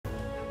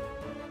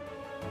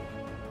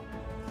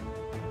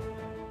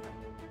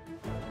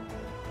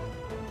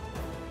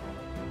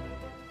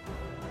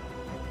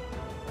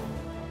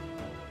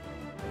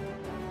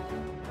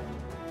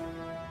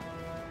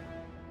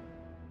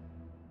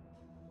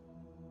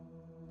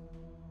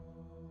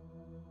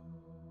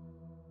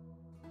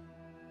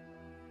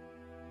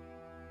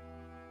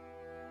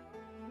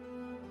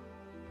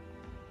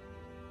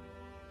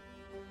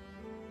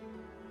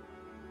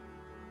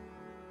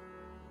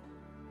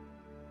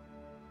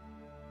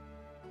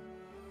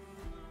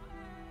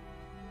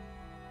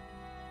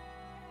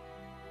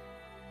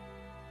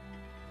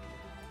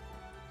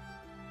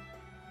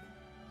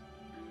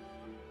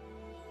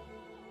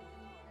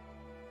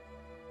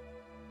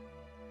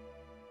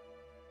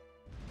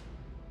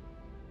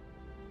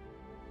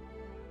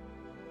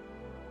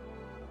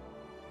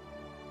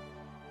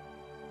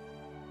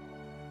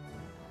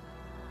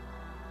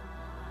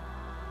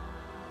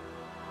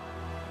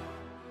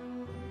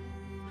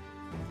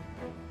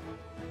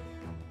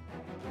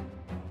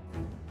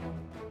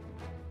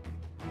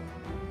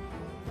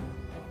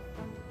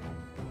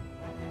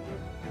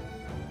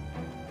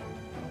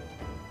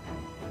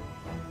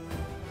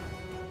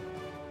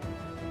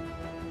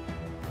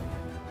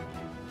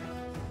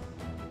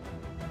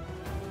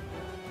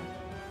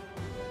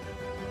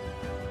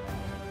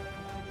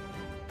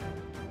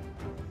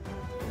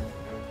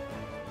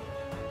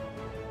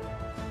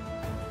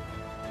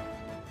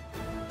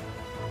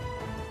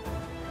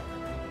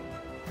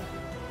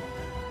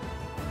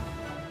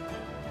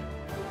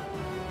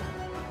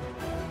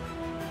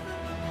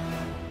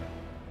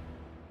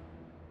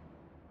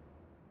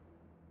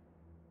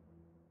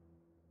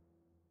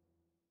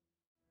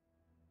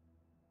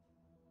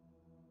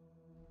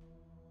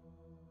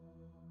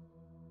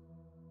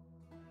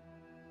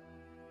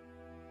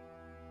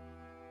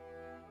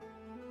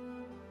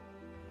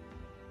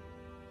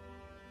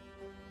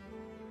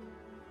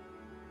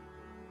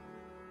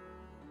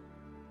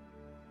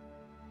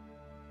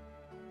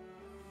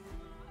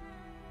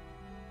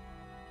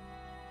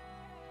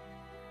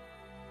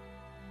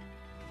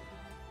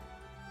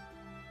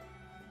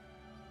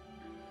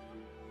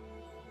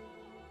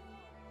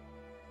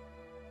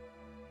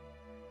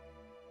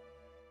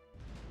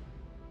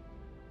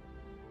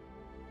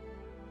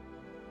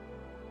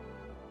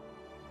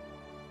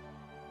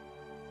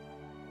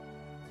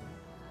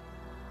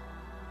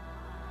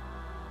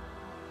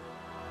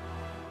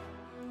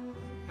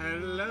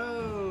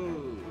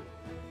Hello.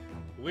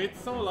 Wait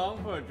so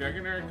long for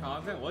Dragonheir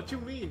content? What you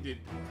mean, dude?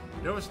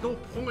 There was no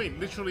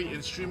point literally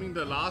in streaming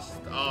the last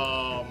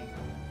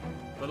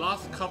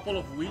couple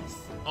of weeks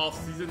of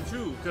season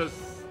 2, because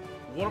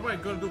what am I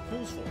gonna do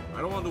pools for?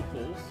 I don't want to do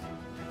pools.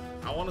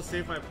 I want to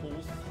save my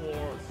pools for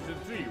season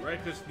 3,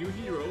 right? There's new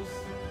heroes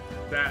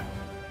that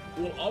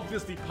will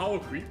obviously power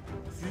creep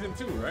season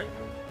 2, right?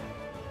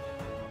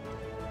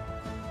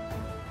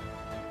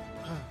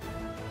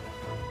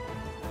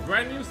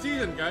 Brand new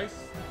season, guys.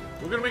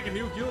 We're gonna make a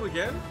new guild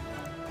again.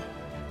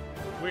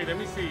 Wait, let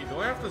me see. Do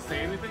I have to say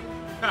anything?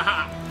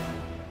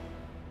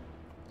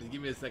 Just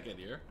give me a second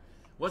here.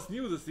 What's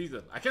new this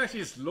season? I can actually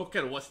just look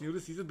at what's new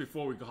this season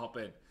before we hop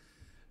in.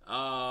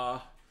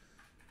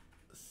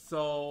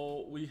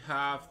 So we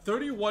have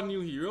 31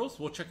 new heroes.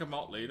 We'll check them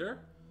out later.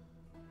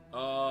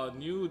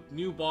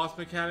 New boss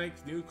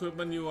mechanics, new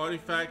equipment, new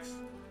artifacts,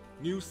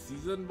 new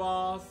season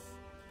boss.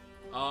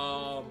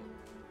 I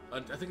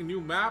think a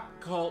new map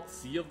called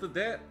Sea of the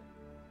Dead.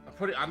 A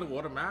pretty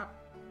underwater map.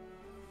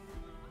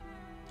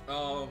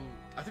 I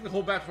think the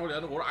whole map's probably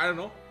underwater. I don't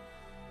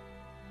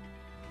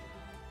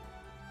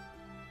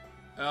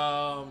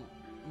know.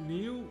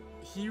 New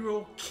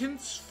hero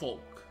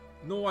Kinsfolk.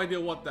 No idea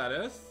what that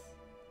is.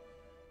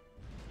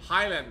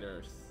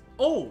 Highlanders.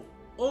 Oh!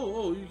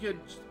 You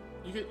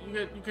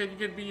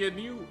can be a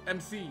new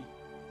MC.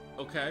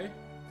 Okay.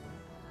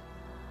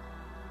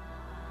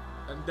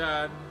 And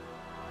then,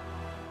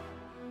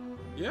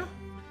 yeah.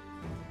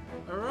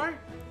 All right.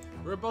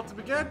 We're about to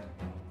begin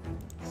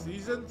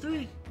season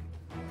 3.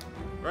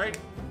 Right?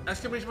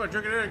 Exclamation mark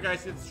Dragonheir,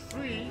 guys. It's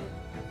free.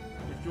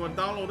 If you want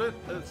to download it,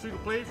 it's free to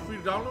play, free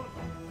to download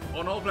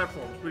on all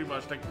platforms, pretty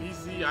much, like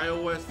PC,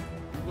 iOS,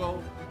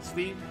 Google,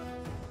 Steam,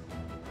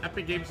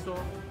 Epic Game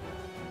Store.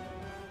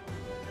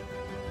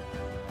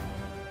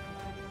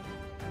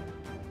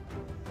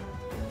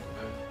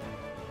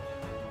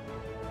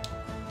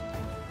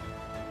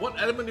 What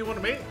element do you want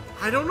to make?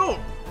 I don't know.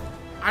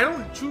 I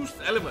don't choose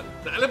the element.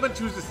 The element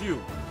chooses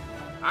you.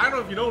 I don't know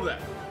if you know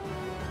that.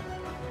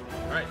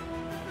 Right?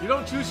 You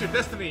don't choose your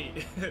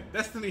destiny.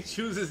 Destiny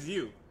chooses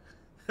you.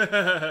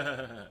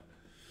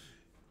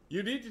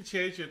 You need to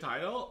change your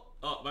title.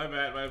 Oh, my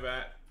bad. My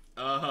bad.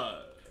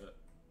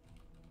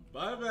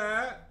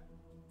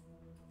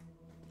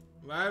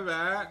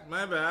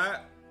 My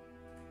bad.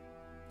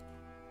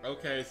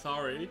 Okay,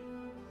 sorry.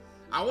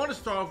 I want to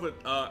start off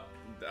with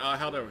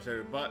Hell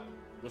Devastator, but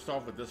we'll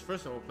start off with this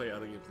first, and we'll play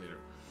other games later.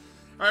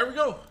 All right, here we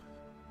go.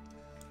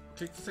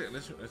 Take the second.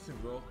 Let's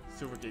go.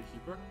 Silver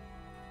Gatekeeper.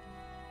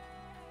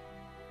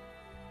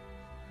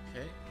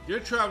 Okay. Dear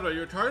Traveler,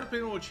 your target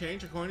opinion will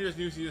change according to this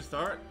new season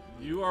start.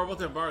 You are about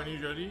to embark on a new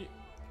journey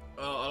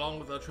along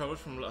with the travelers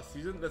from last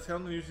season. Let's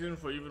count the new season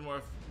for even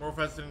more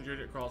fascinating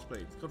journey across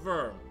planes.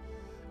 Confirm.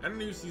 And a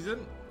new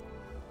season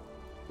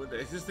with the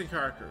existing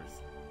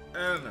characters.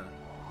 And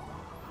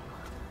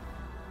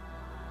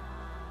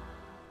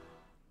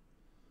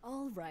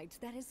all right,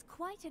 that is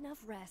quite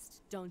enough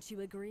rest, don't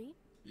you agree?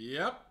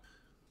 Yep.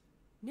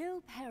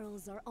 New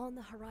perils are on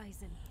the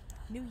horizon.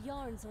 New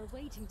yarns are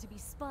waiting to be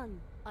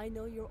spun. I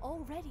know you're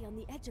already on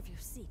the edge of your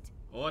seat.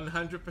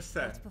 100%.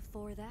 But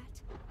before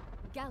that,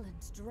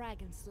 gallant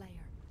Dragon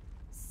Slayer,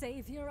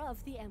 savior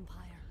of the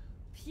Empire,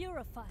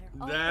 purifier of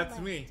the That's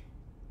land. me.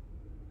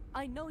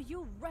 I know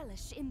you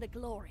relish in the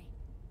glory.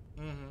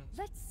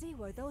 Let's see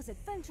where those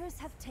adventures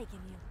have taken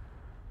you.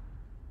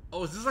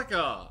 Oh, is this like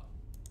a...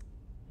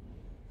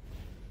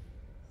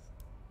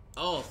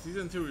 Oh,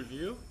 season 2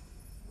 review?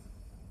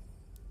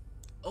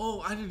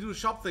 Oh, I need to do a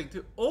shop thing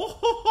too.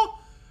 Oh,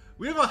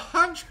 we have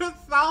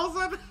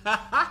 100,000.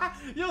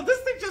 Yo, this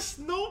thing just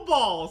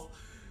snowballs.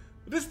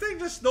 This thing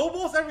just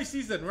snowballs every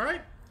season,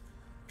 right?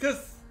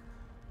 Because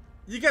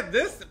you get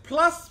this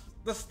plus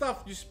the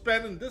stuff you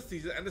spend in this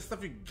season and the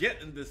stuff you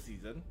get in this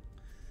season,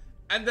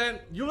 and then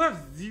you'll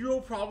have 0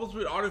 problems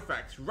with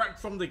artifacts right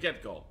from the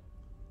get-go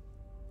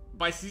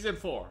by season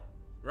 4,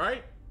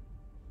 right?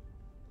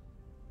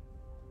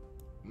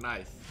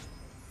 Nice.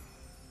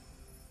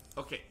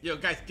 Okay, yo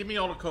guys, give me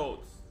all the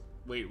codes.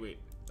 Wait.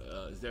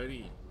 Is there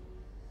any?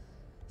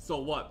 So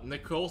what?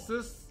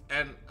 Necrosis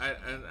and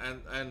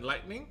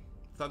lightning?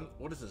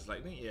 What is this?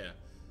 Lightning? Yeah.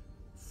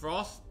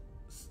 Frost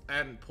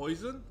and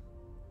poison?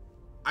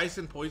 Ice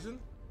and poison?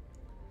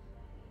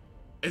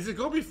 Is it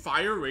gonna be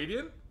fire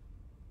radiant?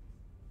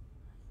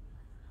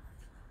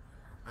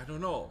 I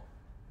don't know.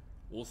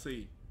 We'll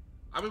see.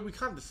 I mean, we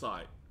can't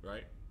decide,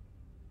 right?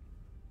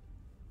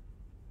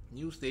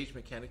 New stage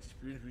mechanics,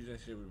 experience,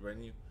 regeneration with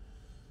revenue.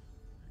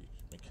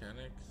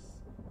 Mechanics,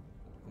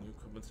 new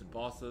equipments and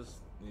bosses,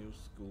 new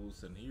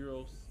schools and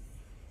heroes.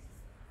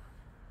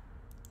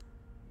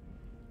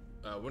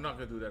 We're not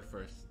gonna do that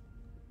first.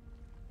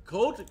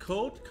 Code.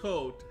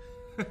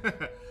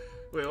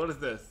 Wait, what is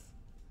this?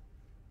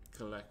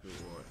 Collect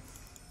rewards.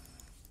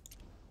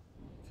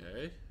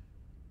 Okay.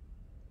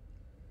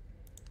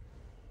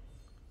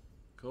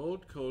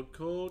 Code.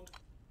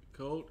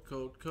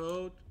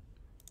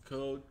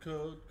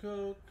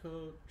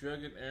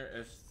 Dragonheir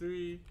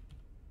S3.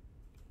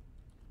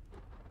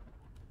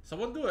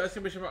 Someone do an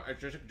exclamation mark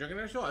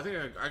Dragonheir show? I think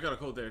I got a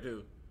code there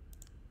too.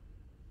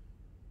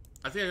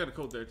 I think I got a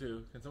code there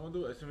too. Can someone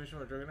do an exclamation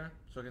mark Dragonheir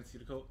so I can see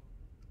the code?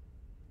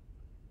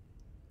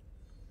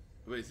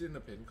 Wait, is it in the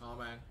pin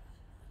comment?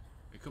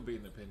 It could be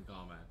in the pin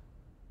comment.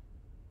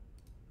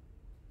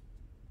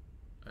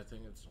 I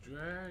think it's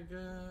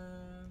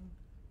Dragon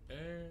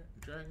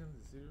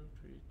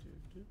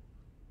 0322.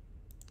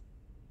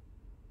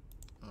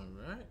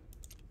 Alright.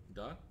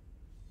 Done.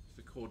 Is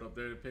the code up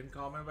there in the pin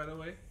comment, by the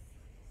way?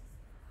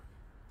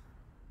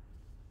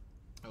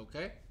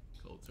 Okay.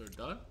 Codes are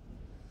done.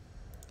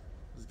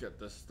 Let's get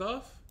the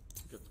stuff.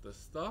 Get the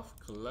stuff.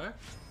 Collect.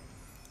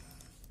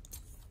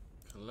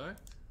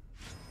 Collect.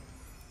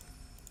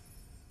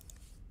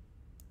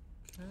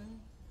 Okay.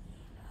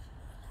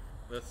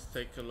 Let's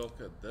take a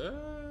look at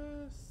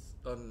this.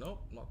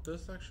 Nope, not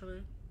this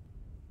actually.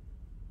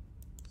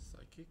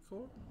 Psychic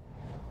core.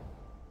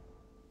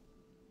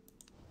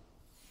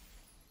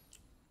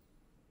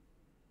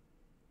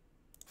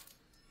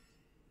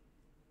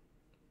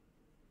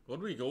 What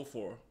do we go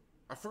for?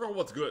 I forgot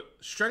what's good.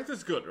 Strength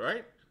is good,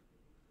 right?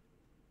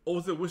 Or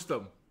was it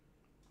wisdom?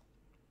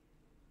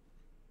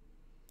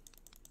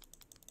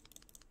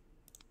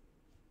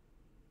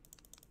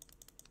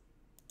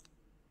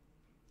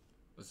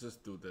 Let's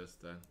just do this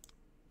then.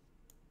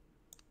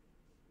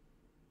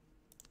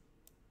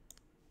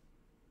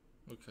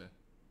 Okay.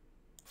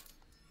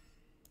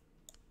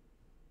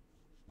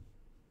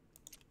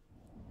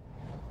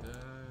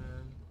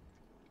 Then,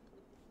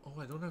 oh,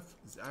 I don't have.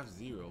 I have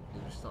 0.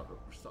 Let me start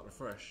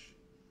afresh.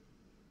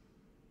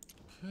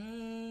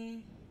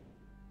 Okay.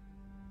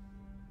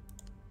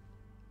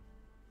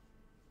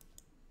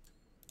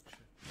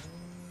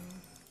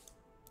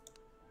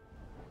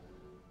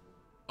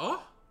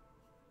 Oh.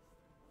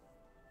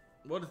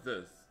 What is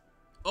this?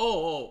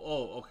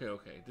 Oh,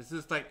 okay. This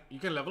is like, you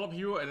can level up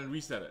hero and then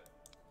reset it.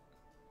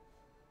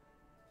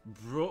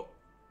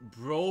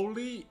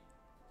 Broly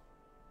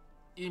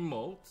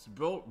emotes.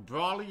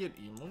 Broly and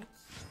emotes.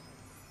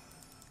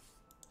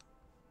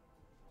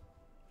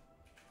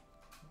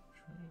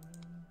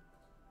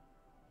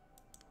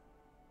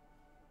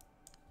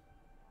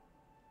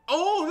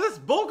 Oh, this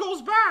Bo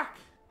goes back!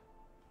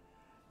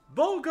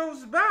 Bo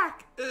goes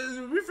back!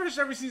 Refresh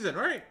every season,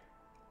 right?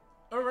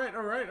 Alright.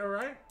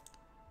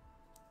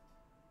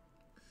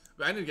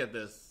 But I need to get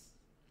this.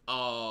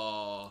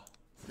 Let's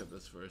get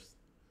this first.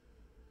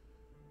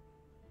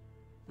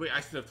 Wait, I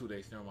still have 2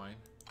 days, never mind.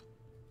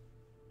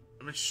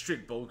 I'm in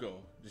straight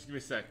BOGO. Just give me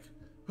a sec.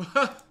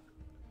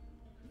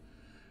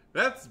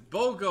 That's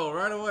BOGO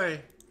right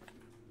away.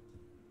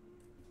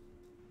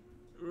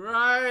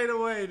 Right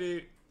away,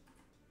 dude.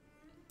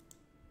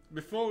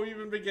 Before we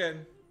even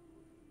begin.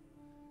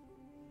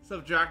 What's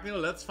up,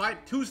 Dragonheir? Let's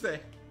fight Tuesday.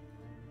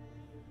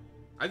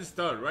 I just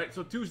started, right?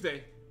 So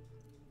Tuesday.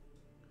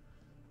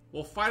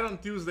 We'll fight on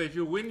Tuesday. If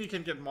you win, you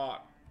can get mod.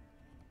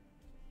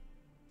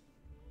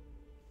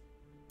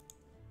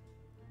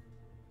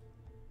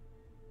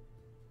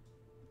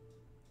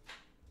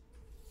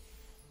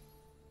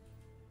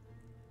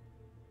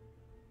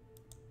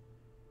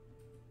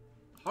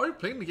 How are you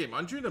playing the game?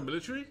 Aren't you in the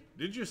military?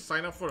 Did you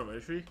sign up for the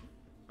military?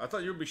 I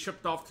thought you'd be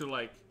shipped off to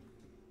like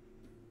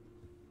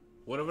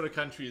whatever the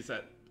country is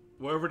at.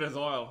 Wherever there's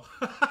oil.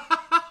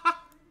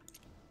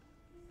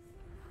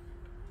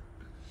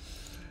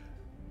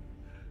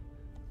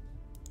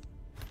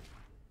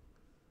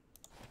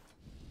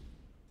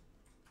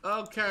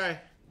 Okay.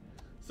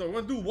 So I'm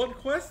gonna do one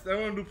quest, then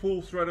I'm gonna do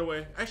pulls right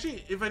away.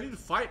 Actually, if I need to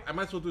fight, I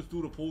might as well just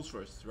do the pulls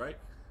first, right?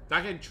 Then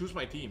I can choose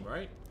my team,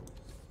 right?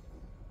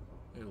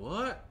 Wait,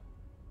 what?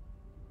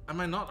 Am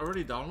I not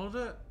already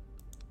downloaded?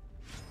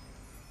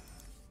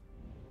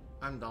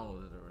 I'm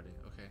downloaded already,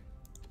 okay.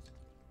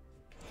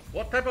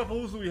 What type of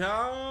pulls do we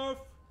have?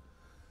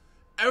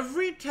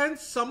 Every 10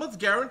 summons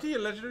guarantee a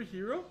legendary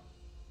hero?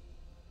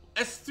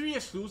 S3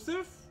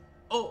 exclusive?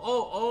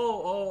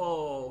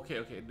 Oh,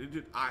 okay.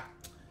 Dude,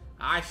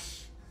 I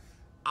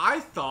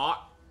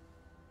thought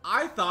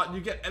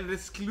you get an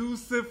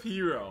exclusive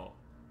hero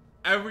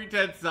every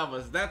 10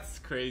 summons. That's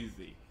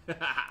crazy.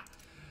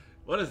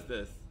 What is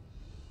this?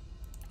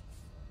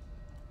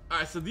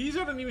 Alright, so these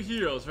are the new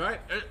heroes,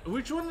 right?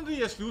 Which one are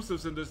the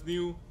exclusives in this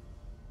new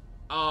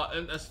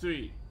in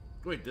S3?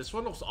 Wait, this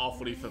one looks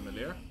awfully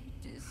familiar.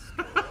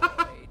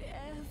 Destroyed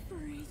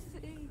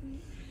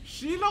everything.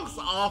 She looks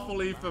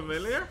awfully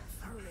familiar.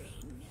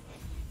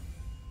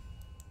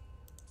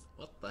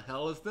 What the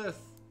hell is this?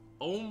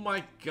 Oh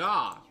my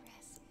god.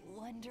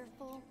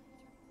 Wonderful.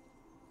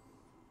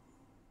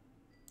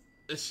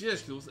 Is she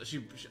exclusive?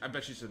 I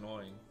bet she's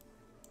annoying.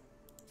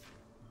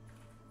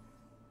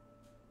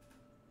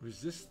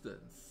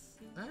 Resistance.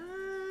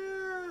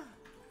 Blind.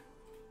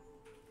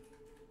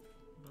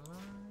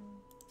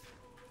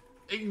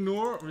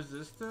 Ignore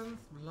resistance.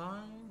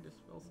 Blind.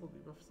 Dispels all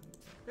debuffs.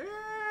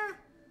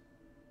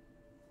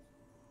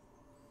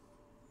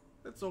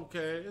 It's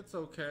okay. It's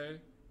okay.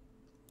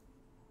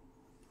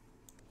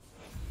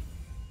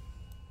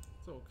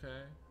 It's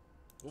okay.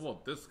 What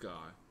about this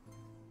guy?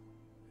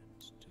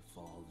 To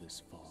fall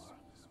this far.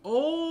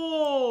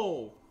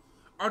 Oh!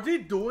 Are they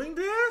doing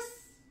this?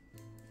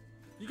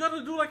 You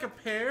gotta do like a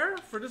pair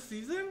for this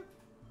season?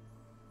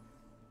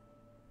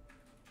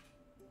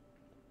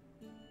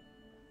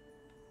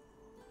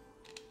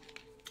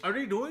 Are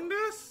they doing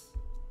this?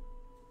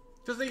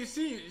 Because like you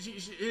see, she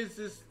is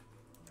this.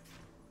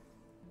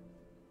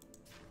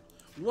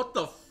 What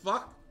the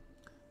fuck?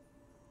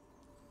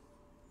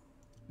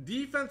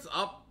 Defense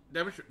up,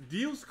 damage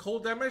deals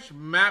cold damage,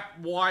 map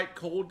wide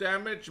cold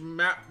damage,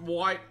 map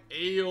wide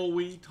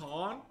AoE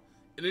taunt,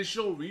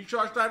 initial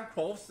recharge time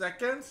 12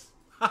 seconds.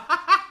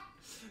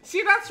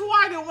 See, that's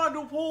why they want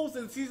to do pulls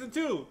in season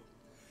 2.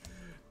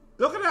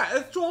 Look at that,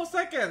 it's 12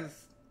 seconds.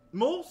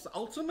 Most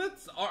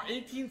ultimates are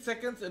 18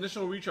 seconds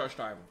initial recharge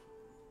time.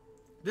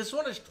 This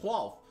one is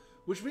 12,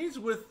 which means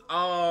with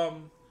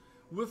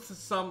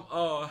some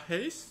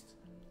haste,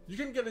 you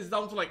can get this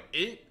down to like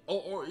 8,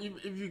 or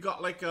if you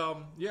got like yeah,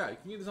 you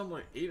can get this down to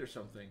like 8 or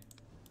something.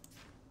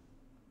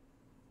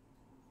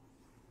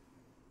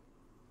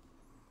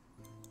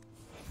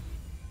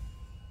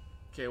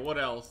 Okay, what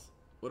else?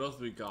 What else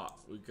do we got?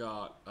 We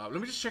got. Let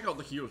me just check out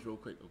the heroes real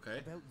quick, okay?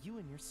 About you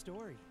and your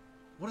story.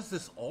 What is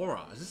this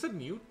aura? Is this a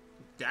new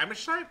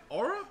damage type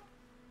aura?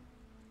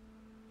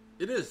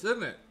 It is,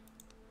 isn't it?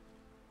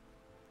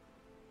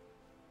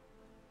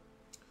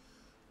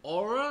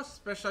 Aura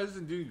specializes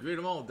in doing great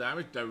amount of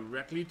damage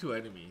directly to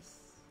enemies.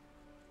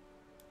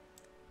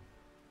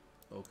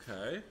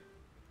 Okay.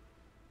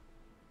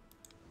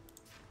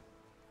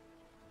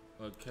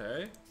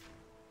 Okay.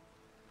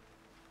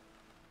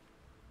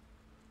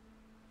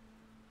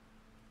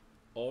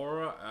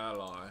 Aura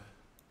ally.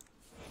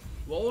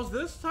 What was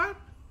this type?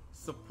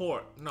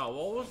 Support. No,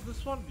 what was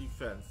this one?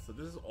 Defense. So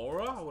this is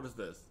aura? What is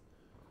this?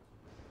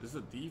 This is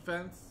a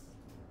defense.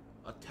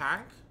 A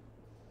tank?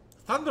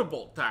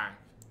 Thunderbolt tank.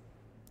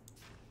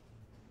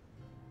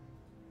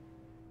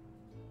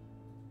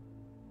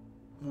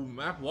 Ooh,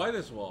 map wide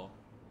as well.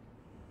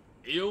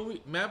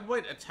 AoE, map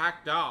wide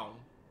attack down.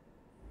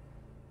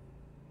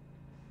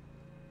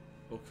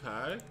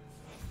 Okay.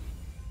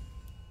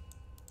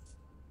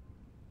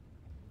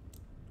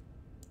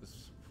 The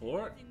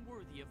support. Nothing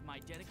worthy of my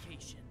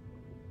dedication.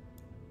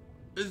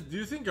 Do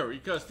you think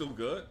Eureka is still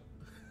good?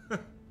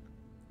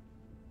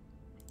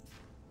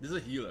 This is a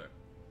healer.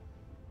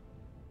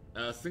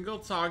 Single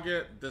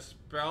target,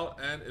 dispel,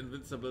 and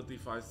invincibility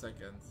 5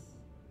 seconds.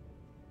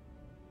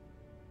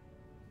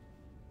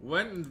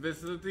 When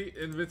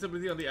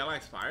invincibility on the ally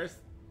expires,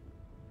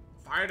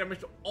 fire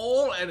damage to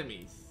all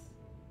enemies.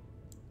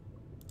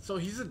 So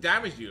he's a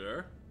damage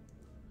dealer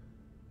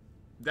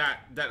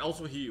that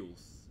also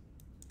heals.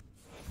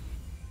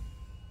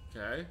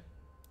 Okay.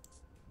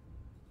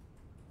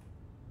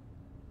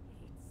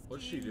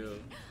 What'd she do?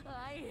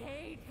 I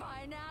hate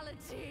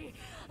finality.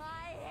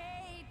 I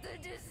hate the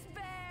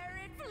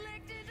despair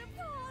inflicted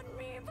upon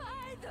me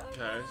by the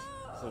Okay,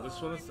 so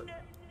this one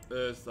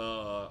is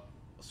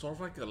sort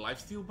of like a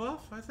lifesteal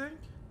buff, I think,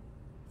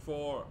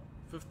 for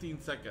 15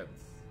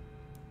 seconds.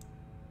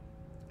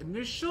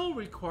 Initial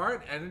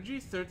required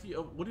energy 30.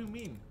 Oh, what do you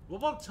mean? What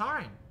about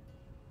time?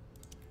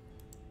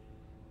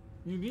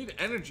 You need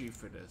energy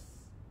for this.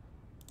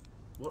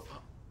 What?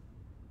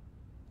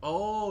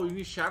 Oh, you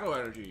need shadow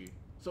energy.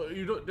 So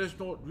you don't. There's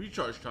no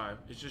recharge time.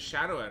 It's just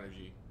shadow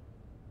energy.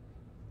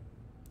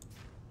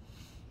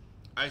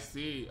 I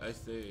see. I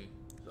see.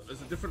 So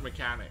it's a different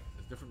mechanic.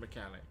 It's a different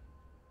mechanic.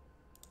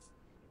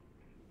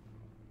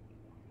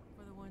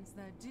 For the ones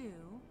that do,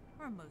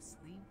 are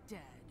mostly dead.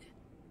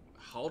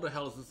 How the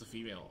hell is this a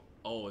female?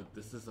 Oh,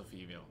 this is a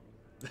female.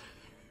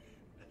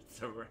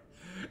 It's a rat.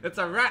 It's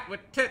a rat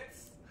with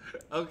tits.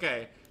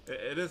 Okay,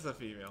 it is a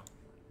female.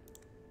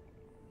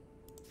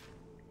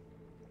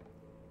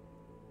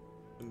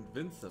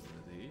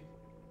 Invincibility.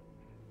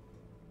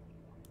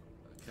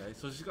 Okay,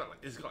 so it's got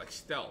like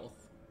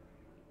stealth.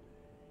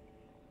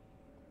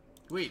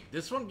 Wait,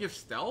 this one gives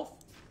stealth,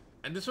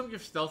 and this one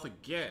gives stealth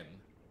again.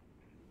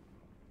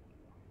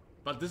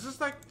 But this is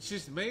like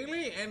she's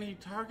melee, and he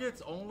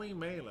targets only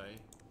melee.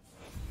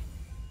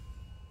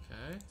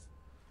 Okay.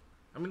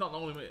 I mean, not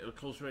only melee,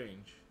 close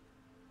range.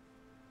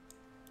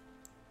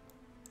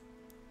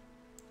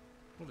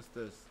 What is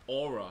this?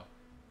 Aura.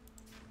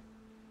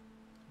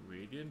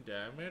 Radiant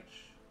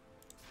damage.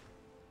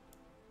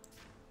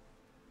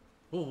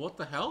 Oh, what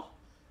the hell?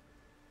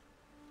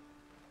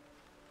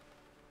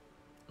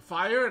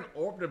 Fire an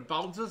orb that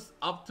bounces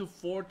up to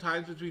 4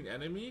 times between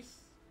enemies.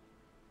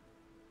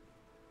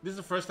 This is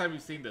the first time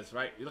you've seen this,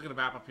 right? You look at the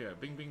map up here.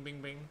 Bing, bing,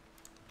 bing, bing.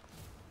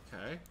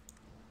 Okay.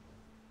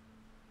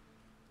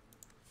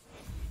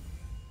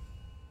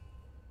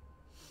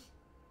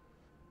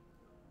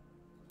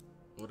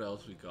 What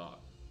else we got?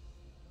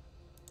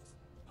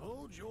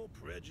 Hold your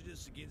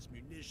prejudice against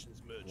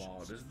munitions merchants. Wow,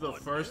 this is the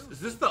first. Is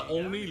this the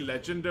only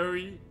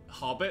legendary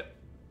Hobbit?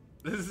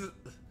 This is.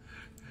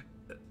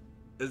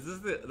 Is this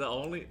the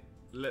only?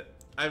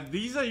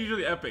 These are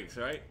usually epics,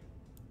 right?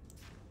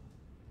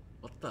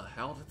 What the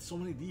hell? That's so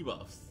many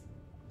debuffs.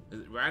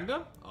 Is it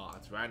random? Oh,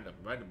 it's random.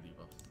 Random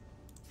debuffs.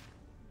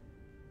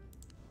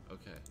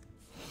 Okay.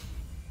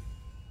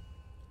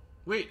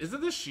 Wait,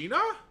 isn't this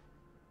Sheena?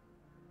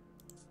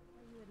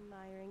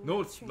 firing. No,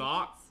 my it's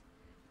not. trinkets.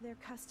 They're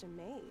custom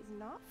made,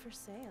 not for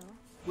sale.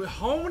 Wait,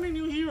 how many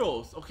new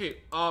heroes? Okay,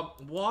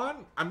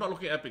 one. I'm not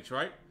looking at epics,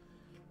 right?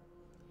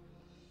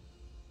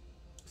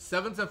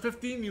 7 and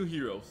 15 new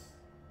heroes.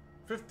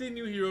 15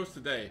 new heroes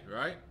today,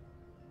 right?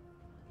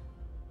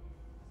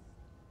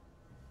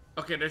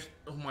 Okay, there's.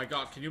 Oh my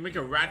god, can you make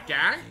a rat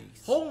gang?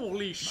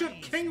 Holy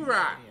shit, King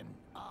Rat!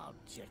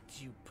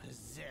 Object you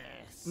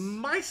possess.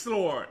 Mice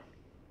Lord!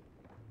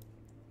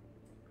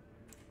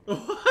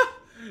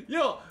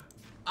 Yo,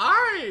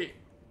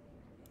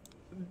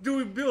 do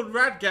we build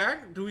rat gang?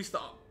 Do we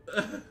stop?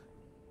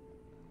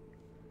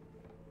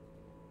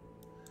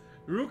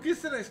 Rook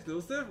is an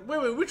exclusive?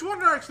 Wait, which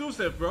one are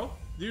exclusive, bro?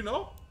 Do you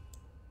know?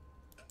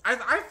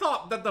 I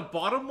thought that the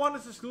bottom one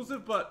is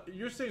exclusive, but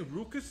you're saying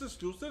Rook is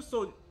exclusive,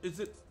 so is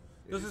it...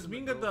 Does this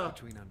mean that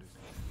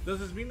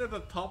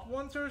the top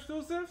ones are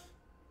exclusive?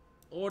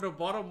 Or the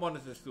bottom one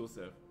is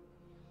exclusive?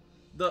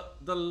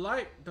 The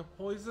light, the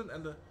poison,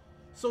 and the...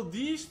 So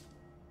these...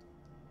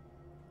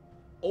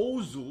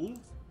 Ozul...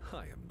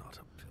 I am not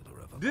a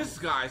pillar of a This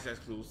guy's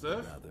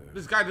exclusive. Rather,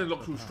 This guy didn't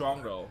look too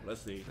strong though.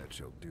 Let's see. that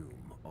shall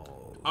doom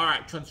all.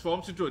 Alright,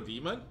 transforms into a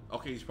demon?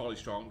 Okay, he's probably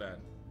strong then.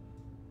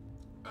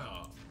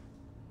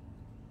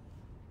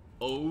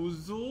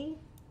 Ozul.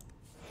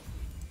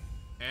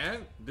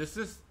 And this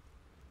is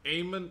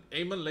Amon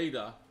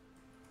Leda.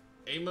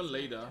 Amon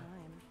Leda.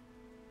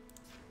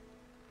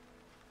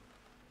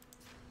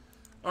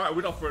 Alright,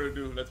 without further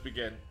ado, let's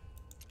begin.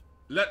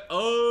 Let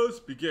us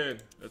begin.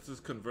 Let's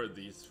just convert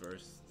these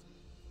first.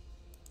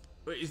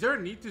 Wait, is there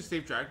a need to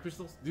save dragon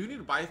crystals? Do you need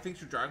to buy things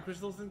for dragon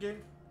crystals in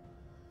game?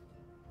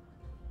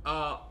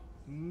 I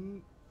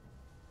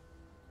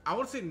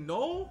would say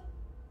no.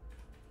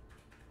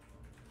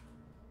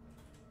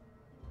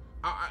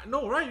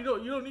 No, right? You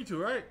don't need to,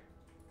 right?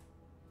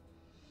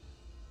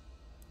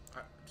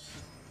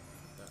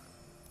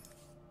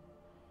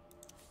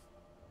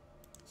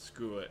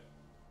 Screw it.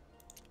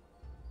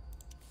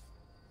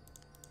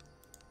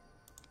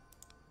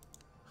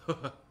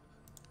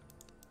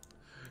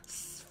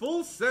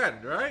 Full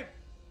send, right?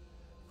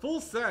 Full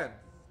send.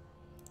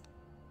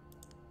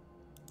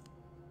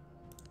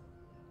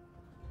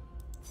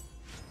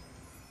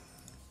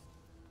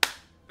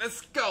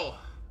 Let's go.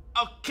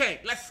 Okay,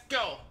 let's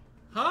go.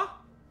 Huh?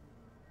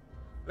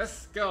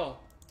 Let's go.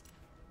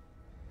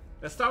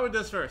 Let's start with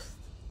this first.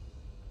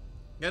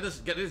 Get this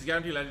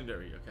guaranteed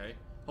legendary, okay?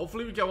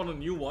 Hopefully we get one of the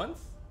new ones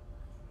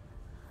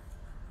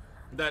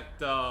that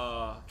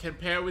can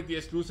pair with the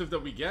exclusive that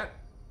we get.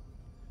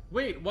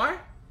 Wait, what?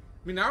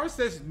 Minaru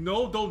says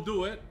no, don't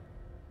do it.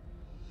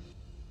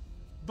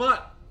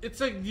 But it's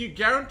a new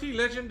guaranteed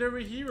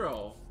legendary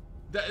hero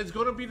that is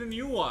gonna be the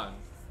new one.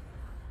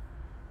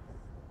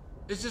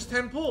 It's just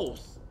 10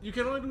 pulls. You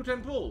can only do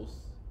 10 pulls.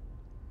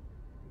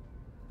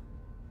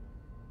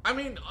 I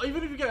mean,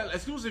 even if you get an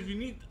exclusive, you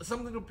need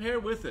something to pair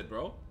with it,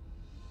 bro.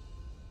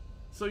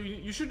 So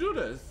you should do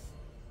this.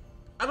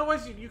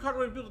 Otherwise, you can't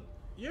really build.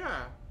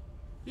 Yeah.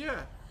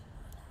 Yeah.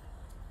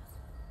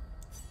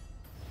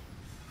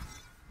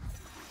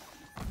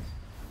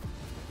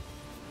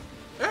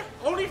 Eh?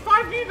 Only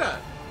 5 needed!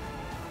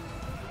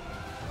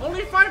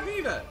 Only 5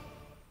 needed!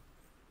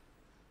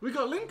 We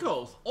got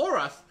Linkos,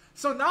 Auras.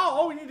 So now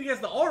all we need to get is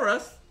the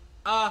Auras.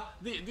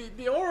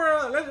 The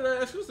Aura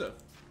legendary exclusive.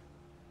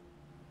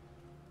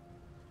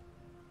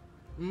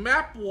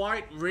 Map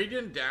wide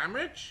radiant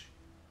damage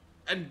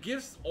and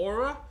gives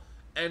aura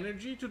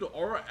energy to the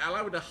aura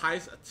ally with the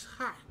highest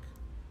attack.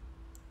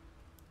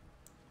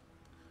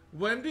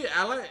 When the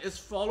ally is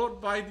followed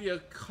by the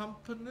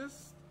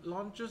accompanist,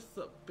 launches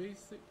the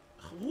basic.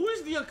 Who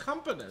is the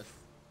accompanist?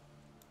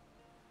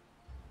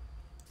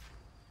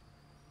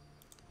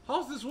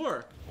 How's this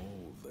work?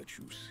 All that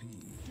you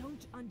see.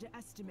 Don't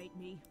underestimate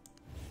me.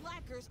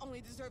 Slackers only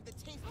deserve the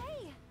taste.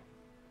 Hey!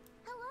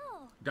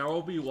 Hello! There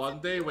will be one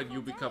day when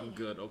you become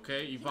good,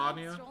 okay,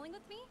 Ivania? Strolling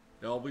with me?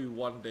 There will be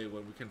one day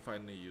when we can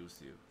finally use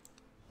you.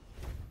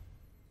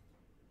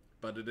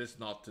 But it is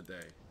not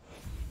today.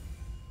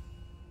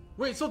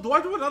 Wait, so do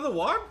I do another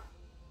one?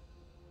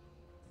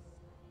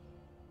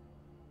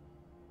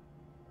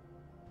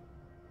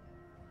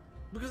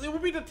 Because it will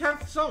be the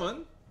 10th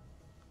summon.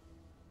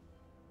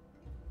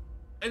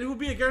 And it will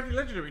be a guaranteed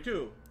legendary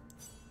too.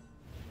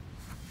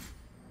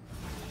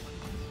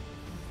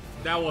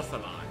 That was a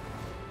lie.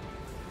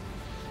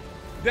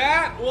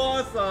 That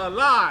was a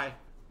lie.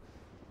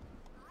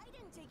 I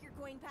didn't take your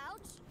coin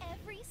pouch.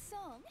 Every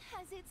song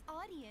has its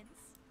audience.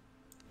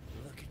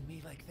 Look at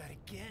me like that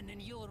again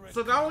and you'll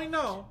So now we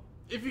know.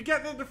 If you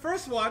get the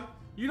first one,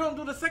 you don't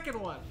do the second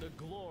one. The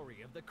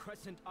glory of the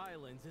Crescent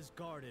Islands is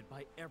guarded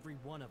by every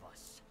one of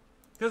us.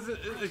 Because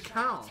it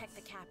counts. Protect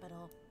the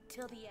capital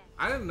till the end.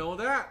 I didn't know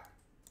that.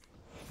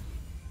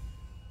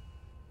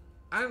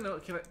 I don't know.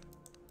 Can I?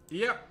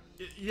 Yep.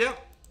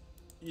 Yep.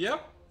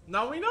 Yep.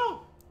 Now we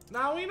know.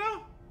 Now we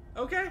know.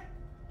 Okay.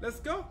 Let's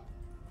go.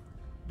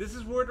 This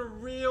is where the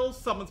real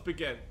summons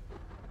begin.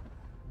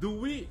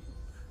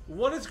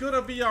 What is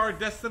gonna be our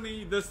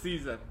destiny this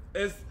season?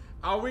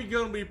 Are we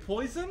gonna be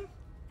poison?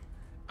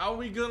 Are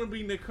we gonna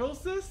be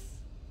necrosis?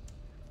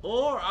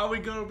 Or are we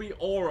gonna be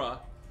Aura?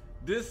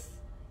 This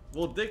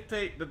will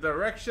dictate the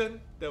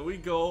direction that we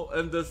go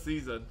in this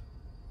season.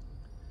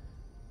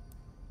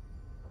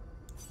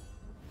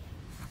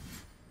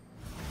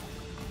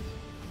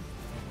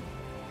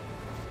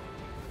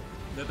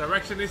 The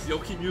direction is you'll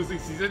keep using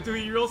season 2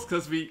 heroes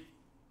because we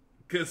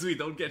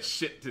don't get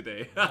shit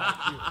today.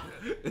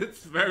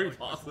 It's very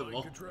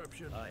possible.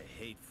 I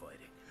hate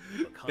fighting.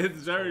 It's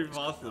very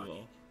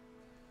possible.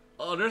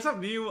 Oh, there's some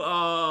new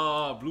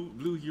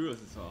blue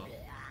heroes as well.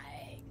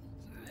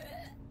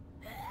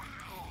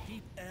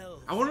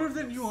 I wonder if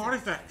they're new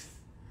artifacts.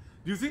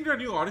 Do you think there are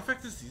new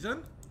artifacts this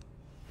season?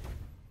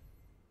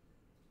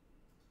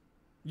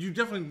 You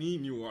definitely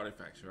need new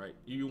artifacts, right?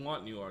 You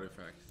want new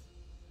artifacts.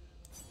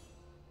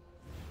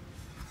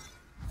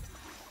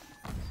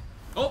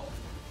 Oh!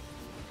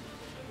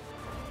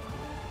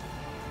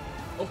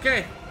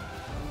 Okay.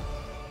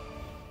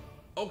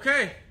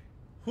 Okay.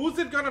 Who's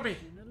it gonna be?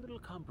 In a little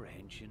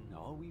comprehension,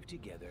 all weave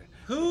together.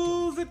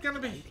 Who's it gonna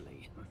be?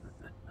 Tightly.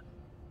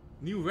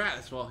 New rat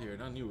as well here,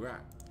 not new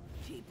rat.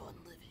 Keep on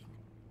living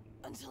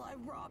until I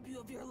rob you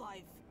of your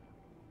life.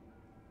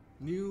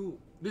 New.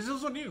 This is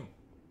also new.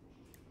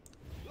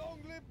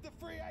 Long live the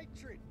free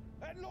hatred,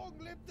 and long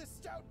live the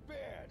stout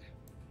beard.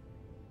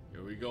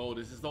 Here we go.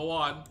 This is the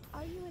one.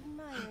 Are you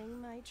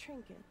admiring my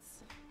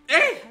trinkets?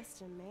 Hey!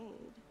 Custom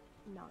made,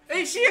 not.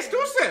 Hey, she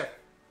exclusive.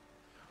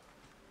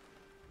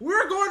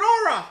 We're going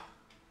Aura.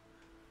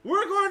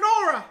 We're going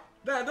Aura.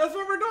 That's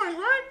what we're doing,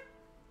 right?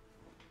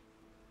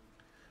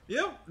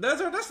 Yep,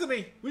 that's our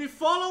destiny. We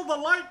follow the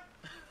light.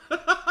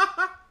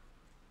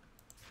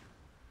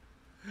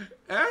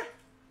 Eh?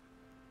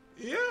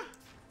 Yeah.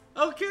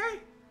 Okay.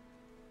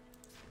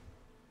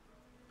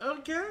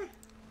 Okay.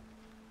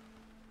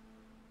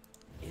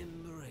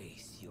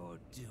 Embrace your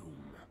doom.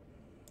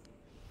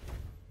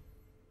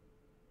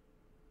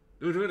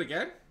 Do we do it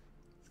again?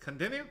 Let's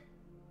continue.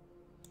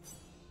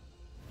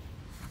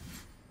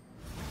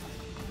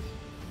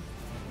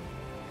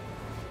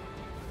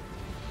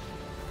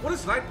 What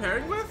is Light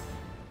pairing with?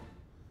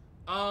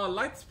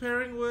 Light's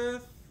pairing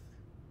with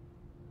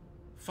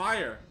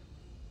Fire.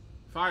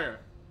 Fire.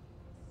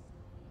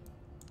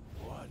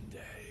 One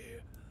day.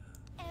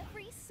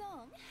 Every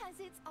song has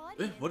its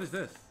audience. What is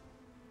this?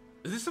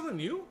 Is this something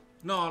new?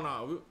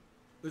 No,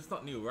 it's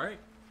not new, right?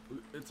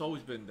 It's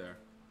always been there.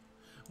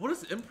 What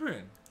is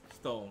imprint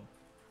stone?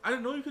 I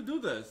didn't know you could do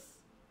this.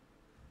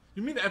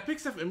 You mean the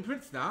epics have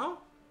imprints now?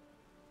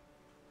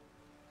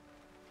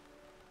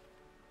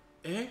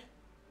 Eh?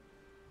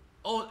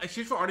 Oh,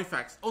 exchange for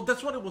artifacts. Oh,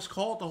 that's what it was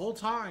called the whole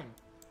time.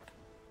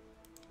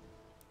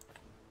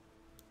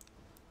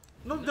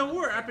 No, there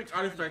were epic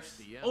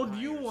artifacts. Oh,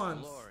 new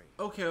ones.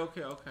 Okay. Boy,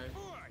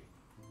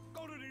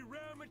 go to the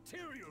rare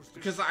materials.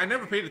 Because I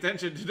never paid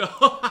attention to the.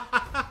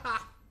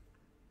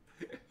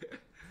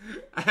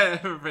 I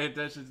never paid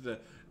attention to the.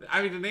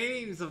 I mean, the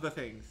names of the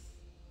things.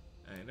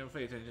 I never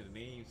paid attention to the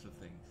names of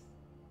things.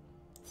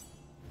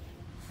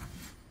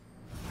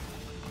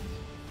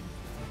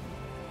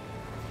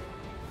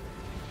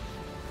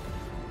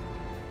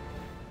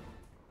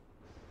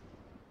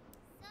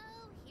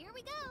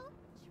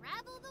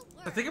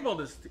 The thing about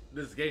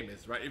this game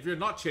is, right, if you're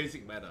not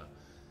chasing meta,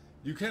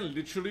 you can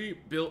literally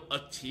build a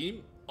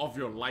team of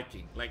your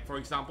liking. Like, for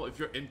example, if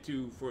you're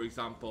into, for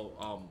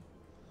example,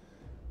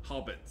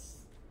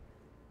 hobbits.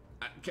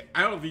 I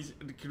don't know if these,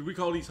 can we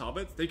call these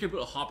hobbits? They can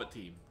build a hobbit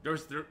team.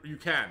 There's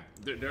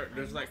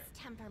like,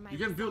 you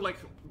can build like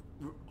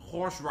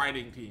horse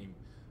riding team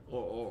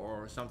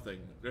or something.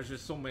 There's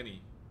just so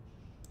many.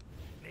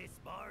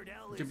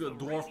 You can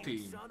build a dwarf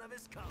team,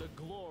 The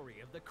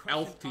glory of the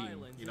elf Crescent team,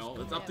 Islands you know,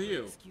 is it's up to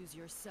you. Excuse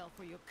yourself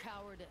for your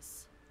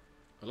cowardice.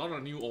 A lot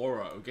of new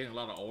aura, we're getting a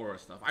lot of aura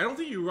stuff. I don't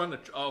think you run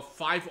a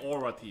 5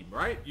 aura team,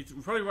 right? You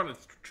probably run a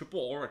triple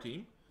aura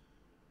team.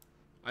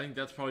 I think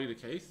that's probably the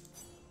case.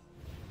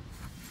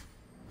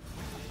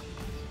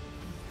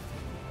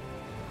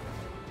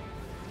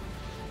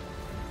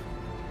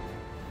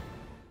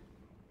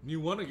 New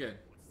one again.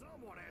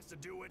 Someone has to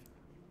do it.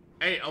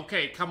 Hey,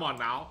 okay, come on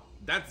now.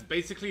 That's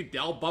basically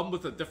Del Bum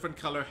with a different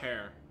color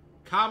hair.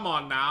 Come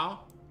on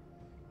now.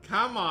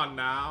 Come on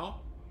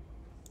now.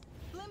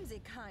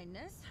 Flimsy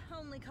kindness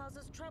only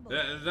causes trouble.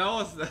 That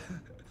was...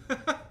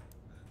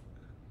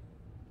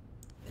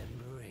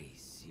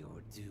 Embrace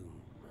your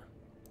doom.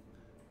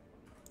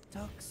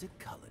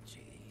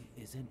 Toxicology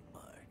is an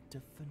art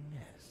to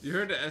finesse. You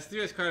heard that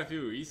SDU has quite a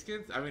few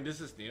reskins? I mean, this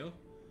is new.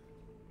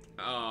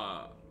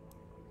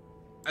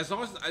 As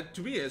long as,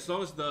 to me, as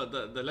long as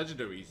the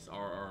legendaries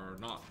are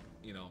not,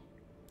 you know,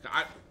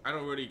 I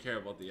don't really care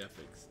about the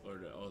epics or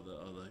the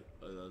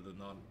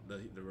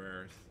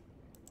rares.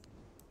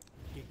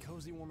 Get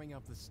cozy warming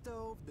up the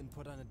stove, then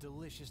put on a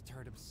delicious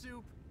turnip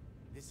soup.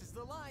 This is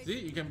the life. See,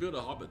 you can build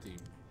a Hobbit team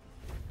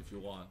if you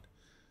want.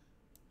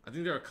 I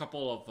think there are a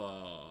couple of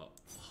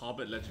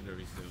Hobbit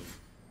legendaries too.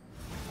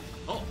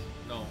 Oh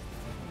no,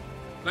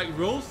 like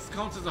Rose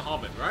counts as a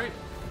Hobbit, right?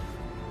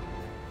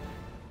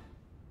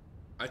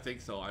 I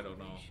think so. I don't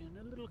know.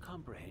 A little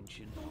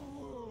comprehension.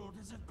 The world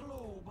is a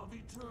globe of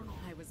eternal.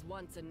 I was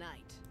once a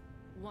knight.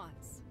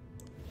 Once.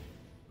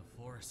 The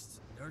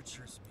forest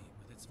nurtures me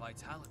with its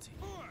vitality.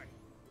 Boy,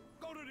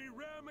 got any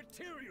rare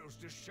materials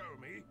to show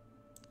me?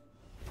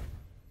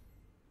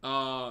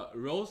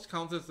 Rose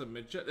counts as a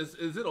midget.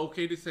 Is it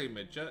okay to say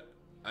midget?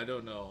 I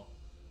don't know.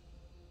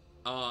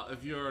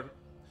 If you're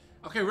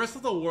okay, rest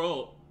of the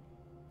world.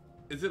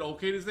 Is it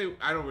okay to say?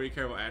 I don't really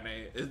care about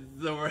anime.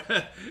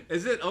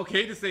 Is it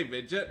okay to say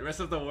midget? Rest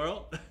of the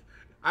world?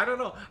 I don't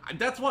know.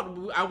 That's what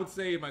I would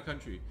say in my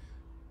country.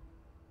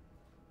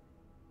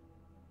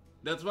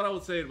 That's what I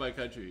would say in my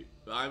country.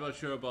 But I'm not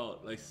sure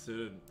about like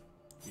certain,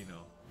 you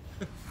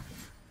know.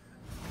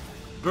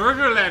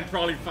 Burgerland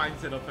probably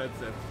finds it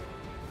offensive.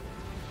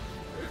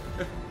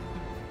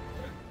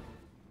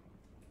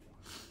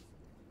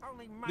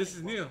 This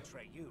is new.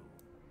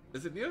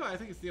 Is it new? I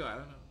think it's new. I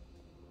don't know.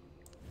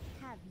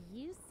 Have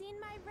you seen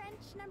my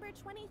wrench number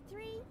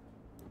 23?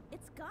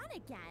 It's gone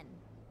again.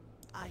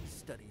 I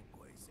study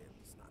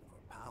poisons, not for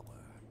power.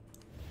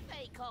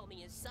 They call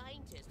me a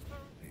scientist for...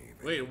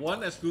 Wait,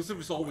 one exclusive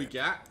is all we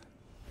got?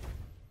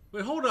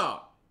 Wait, hold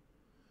up.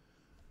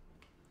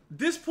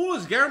 This pool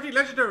is guaranteed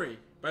legendary,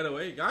 by the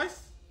way,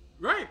 guys.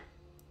 Right.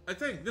 I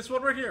think this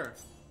one right here.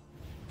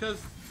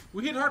 Because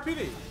we hit hard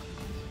PD.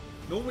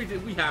 No, we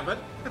haven't.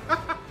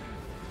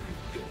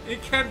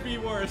 It can be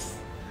worse.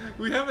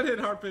 We haven't hit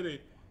hard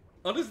pity.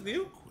 Oh, this is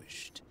new?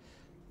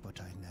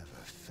 But I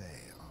never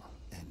fail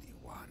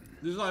anyone.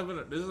 This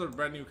is a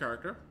brand new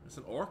character. It's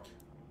an orc.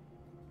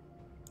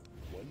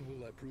 When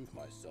will I prove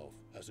myself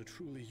as a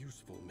truly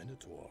useful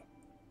Minotaur?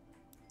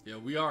 Yeah,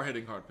 we are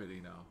hitting hard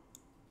pity now.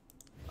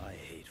 I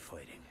hate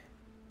fighting,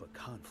 but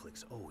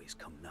conflicts always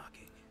come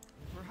knocking.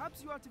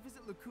 Perhaps you ought to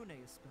visit Lacune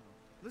a spell.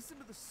 Listen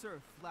to the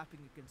surf lapping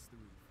against the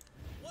reef.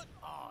 What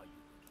are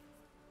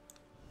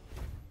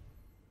you?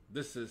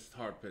 This is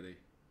hard pity.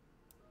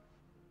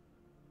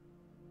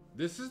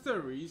 This is the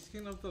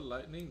reskin of the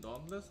Lightning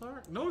Dauntless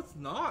arc? No, it's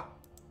not.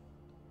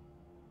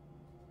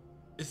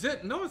 Is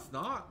it? No, it's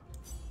not.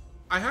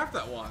 I have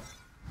that one.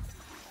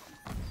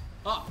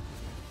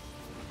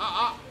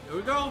 Here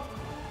we go.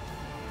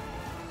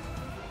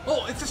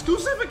 Oh, it's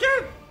exclusive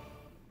again.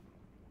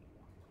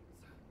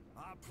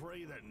 I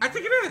pray that I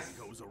think it is.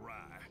 Goes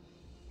awry.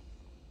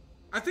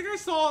 I think I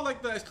saw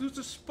like the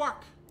exclusive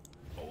spark.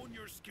 Own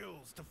your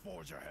skills to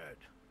forge ahead.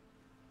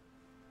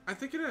 I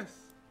think it is.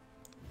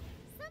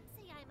 Some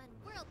say I'm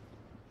unworldly.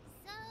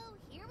 So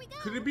here we go.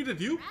 Could it be the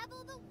dupe?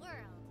 Travel the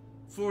world.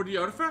 For the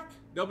artifact?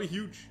 That'll be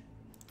huge.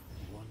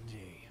 One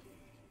day,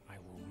 I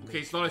will Okay,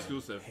 it's not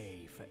exclusive.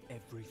 pay for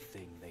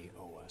everything they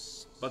owe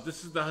us. But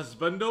this is the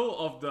husbando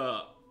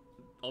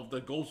of the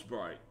Ghost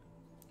Bride.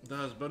 The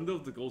husbando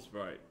of the Ghost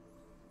Bride.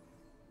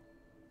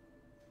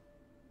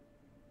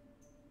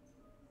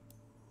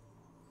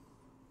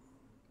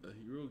 The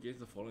hero gains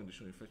the following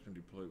additional effect when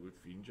deployed with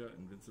Finja,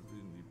 invincibility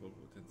and debug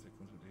for 10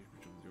 seconds with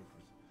HP of 0%.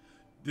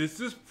 This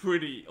is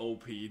pretty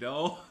OP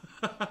though.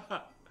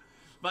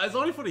 But it's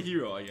only for the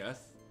hero, I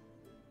guess.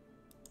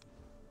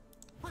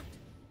 What?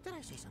 Did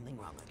I say something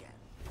wrong again?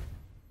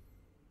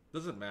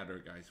 Doesn't matter,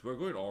 guys. We're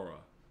going aura.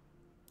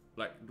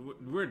 Like,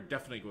 we're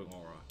definitely going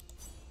aura.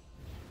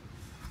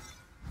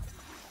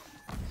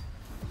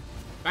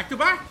 Back to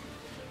back!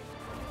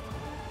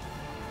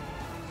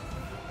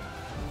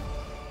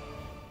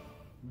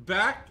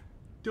 Back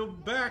to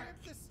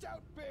back. The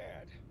stout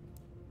beard.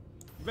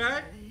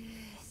 Back.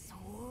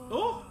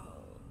 Oh!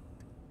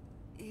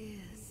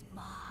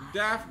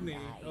 Daphne,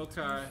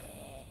 okay.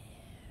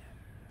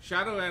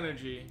 Shadow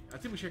energy. I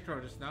think we checked her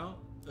out just now.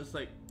 It's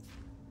like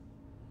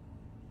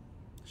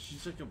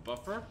she's like a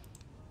buffer.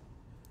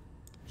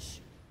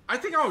 I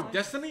think our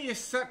destiny is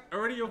set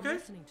already, okay?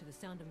 Listening to the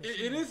sound of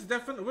It is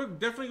definitely, we're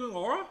definitely going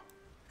aura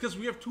because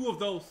we have 2 of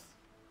those.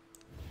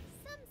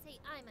 Some say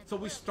I'm So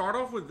we start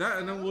off with that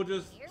and then we'll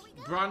just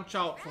branch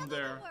out from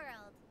there.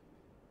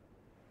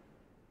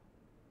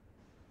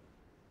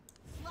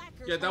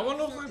 Yeah, that one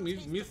looks like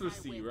Mithril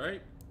Sea,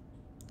 right?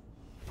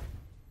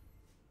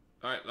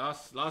 Alright,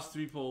 last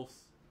 3 pulls.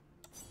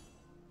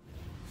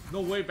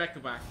 No way back to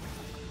back.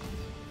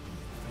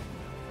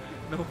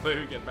 No way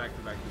we get back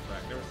to back to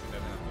back. Never seen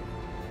that happen.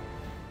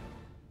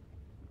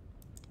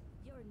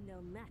 You're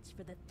no match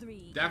for the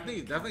 3.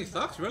 Daphne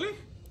sucks, really?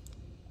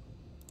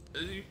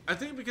 I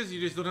think because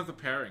you just don't have the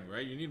pairing,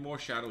 right? You need more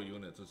shadow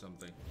units or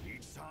something.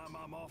 Each time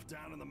I'm off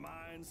down in the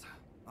mines,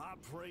 I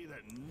pray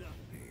that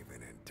nothing.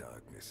 Even in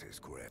darkness's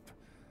grip,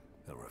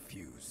 I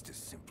refuse to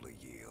simply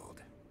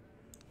yield.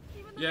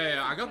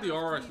 Yeah, I got the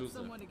aura exclusive.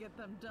 Someone to get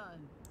them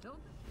done,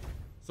 don't they?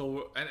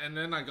 So and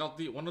then I got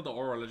one of the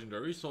aura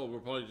legendaries. So we're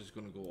probably just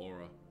gonna go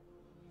aura.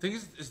 Thing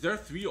is there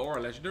 3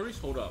 aura legendaries?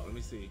 Hold up, let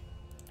me see.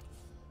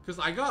 Cause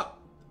I got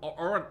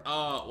aura.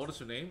 What is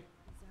her name?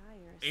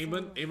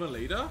 Amon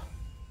Leda.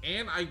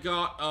 And I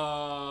got,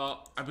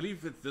 I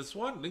believe it's this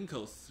one,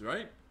 Linkos,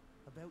 right?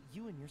 About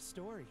you and your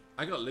story.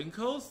 I got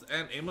Linkos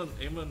and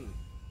Amon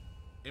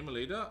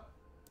Leda.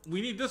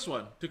 We need this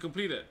one to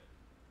complete it.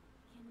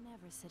 Can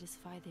never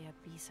satisfy the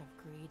abyss of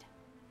greed.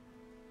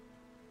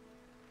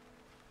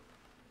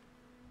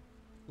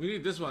 We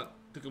need this one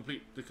to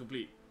complete.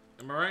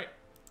 Am I right?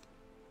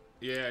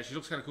 Yeah, she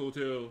looks kind of cool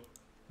too.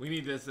 We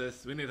need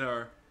this. We need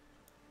her.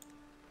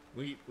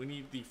 We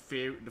need the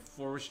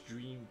forest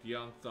dream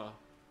Bianca.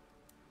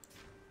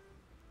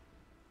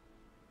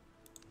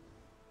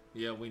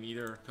 Yeah, we need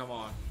her. Come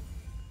on.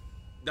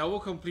 That will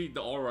complete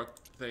the aura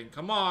thing.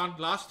 Come on,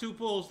 last 2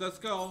 pulls. Let's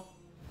go.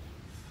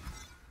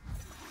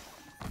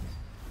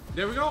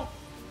 There we go.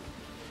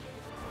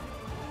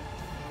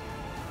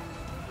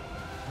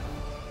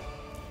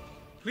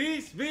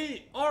 Please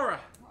be aura.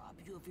 Rob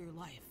you of your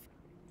life.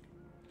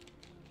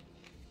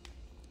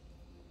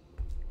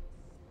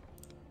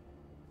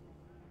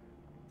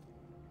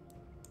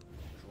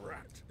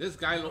 Drat. This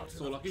guy looks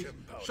so lucky.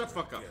 Shut the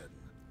fuck up.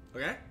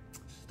 Okay?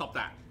 Stop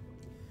that.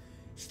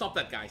 Stop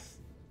that, guys.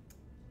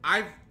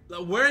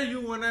 Where are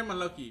you when I'm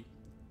unlucky?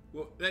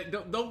 Well,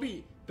 don't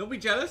be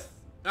jealous.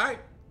 Alright?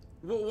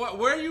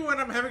 Where are you when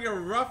I'm having a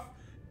rough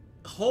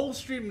whole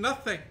stream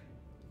nothing?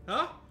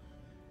 Huh?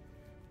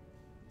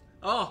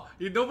 Oh,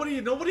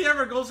 nobody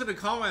ever goes in the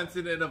comments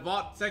in the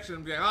bot section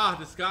and be like,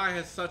 this guy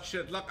has such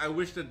shit luck. I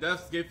wish the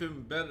devs gave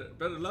him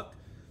better luck.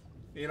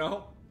 You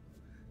know?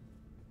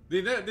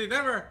 They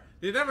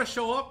never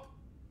show up.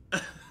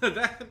 Then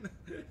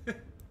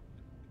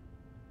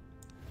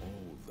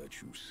All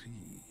that you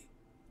see,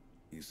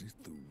 is it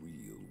the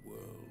real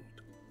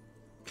world?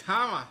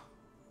 Come on.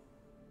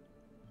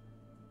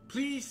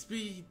 Please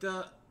be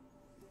the...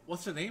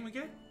 What's her name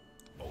again?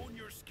 Own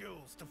your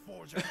skills to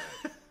forge ahead.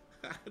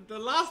 The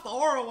last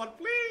aura one,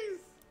 please.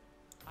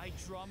 I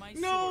draw my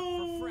No,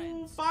 sword for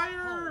friends,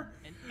 fire. home,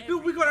 and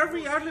Dude, we got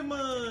every reward for my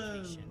element.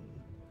 dedication.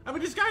 I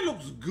mean, this guy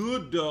looks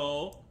good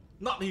though.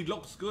 Not he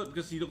looks good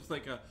because he looks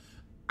like a...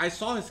 I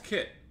saw his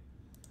kit.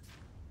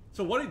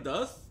 So what he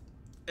does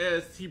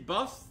is he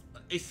buffs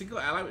a single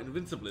ally with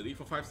invincibility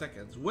for 5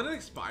 seconds. When it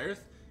expires,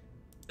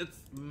 it's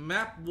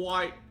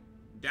map-wide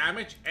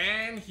damage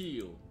and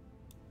heal.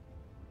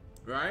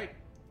 Right?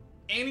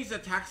 And he's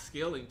attack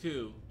scaling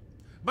too.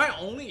 My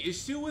only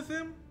issue with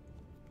him,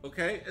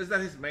 okay, is that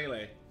his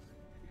melee.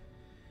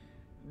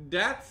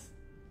 That's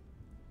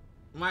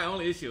my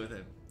only issue with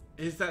him.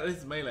 Is that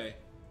his melee.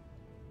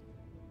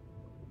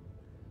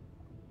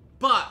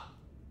 But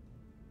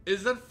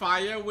isn't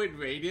fire with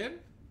Radiant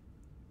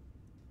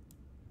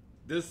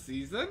this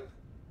season?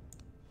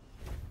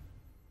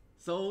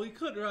 So we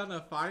could run a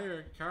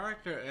fire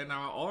character in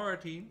our aura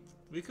team.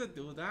 We could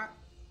do that.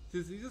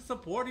 Since he's a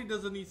support, he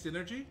doesn't need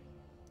synergy.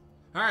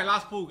 Alright,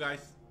 last pool,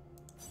 guys.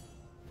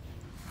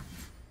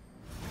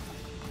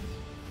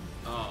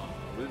 Oh,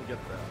 we didn't get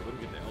the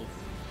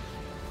elf.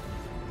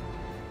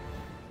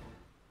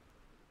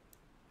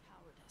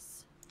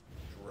 Cowardice.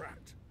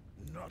 Drat.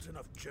 Not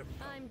enough gem.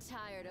 I'm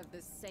tired of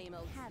this same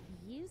old. Have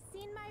you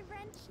seen my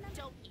wrench number?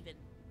 Don't even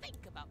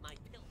think about my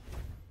pill.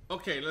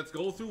 Okay, let's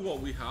go through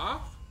what we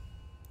have.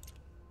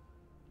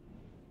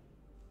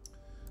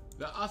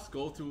 Let us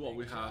go through what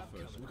we have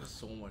first. We got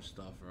so much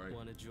stuff, right?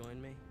 Want to join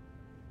me?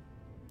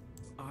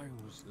 I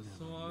was This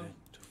never one.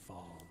 meant to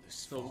fall this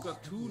So we far.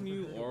 got 2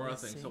 new aura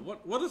things. So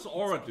what does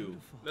aura do?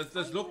 Let's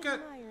look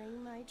at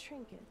Admiring my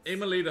trinkets.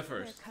 Amalita They're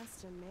first.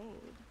 custom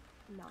made,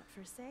 not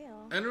for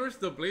sale. Enters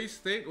the blaze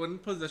state when in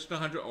possession of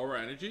 100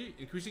 aura energy,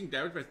 increasing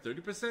damage by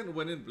 30%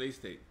 when in blaze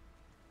state.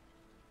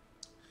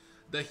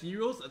 The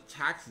hero's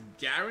attacks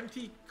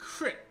guarantee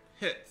crit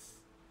hits.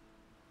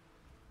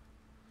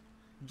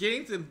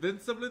 Gains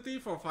invincibility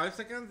for 5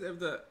 seconds if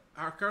the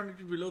current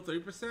is below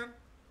 30%.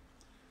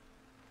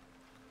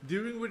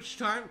 During which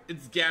time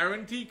it's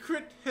guaranteed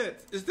crit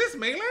hits. Is this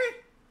melee?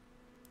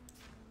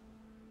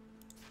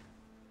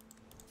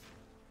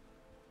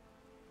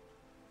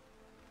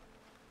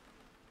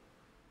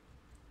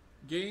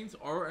 Gains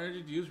aura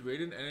energy to use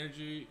radiant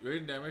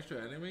damage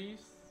to enemies.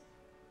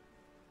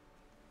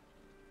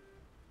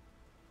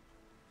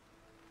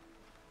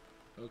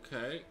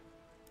 Okay.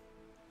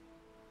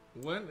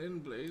 When in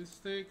blaze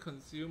state,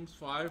 consumes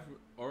 5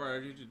 aura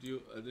energy to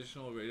do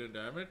additional radiant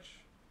damage.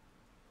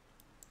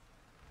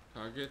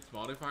 Targets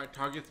modified.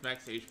 Targets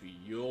max HP.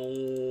 Yo,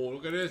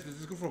 look at this. This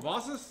is good for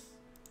bosses.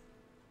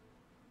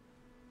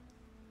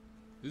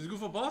 This is good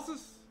for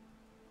bosses.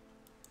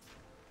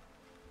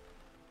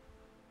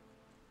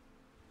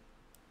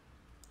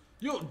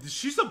 Yo,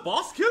 she's a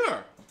boss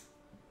killer.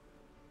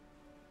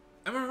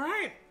 Am I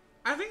right?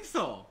 I think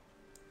so.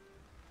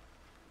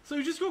 So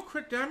you just go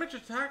crit damage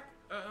attack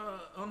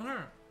on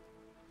her.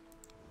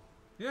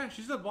 Yeah,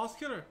 she's a boss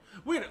killer.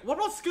 Wait, what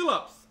about skill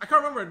ups? I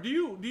can't remember. Do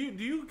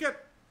you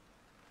get?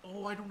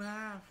 Oh, I don't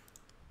have.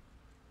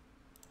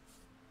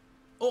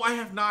 Oh, I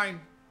have 9.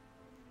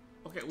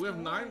 Okay, we have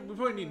 9. We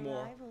probably need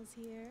more. Rivals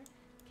here.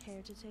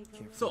 Care to take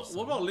a look? So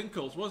what about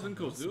Linkos? What does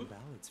Linkos do?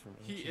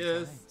 He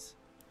is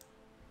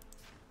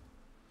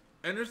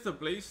enters the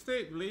blaze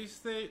state. Blaze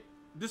state.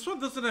 This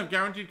one doesn't have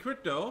guaranteed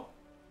crit though.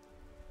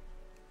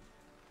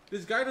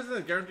 This guy doesn't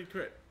have guaranteed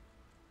crit.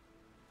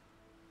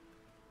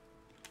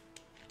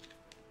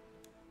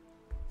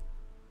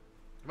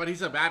 But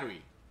he's a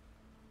battery.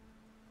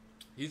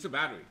 He's a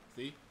battery.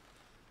 See?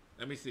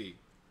 Let me see.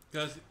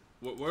 Because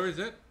where is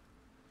it?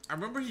 I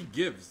remember he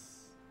gives.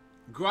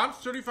 Grant's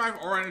 35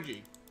 aura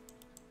energy.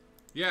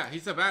 Yeah,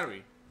 he's a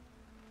battery.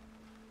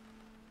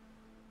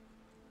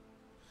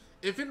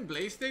 If in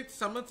Blaze State,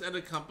 summons and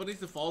accompanies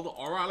to follow the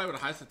aura ally with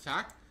the highest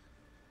attack.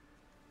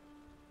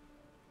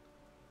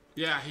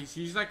 Yeah,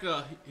 he's like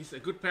he's a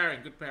good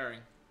pairing, good pairing.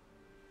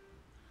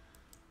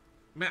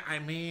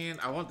 Man,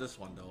 I want this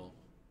one though.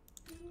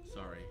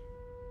 Sorry.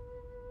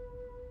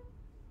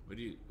 What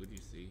do you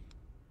see?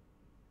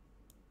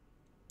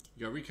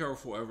 You gotta be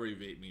careful forever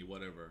evade me,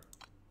 whatever.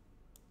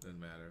 Doesn't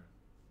matter.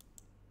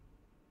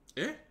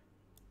 Eh?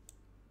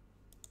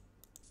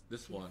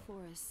 This one.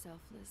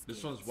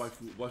 This one's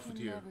waifu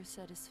tier. Never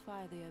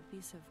satisfy the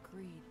abyss of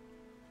greed.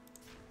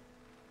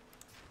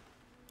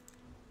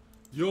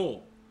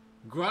 Yo,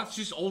 Grant,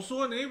 she's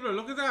also an enabler.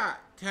 Look at that.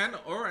 10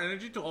 aura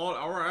energy to all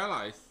our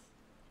allies.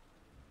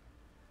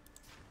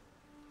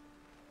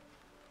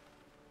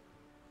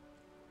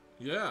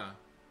 Yeah.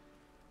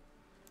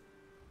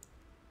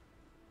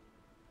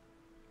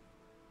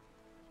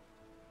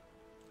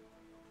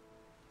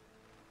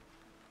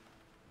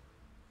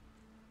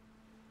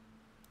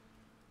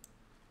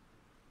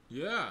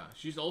 Yeah,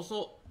 she's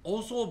also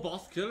a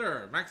boss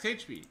killer, max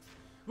HP.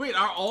 Wait,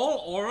 are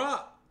all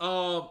aura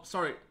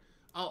sorry,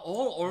 are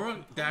all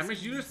aura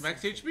damage units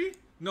max HP?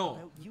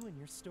 No, you and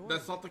your story.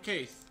 That's not the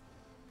case.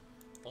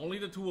 Only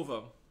the two of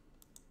them.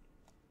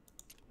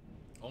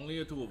 Only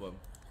the two of them.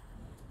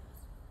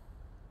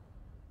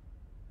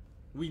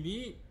 We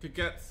need to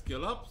get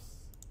skill ups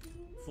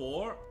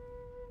for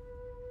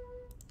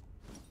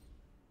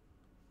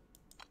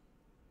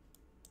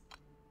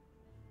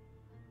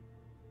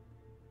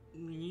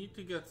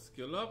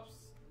skill ups.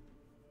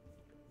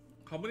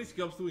 How many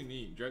skill ups do we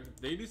need?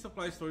 Daily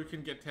supply store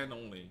can get 10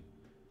 only.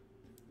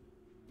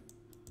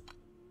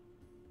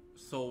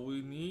 So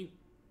we need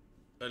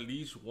at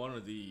least one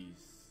of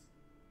these.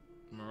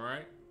 Am I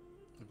right?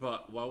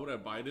 But why would I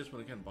buy this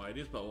when I can buy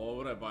this? But why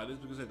would I buy this?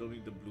 Because I don't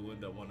need the blue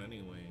and that one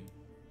anyway.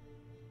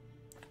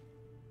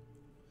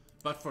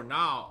 But for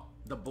now,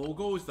 the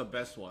BOGO is the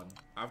best one.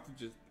 I have to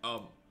just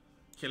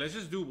okay, let's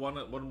just do one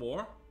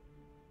more.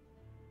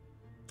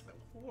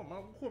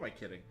 Who am I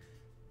kidding?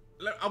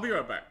 I'll be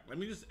right back. Let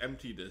me just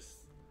empty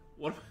this.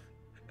 What?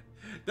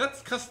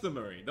 That's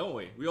customary. No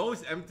way. We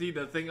always empty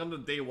the thing on the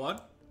day one.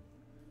 What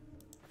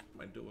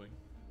am I doing?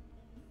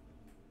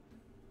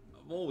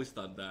 I've always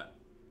done that.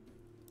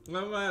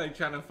 I'm like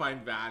trying to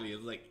find value.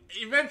 It's like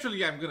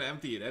eventually I'm gonna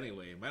empty it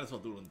anyway. Might as well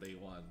do it on day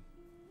one.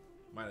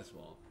 Might as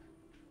well.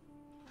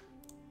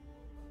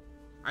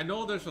 I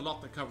know there's a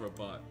lot to cover,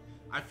 but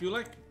I feel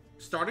like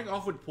starting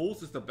off with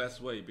pulls is the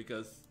best way,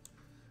 because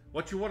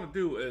what you want to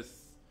do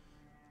is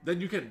then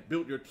you can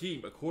build your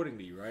team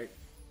accordingly, right?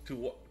 To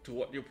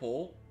what you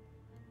pull.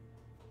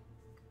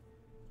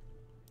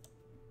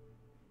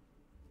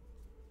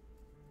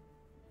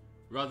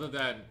 Rather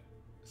than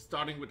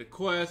starting with the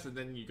quest and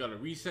then you gotta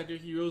reset your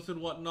heroes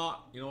and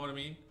whatnot. You know what I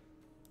mean?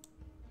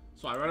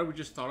 So I'd rather we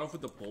just start off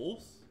with the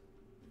pulls.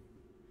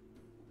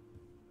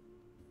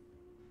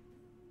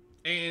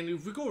 And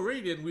if we go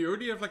Radiant, we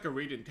already have like a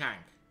Radiant tank.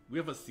 We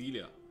have a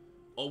Celia.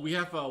 Oh, we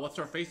have what's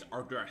her face?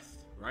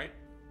 Ardreth, right?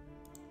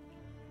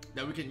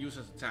 That we can use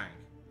as a tank.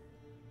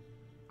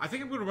 I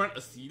think I'm gonna run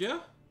a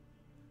Celia.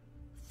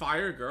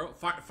 Fire girl,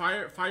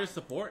 fire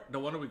support, the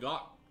one that we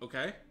got,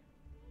 okay?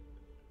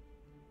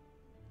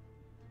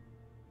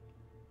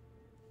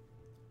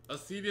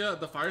 Acedia,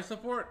 the fire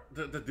support,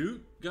 the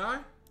dude guy,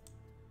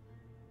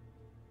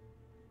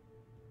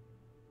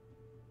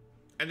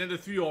 and then the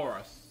 3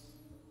 auras.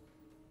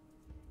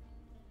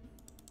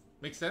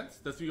 Makes sense.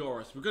 The 3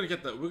 auras. We're gonna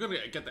get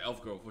the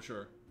elf girl for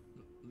sure.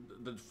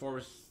 The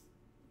forest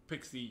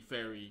pixie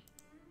fairy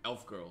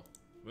elf girl.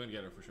 We're gonna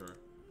get her for sure.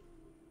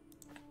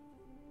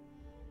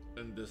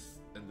 In this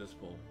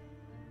poll.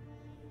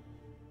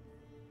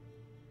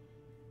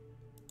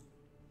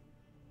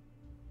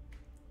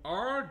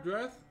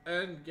 Ardreth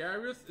and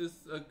Garrus is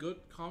a good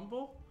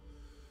combo.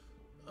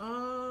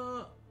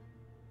 I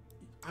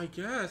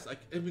guess.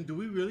 I mean, do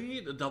we really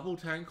need a double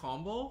tank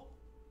combo?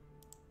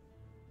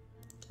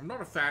 I'm not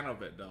a fan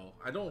of it though.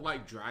 I don't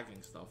like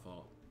dragging stuff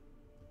out.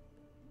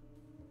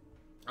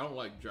 I don't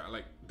like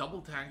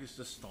double tank is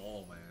just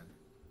stall, man.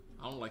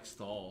 I don't like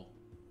stall.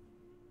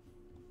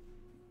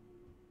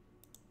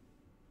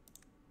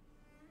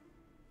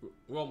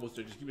 We're almost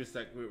there. Just give me a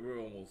sec. We're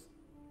almost.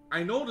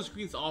 I know the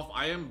screen's off.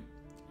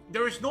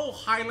 There is no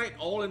highlight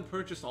all and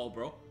purchase all,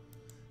 bro.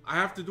 I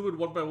have to do it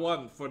one by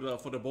one for the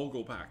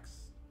BOGO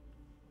packs.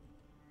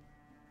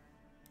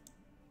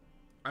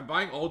 I'm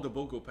buying all the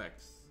BOGO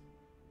packs.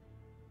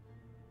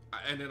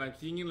 And then I'm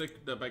seeing in like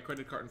my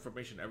credit card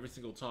information every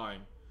single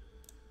time.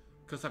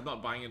 Because I'm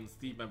not buying it on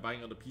Steam, I'm buying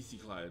it on the PC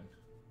client.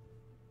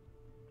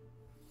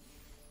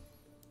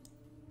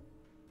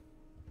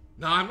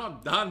 No, I'm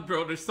not done,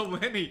 bro. There's so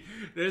many.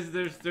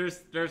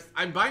 There's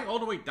I'm buying all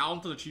the way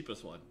down to the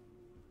cheapest one.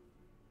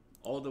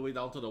 All the way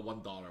down to the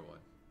 $1 one.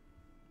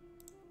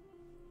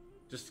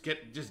 Just get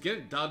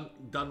it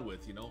done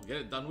with, you know? Get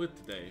it done with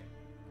today.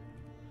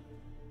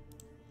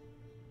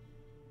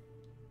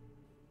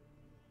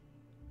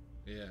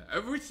 Yeah,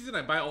 every season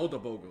I buy all the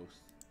BOGOs.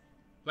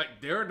 Like,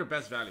 they're the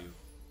best value.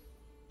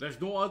 There's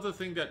no other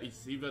thing that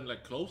is even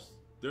like close.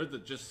 They're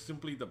just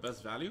simply the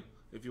best value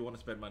if you want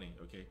to spend money,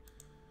 okay?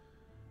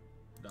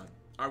 Done.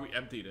 We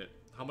emptied it.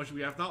 How much do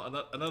we have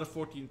now? Another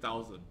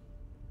 14,000.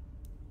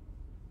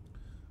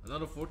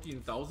 Another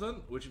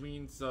 14,000, which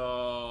means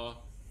slam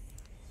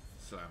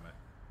it.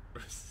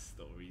 There's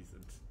no reason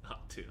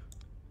not to.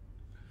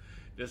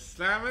 Just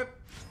slam it.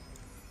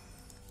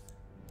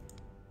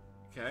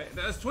 Okay,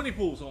 that's 20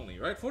 pools only,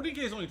 right? 14k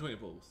is only 20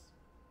 pools.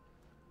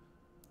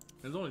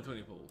 There's only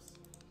 20 pools.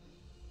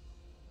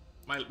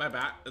 My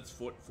bad, it's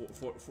 40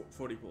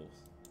 pools.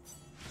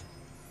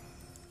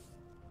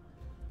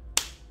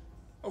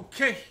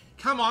 Okay,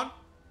 come on.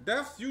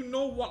 Devs, you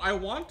know what I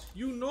want.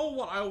 You know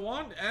what I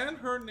want, and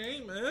her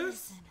name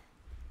is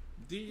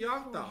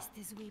Dianta.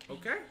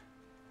 Okay?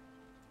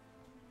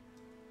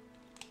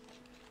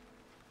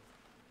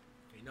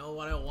 You know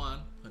what I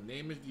want. Her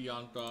name is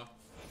Dianta.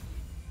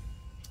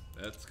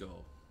 Let's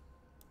go.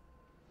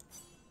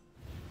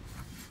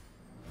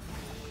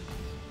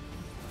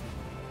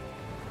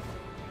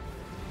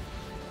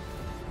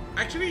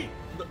 Actually,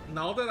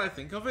 now that I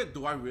think of it,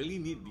 do I really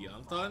need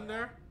Dianta in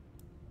there?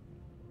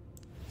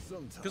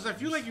 Because I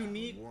feel like you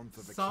need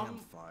some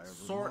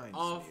sort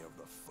of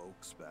the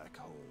folks back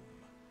home.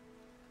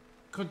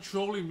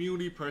 Control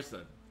immunity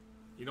person.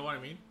 You know what I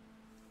mean?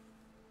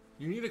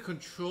 You need a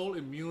control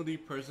immunity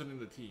person in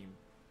the team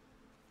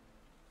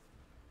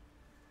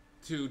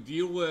to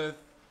deal with.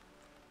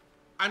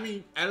 I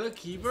mean,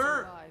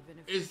 Alakiber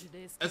is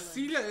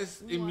Acelia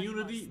is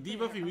immunity,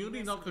 debuff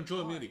immunity, not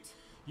control immunity.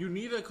 You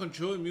need a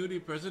control immunity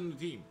person in the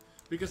team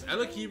because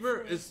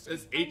Alakiber is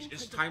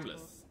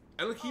timeless.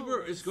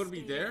 Alakiber is going to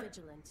be there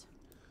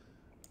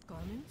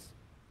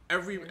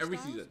every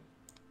season.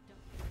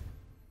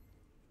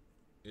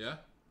 Yeah.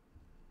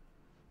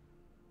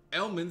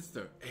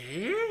 Elminster.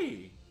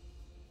 Hey!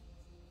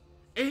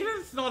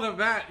 Aiden's not a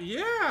bad.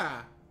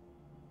 Yeah!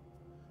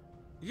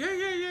 Yeah.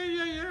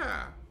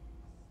 Yeah.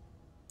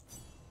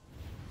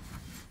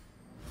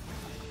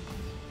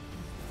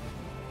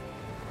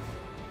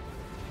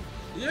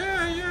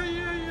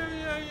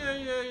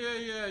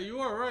 You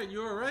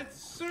are right,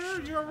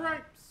 sir. You are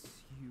right.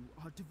 You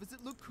are to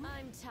visit Lacuna.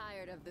 I'm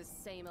tired of the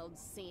same old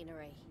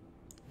scenery.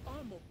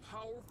 I'm a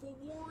powerful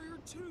warrior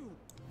too.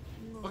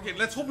 Okay,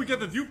 let's hope we get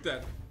the dupe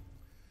then.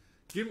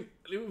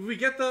 If we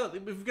get the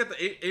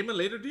Aemon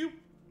later dupe,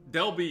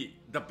 that'll be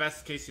the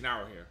best case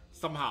scenario here.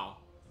 Somehow.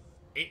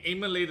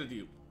 Aemon later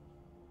dupe.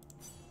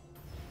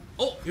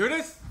 Oh, here it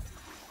is!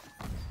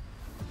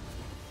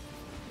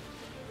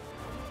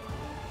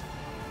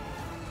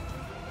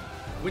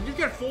 When you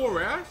get 4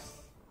 rares,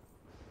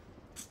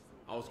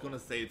 I was gonna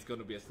say it's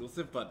gonna be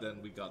exclusive, but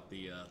then we got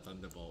the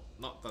Thunderbolt.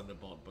 Not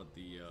Thunderbolt, but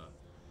the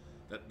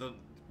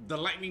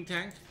lightning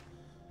tank.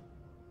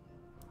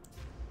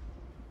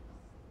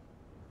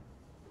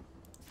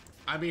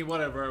 I mean,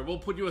 whatever. We'll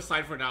put you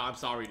aside for now. I'm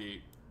sorry,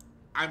 dude.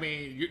 I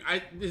mean,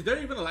 is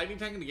there even a lightning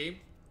tank in the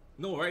game?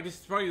 No, right? This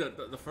is probably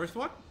the first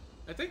one,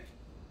 I think.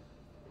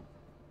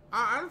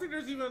 I don't think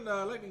there's even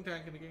a lightning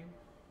tank in the game.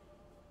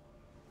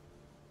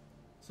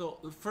 So,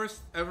 the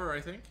first ever, I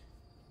think.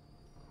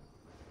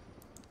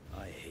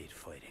 I hate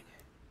fighting,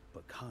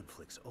 but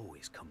conflicts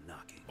always come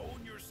knocking.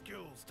 Own your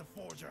skills to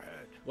forge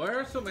ahead. Why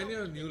are so many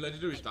new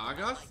legendary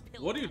Stargas?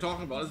 What are you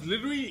talking about? It's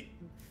literally...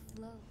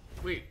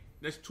 Wait,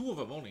 there's 2 of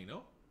them only,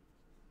 no?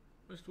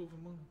 There's 2 of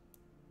them only.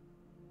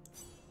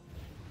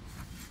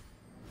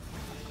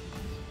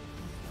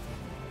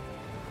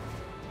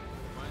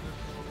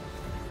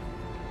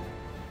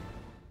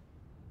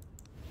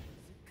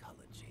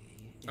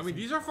 I mean,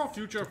 these are for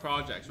future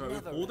projects, right? We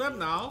pull them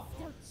now,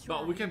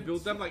 but we can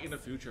build them like in the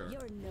future.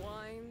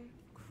 Wine,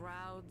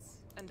 crowds,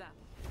 and that.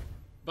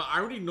 But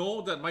I already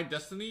know that my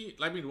destiny,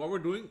 I mean, what we're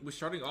doing, we're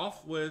starting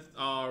off with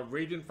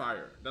Radiant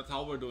Fire. That's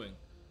how we're doing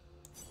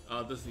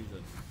this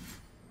season.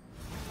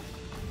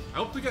 I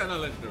hope to get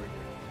another legendary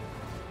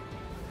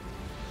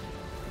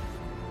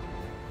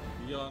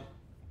here.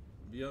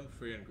 Beyond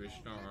Frey and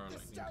Krishna are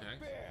lightning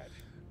tanks.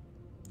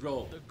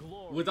 Bro,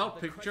 without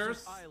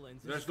pictures,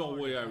 there's no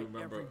way I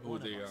remember who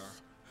they are.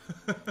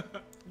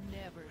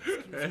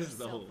 There's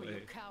no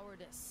way.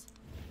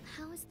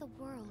 How is the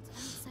world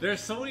outside?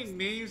 There's so many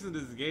names in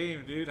this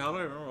game, dude. How do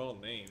I remember all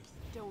the names?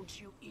 Don't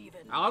you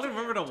even I only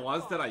remember the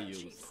ones that I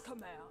use.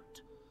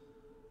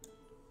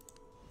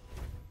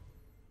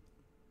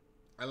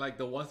 I like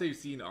the ones that you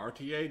see in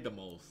RTA the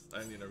most,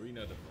 and in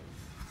Arena the most.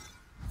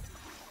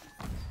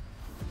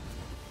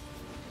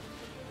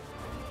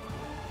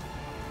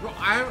 Bro,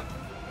 I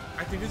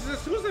think this is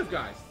exclusive,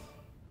 guys.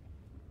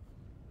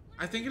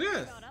 I think it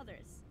is.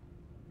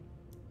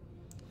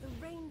 The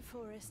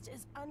rainforest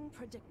is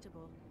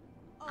unpredictable.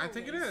 I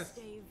think it is.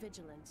 Stay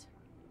vigilant.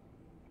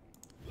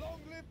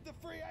 Long live the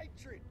free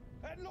hatred,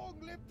 and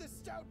long live the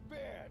stout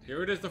beard.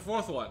 Here it is, the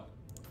 4th one.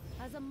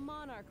 As a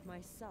monarch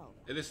myself,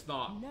 it is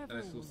not an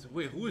exclusive.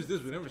 Wait, who is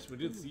this? We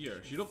didn't see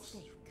her. She looks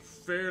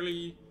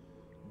fairly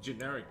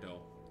generic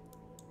though,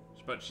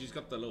 but she's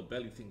got the little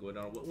belly thing going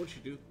on. What'd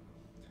she do?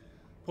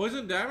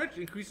 Poison damage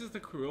increases the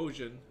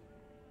corrosion.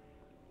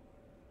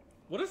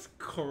 What is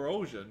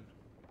corrosion?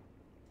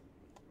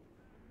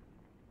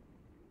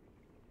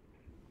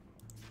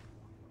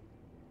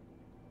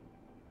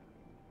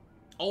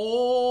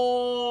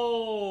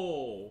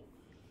 Oh!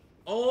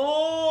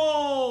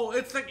 Oh!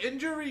 It's like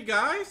injury,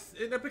 guys,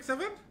 in Epic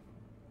 7?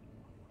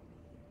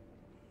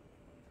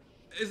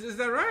 Is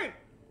that right?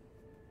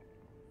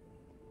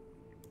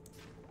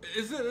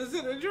 Is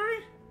it injury?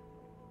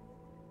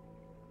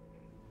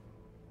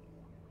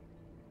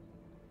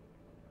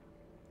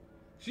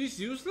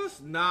 She's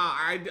useless? Nah,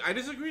 I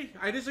disagree.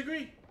 I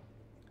disagree.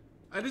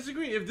 I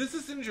disagree. If this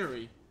is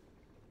injury,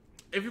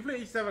 if you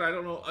play E7, I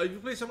don't know. If you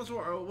play Summon's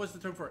War, what's the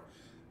term for it?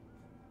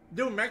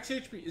 Your max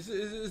HP.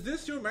 Is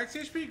this your max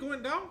HP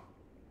going down?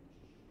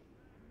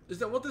 Is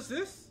that what this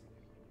is?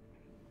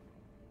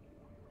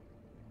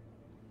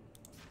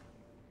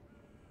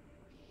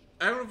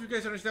 I don't know if you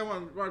guys understand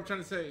what I'm trying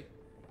to say.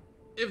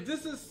 If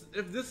this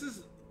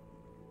is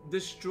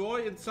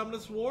destroy in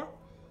Summon's War,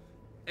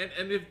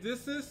 and if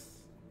this is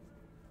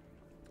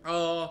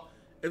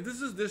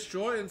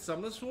destroy in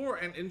Summon's War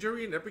and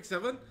injury in Epic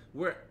 7,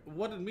 where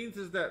what it means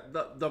is that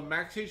the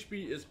max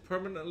HP is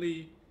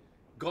permanently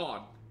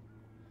gone.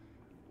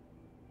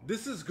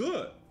 This is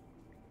good.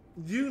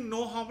 Do you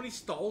know how many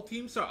stall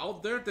teams are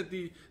out there that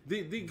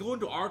they go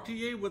into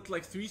RTA with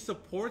like 3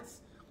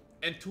 supports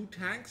and 2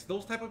 tanks?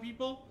 Those type of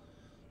people?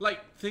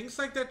 Like, things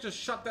like that just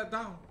shut that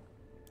down.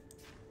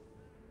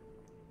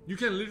 You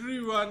can literally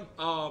run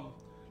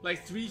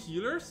like 3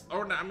 healers,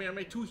 or I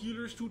mean 2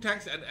 healers, 2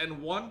 tanks,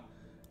 and 1,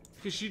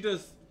 because she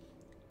does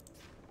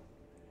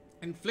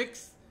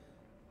inflicts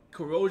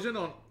corrosion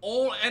on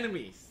all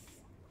enemies.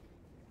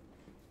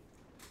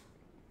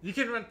 You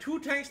can run 2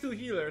 tanks, 2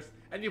 healers,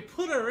 and you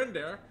put her in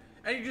there,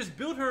 and you just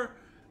build her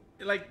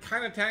like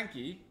kind of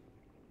tanky.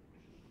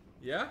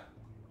 Yeah?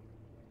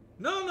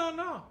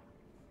 No.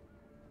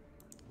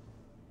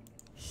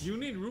 You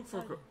need root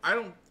for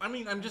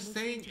I'm just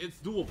saying it's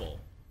doable.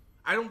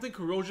 I don't think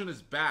corrosion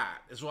is bad,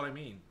 is what I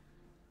mean.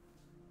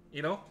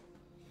 You know?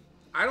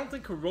 I don't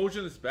think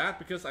corrosion is bad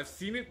because I've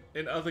seen it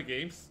in other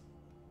games.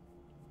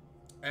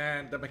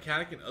 And the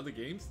mechanic in other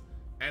games.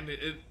 And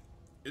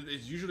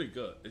it's usually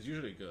good. It's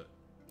usually good.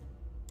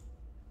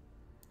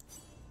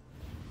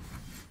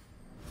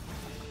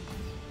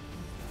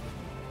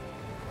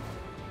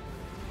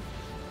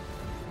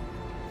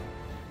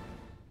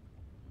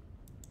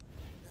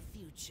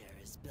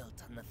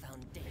 Built on the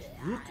foundation.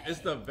 Rook is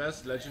the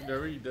best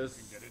legendary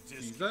this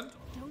season.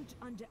 Don't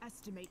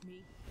underestimate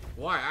me.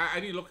 Why? I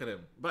need to look at him,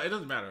 but it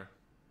doesn't matter.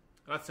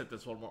 Let's hit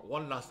this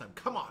one last time.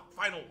 Come on,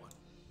 final one.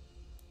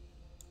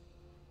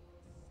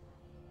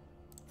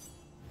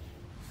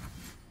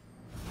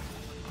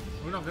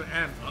 We're not gonna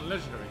end on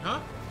legendary,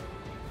 huh?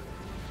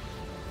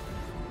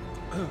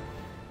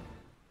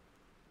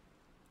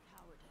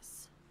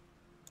 Cowardice.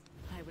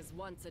 I was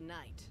once a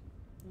knight.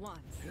 Once.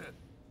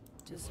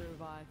 To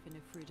survive in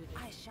a free.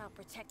 I shall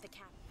protect the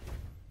cap.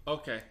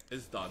 Okay,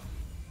 it's done.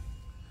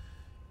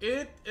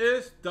 It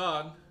is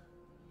done.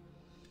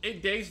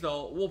 8 days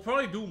though. We'll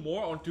probably do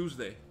more on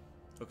Tuesday.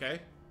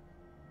 Okay?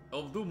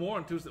 We'll do more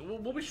on Tuesday.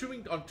 We'll be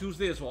streaming on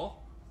Tuesday as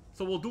well.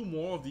 So we'll do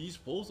more of these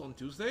polls on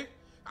Tuesday.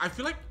 I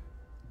feel like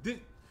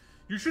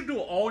you should do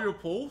all your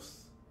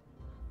polls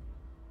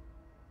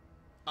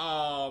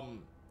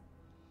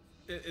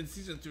in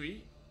season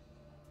 3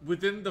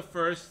 within the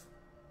first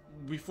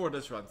before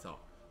this runs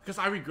out. Because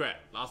I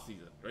regret last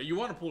season, right? You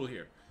want to pull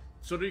here,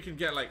 so that you can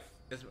get like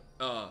as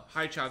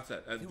high chance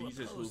at these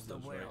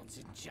exclusives, right?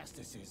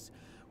 Injustices,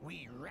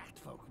 we rat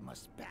folk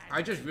must band.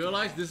 I just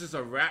realized this is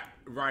a rat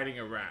riding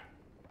a rat.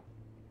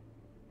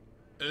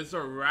 It's a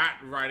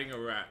rat riding a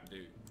rat,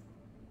 dude.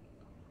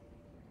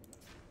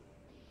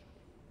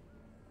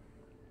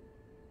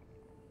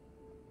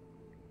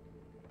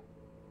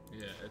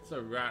 Yeah, it's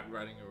a rat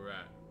riding a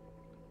rat.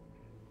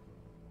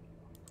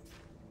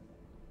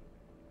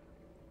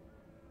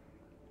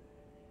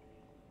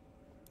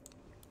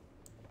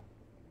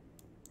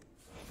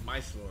 My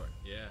sword,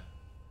 yeah.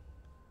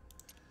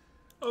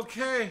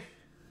 Okay.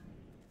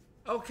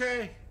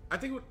 Okay. I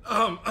think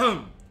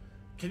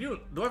can you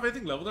do I have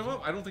anything leveled them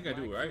up? I don't think I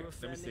do, right?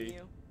 Let me see.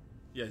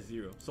 Yeah,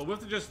 0. So we have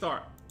to just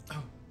start.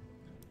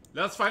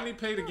 Let's finally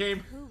play the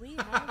game. Who we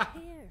have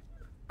here.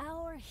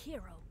 Our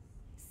hero.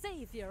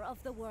 Savior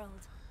of the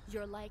world.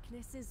 Your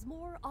likeness is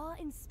more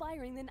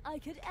awe-inspiring than I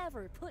could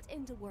ever put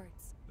into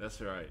words. That's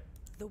right.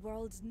 The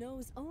world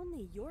knows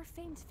only your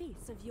famed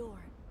feats of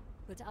yore.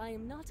 But I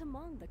am not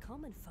among the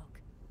common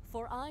folk,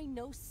 for I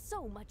know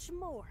so much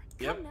more.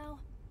 Yep. Come now,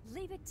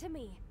 leave it to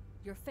me.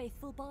 Your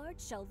faithful bard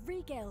shall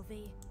regale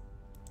thee.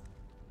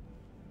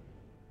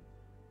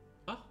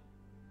 Huh?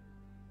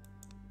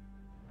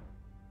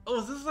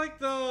 Oh, is this like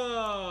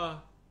the...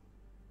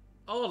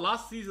 Oh,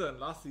 last season.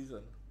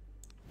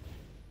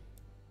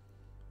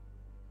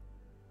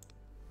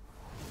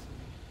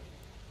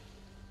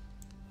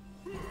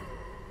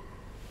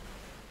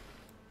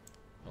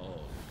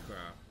 Holy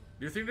crap.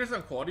 Do you think there's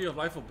some quality of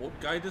life for both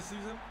guys this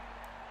season?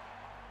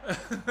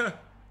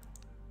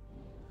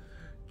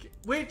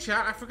 Wait,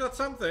 chat, I forgot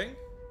something.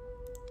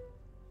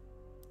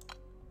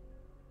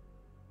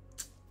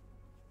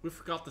 We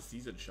forgot the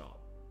season shop.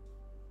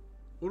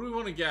 What do we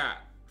want to get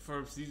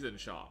for season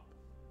shop?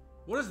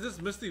 What is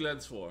this Misty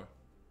Lens for?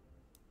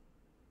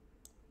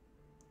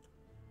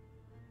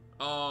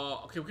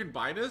 Okay, we can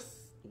buy this.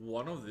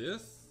 One of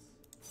this.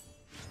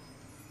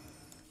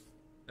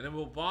 And then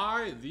we'll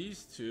buy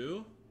these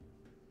two.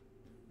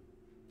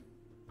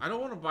 I don't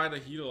want to buy the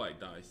Healite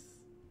dice.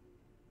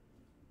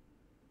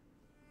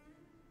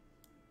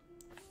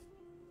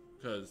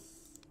 Because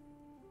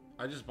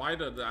I just buy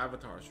the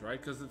avatars, right?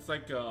 Because it's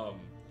like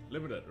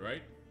limited,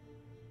 right?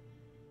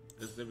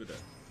 It's limited.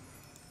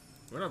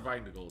 We're not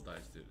buying the gold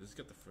dice, dude. Let's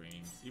get the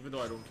frames. Even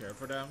though I don't care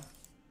for them.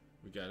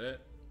 We get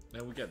it.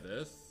 Then we get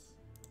this.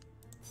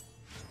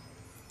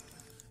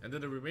 And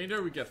then the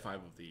remainder, we get 5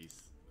 of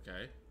these.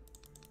 Okay.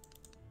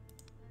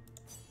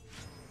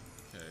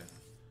 Okay.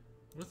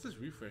 What's this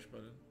refresh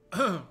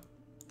button?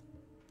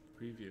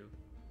 Preview.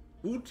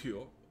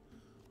 Ultio.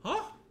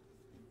 Huh?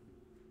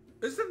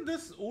 Isn't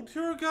this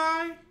Ultio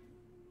guy?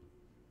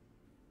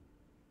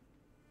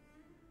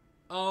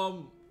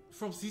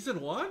 From season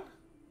 1?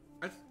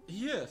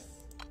 He is.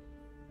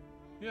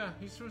 Yeah,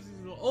 he's from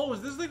season 1. Oh,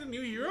 is this like a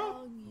new hero?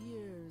 Long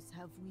years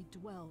have we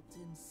dwelt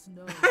in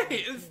snow.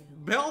 Hey, it's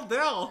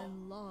Beldel.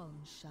 And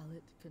long shall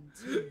it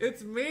continue.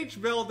 It's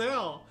Mage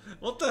Beldel.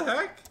 What the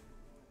heck?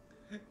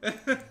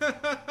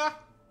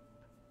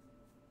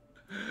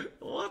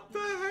 What the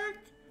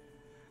heck?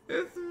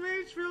 It's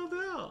Mage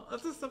Beldel.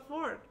 That's a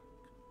support.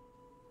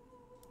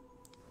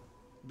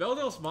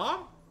 Beldel's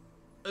mom?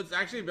 It's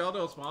actually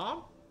Beldel's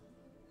mom?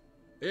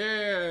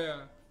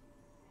 Yeah.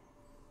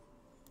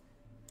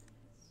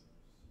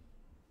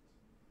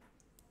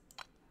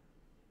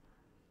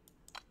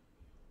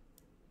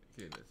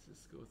 Okay, let's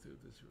just go through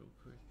this real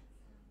quick.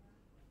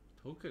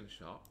 Token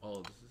shop.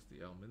 Oh, this is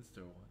the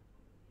Elminster one.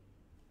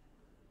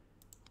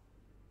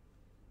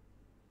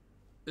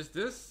 Is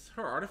this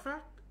her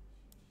artifact?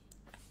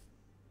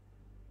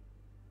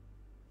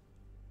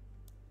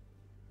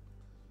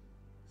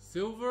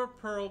 Silver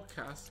Pearl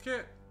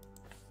Casket?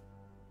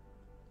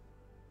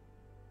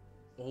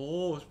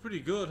 Oh, it's pretty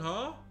good,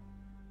 huh?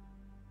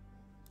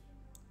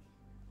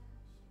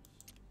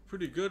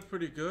 Pretty good,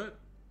 pretty good.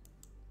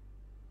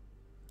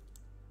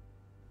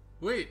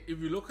 Wait, if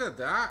you look at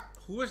that,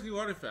 who has new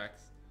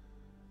artifacts?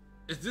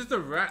 Is this the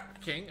Rat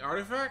King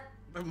artifact?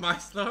 The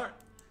Myslar?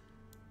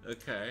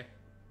 Okay.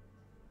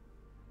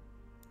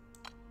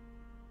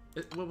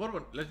 What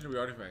about legendary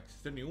artifacts?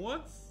 The new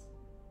ones?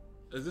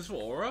 Is this for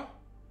Aura?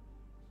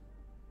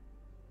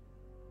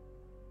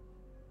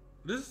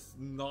 This is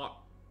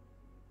not...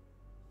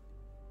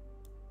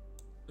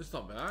 It's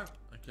not bad,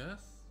 I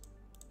guess.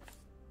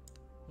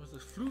 What's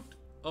this? Flute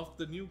of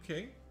the New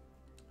King?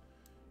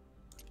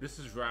 This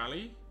is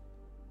Rally.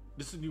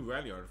 This is a new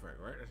Rally artifact,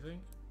 right? I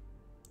think.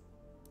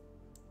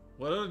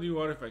 What other new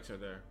artifacts are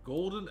there?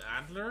 Golden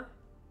Antler?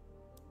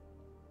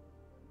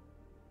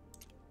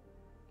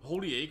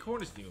 Holy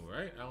Acorn is new,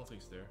 right? I don't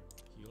think it's there.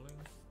 Healing.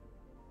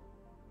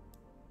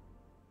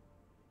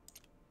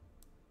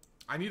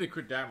 I need a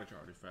crit damage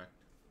artifact.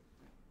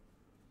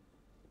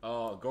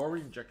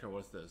 Gory Injector,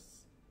 what's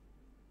this?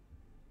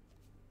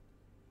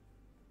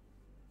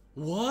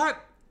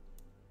 What?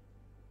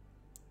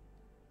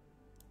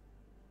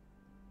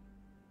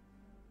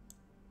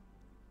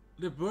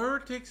 The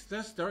bird takes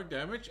less dark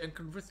damage and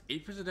converts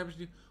 8% damage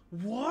to...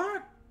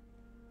 What?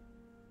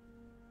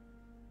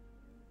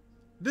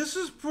 This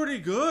is pretty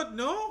good,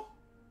 no?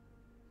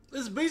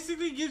 This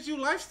basically gives you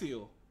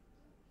lifesteal.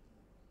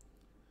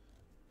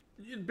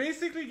 It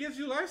basically gives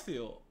you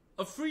lifesteal.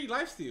 A free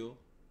lifesteal.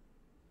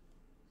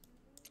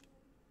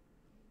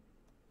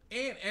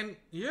 And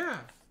yeah.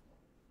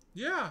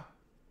 Yeah.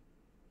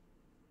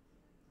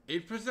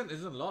 8%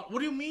 isn't a lot. What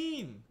do you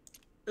mean?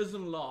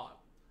 Isn't a lot.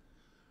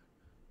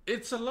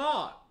 It's a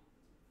lot.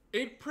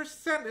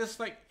 8% is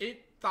like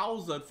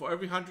 8,000 for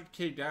every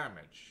 100k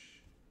damage.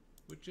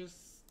 Which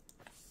is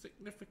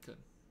significant.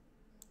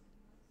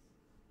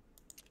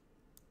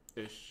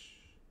 Ish.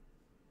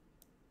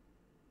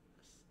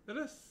 It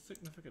is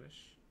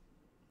significant-ish.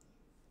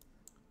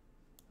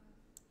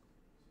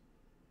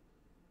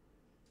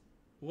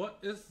 What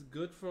is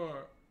good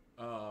for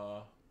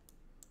melee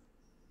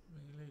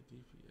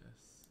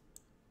DPS?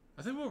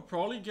 I think we'll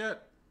probably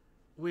get...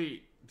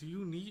 Wait, do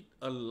you need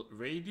a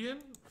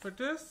Radiant for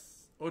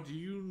this? Or do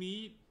you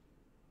need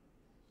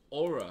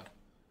Aura?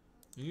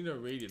 You need a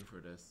Radiant for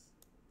this.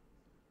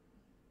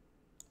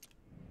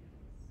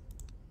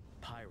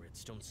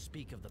 Pirates don't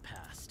speak of the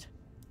past.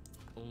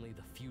 Only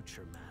the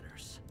future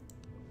matters.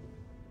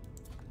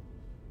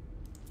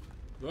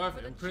 Do I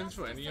have imprints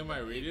for any of my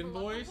Radiant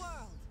boys?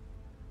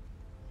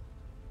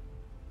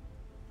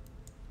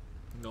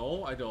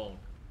 No, I don't.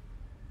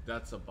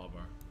 That's a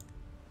bummer.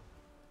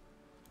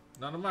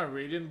 None of my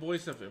Radiant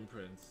boys have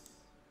imprints.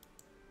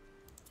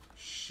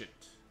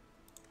 Shit.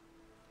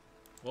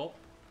 Well,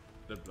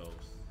 that blows.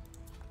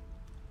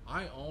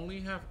 I only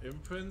have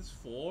imprints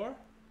for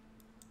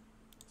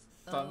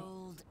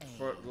Old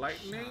for age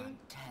lightning.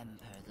 shan't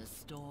temper the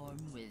storm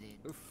within.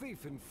 A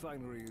faith in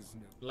finery is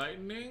new.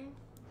 Lightning.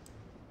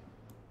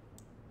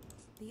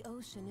 The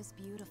ocean is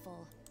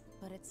beautiful,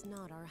 but it's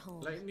not our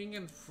home. Lightning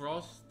and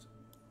frost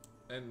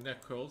and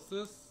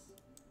necrosis.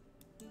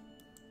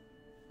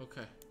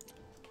 Okay.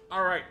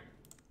 All right.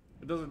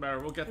 It doesn't matter.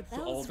 We'll get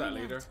to all that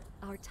later.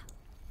 Our time.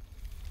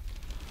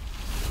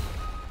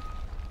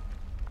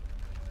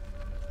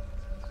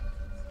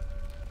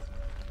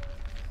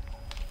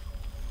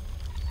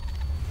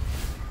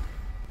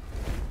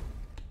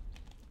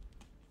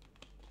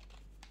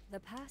 The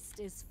past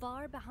is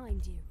far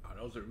behind you. Oh,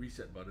 that was a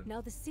reset button.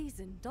 Now the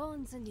season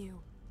dawns anew.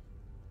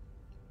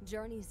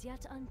 Journeys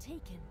yet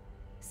untaken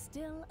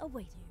still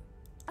await you.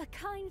 A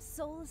kind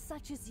soul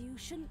such as you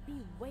shouldn't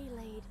be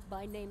waylaid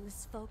by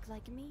nameless folk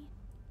like me.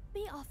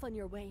 Be off on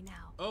your way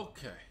now.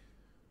 Okay.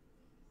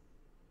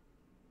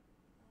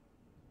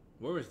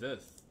 Where is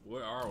this?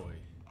 Where are we?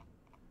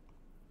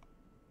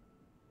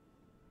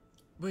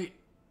 Wait.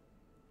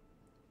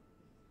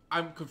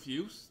 I'm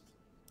confused.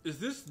 Is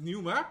this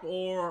new map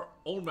or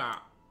old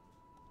map?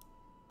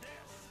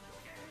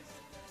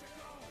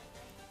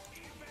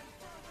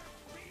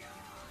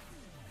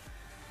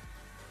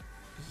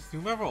 Is this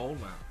new map or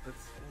old map?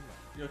 That's old map.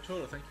 Yo,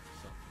 Chodo, thank you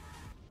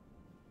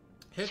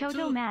for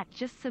Chodo Matt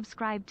just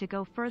subscribed to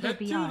go further head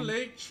beyond. to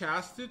Lake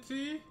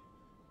Chastity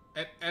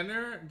and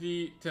enter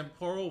the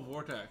temporal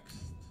vortex.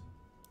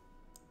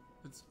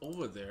 It's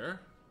over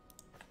there.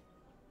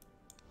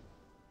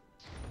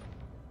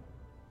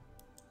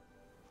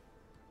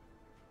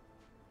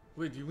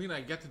 Wait, do you mean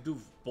I get to do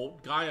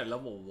Bolt Guy at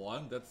level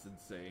 1? That's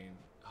insane.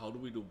 How do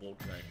we do Bolt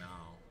Guy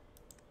now?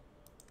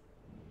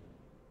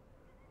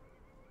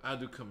 I'll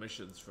do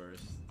commissions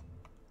first.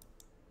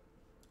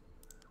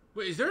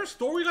 Wait, is there a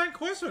storyline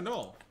quest or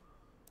no?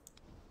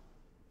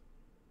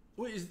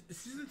 Wait, is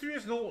Season 3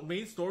 has no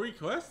main story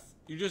quest?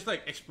 You just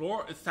like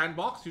explore, it's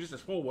sandbox, you just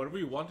explore whatever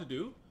you want to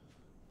do.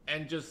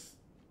 And just...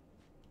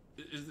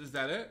 Is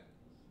that it?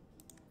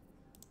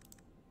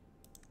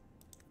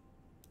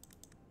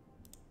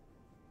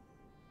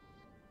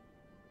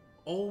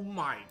 Oh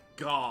my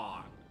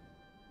god.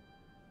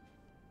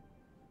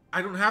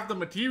 I don't have the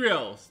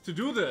materials to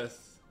do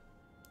this.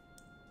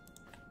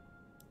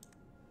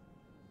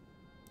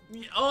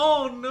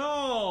 Oh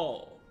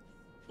no!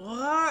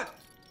 What?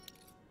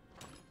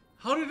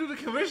 How do you do the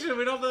commission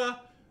without the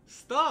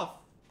stuff?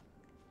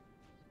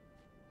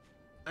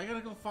 I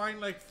gotta go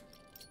find like...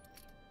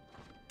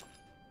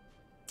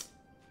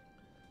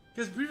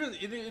 Because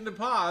previously, in the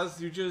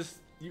past,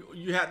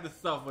 you had the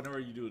stuff whenever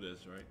you do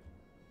this, right?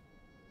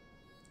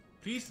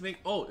 Please make...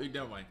 Oh,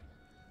 never mind.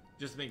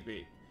 Just make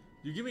bait.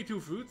 You give me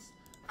 2 fruits?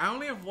 I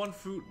only have 1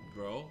 fruit,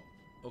 bro.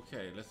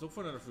 Okay, let's look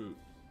for another fruit.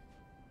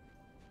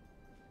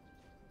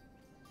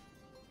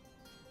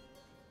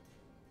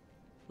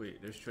 Wait,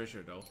 there's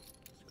treasure though.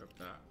 Scrap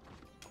that.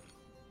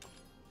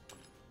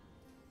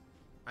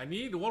 I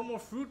need 1 more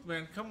fruit,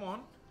 man. Come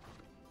on.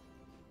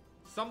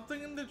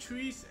 Something in the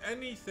trees,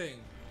 anything.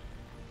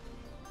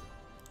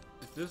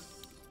 Is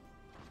this...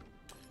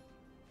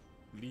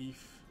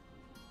 leaf?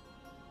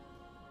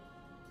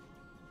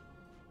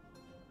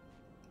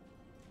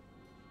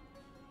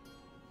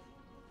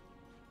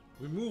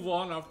 We move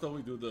on after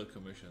we do the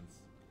commissions.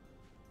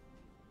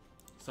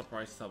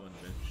 Surprise summon,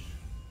 bitch.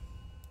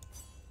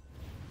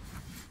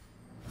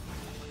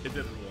 It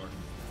didn't work.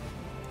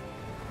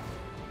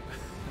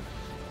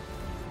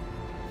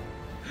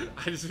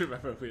 I just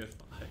remember we had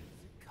 5.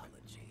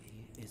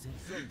 Ecology isn't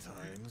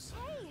sometimes.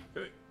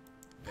 Hey!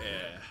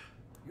 Yeah.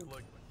 You're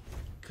like...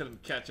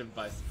 Couldn't catch him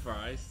by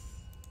surprise.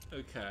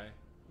 Okay.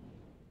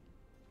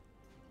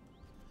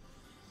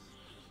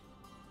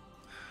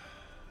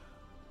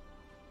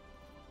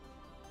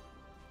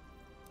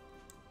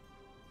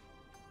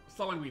 It's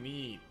not like we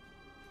need.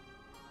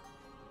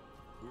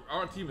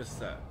 Our team is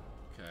set.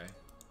 Okay.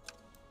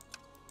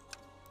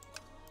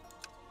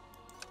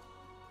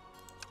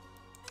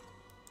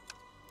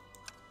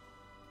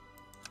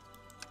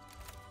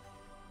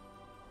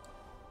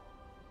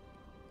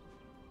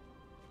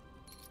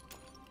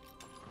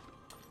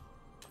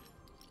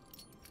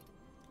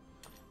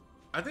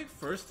 I think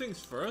first things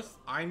first,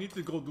 I need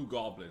to go do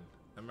Goblin.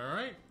 Am I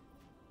right?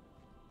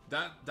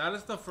 That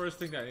is the first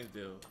thing that I need to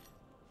do.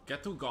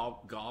 Get to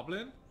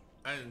Goblin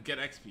and get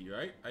XP,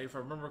 right? If I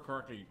remember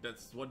correctly,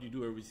 that's what you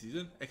do every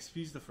season.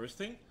 XP is the first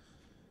thing.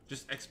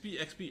 Just XP,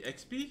 XP,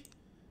 XP.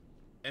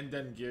 And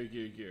then gear,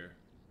 gear, gear.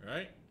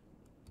 Right?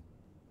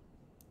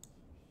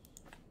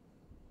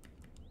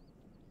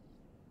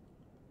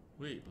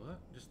 Wait, what?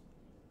 Just...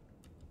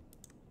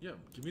 Yeah,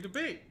 give me the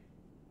bait.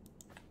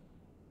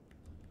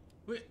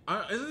 Wait,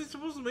 isn't he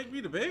supposed to make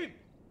me the bait?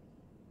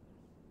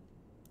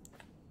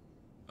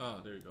 Oh,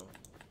 there you go.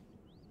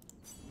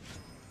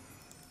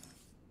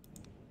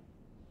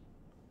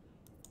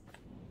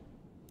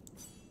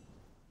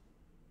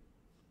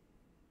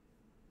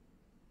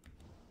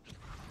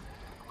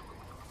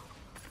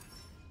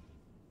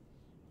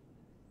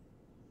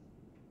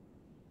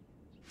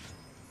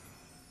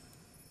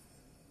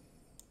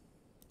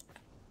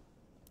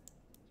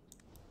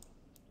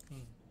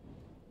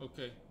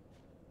 Okay.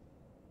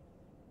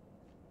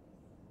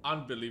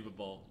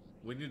 Unbelievable.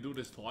 When you do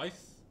this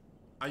twice,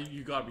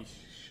 you gotta be.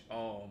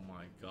 Oh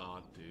my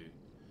god, dude.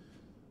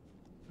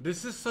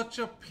 This is such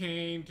a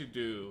pain to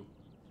do.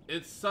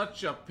 It's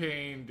such a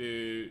pain,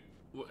 dude.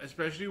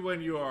 Especially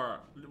when you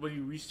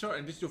restart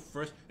and this is your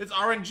first. It's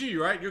RNG,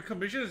 right? Your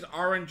commission is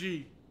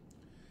RNG.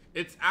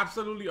 It's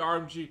absolutely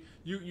RNG.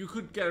 You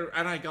could get,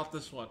 and I got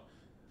this one.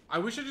 I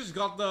wish I just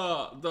got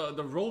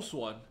the roast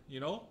one, you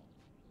know,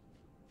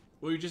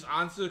 where you just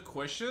answer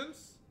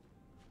questions.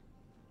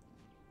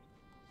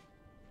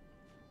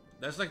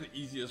 That's like the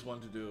easiest one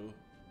to do.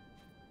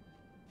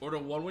 Or the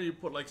one where you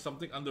put like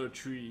something under a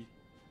tree.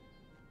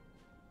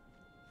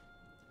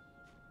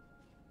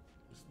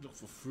 Let's look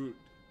for fruit.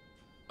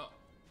 Oh,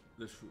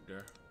 there's fruit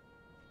there.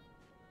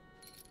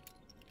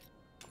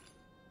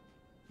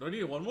 Do I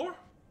need one more?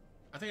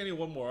 I think I need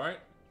one more, right?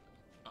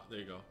 Ah, there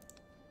you go.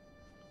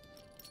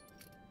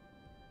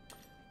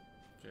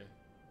 Okay.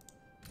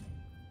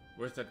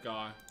 Where's that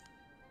guy?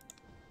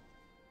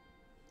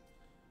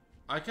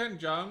 I can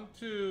jump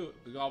to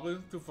the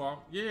goblin to farm.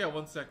 Yeah,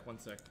 one sec.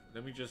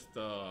 Let me just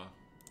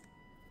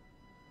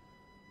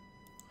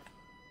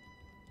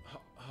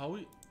how we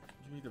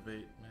give me the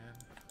bait, man.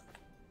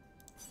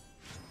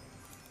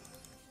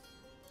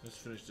 Let's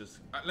finish this.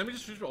 Let me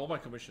just finish all my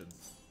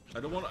commissions. I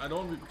don't want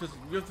because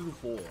we have to do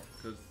 4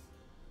 because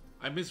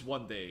I missed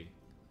 1 day.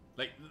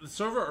 Like the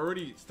server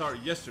already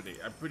started yesterday,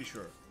 I'm pretty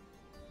sure.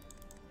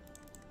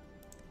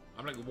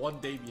 I'm like 1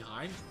 day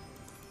behind.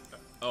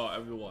 Oh,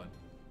 everyone.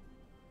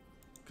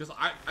 Because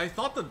I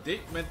thought the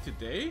date meant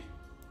today,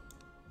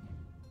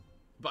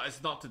 but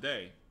it's not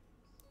today.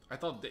 I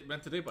thought the date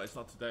meant today, but it's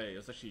not today.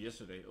 It's actually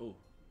yesterday. Oh,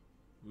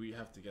 we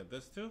have to get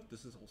this too.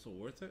 This is also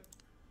worth it.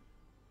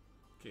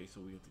 Okay,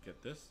 so we have to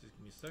get this. Just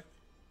give me a sec.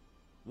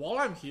 While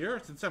I'm here,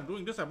 since I'm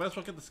doing this, I might as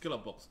well get the skill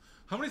up books.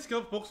 How many skill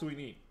up books do we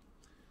need?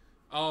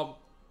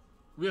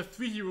 We have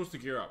 3 heroes to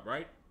gear up,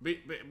 right?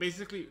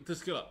 Basically to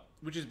skill up,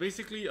 which is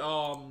basically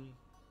the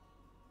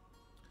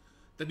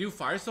new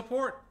fire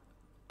support,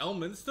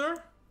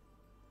 Elminster.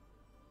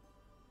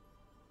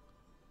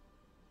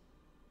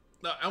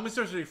 No,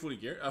 Elminster is already fully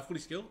geared,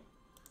 fully skilled.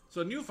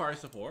 So new fire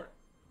support.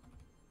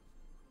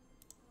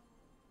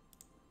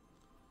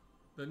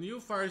 The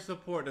new fire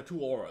support, the 2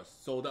 auras.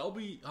 So that'll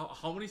be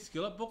how many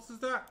skill up books is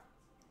that?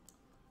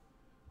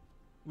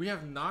 We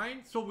have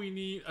 9, so we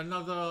need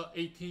another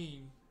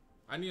 18.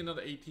 I need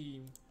another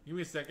 18. Give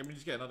me a sec. Let me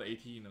just get another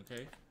 18,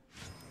 okay?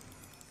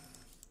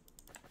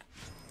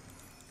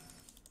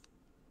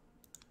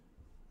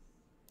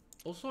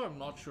 Also, I'm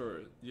not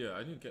sure. Yeah,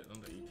 I need to get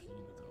another 18 of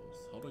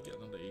those. How do I get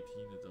another 18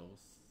 of those?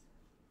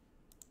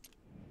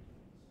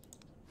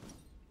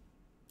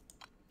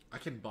 I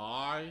can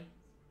buy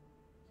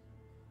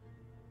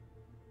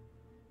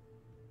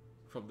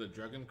from the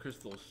Dragon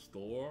Crystal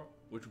store,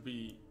 which would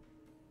be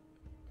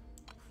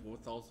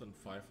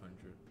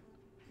 4,500.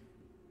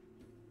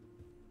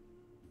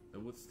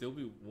 It would still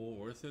be more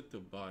worth it to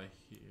buy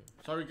here.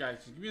 Sorry guys,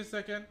 just give me a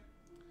second.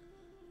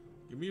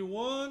 Give me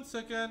 1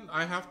 second.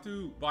 I have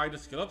to buy the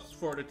skill ups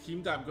for the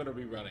team that I'm gonna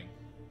be running.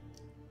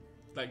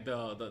 Like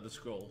the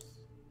scrolls.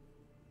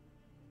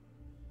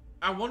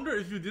 I wonder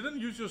if you didn't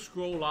use your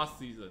scroll last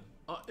season.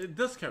 It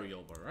does carry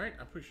over, right?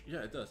 I'm pretty sure.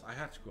 Yeah, it does. I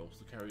had scrolls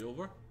to carry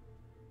over.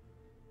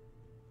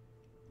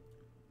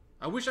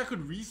 I wish I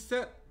could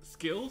reset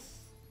skills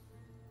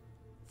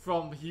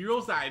from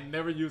heroes that I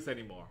never use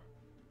anymore.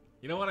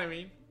 You know what I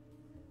mean?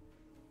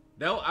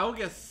 I would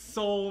get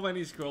so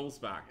many scrolls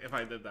back if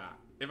I did that.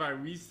 If I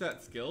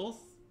reset skills,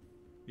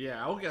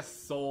 yeah, I would get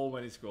so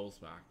many scrolls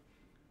back.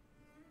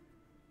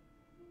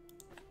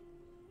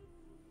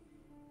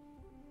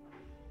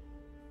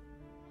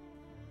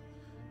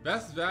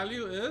 Best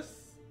value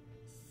is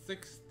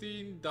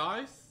 16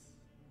 dice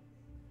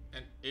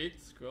and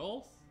 8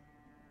 scrolls.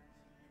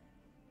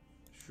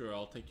 Sure,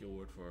 I'll take your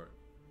word for it.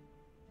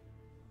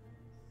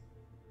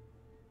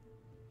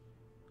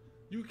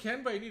 You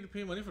can, but you need to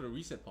pay money for the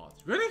reset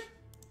pods. Really?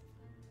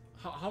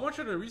 How much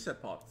are the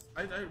reset pods?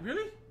 I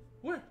really?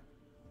 Where?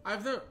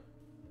 I've never.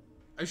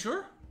 Are you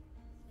sure?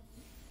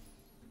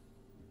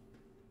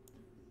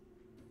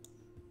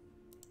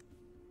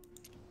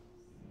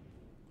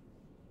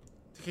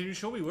 Can you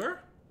show me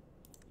where?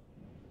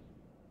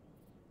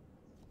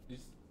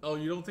 Oh,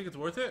 you don't think it's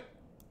worth it?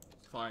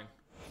 Fine.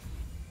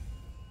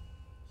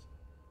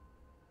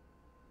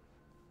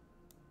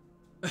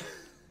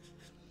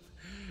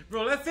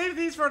 Bro, let's save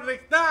these for the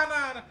next.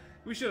 Nah.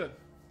 We shouldn't.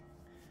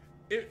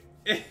 It's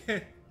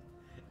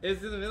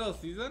in the middle of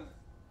season.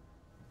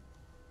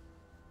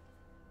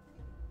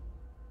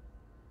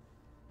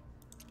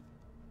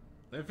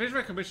 Let me finish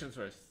my commissions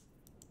first.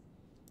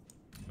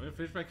 Let me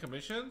finish my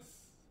commissions.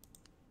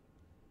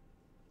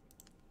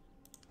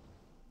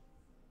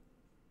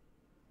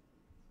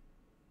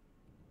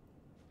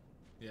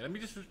 Yeah, let me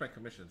just finish my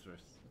commissions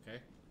first, okay?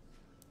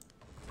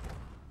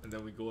 And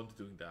then we go into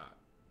doing that.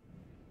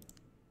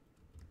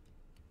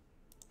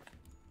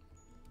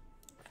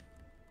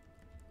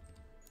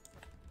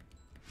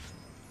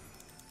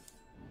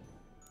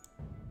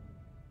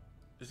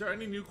 Is there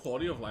any new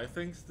quality of life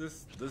things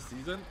this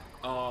season?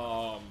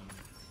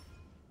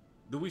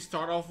 Do we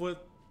start off with,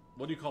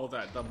 what do you call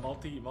that? The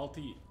multi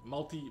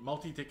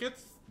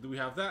tickets? Do we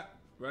have that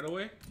right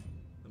away?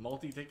 The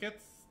multi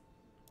tickets?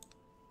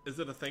 Is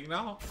it a thing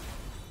now?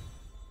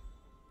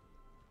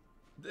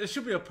 It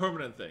should be a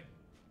permanent thing.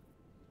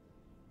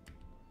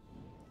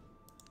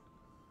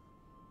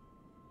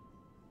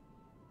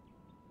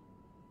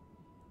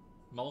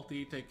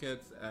 Multi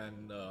tickets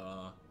and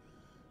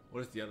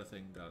what is the other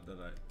thing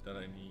that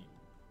I need?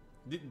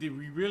 Did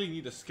we really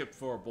need a skip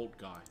for a boat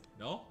guy?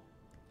 No?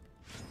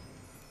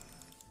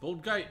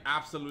 Boat guy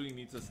absolutely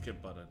needs a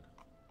skip button.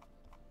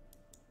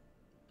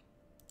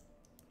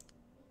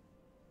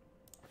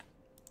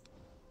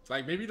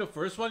 Like maybe the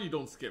first one you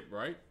don't skip,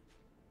 right?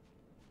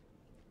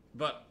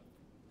 But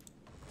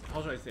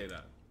how should I say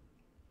that?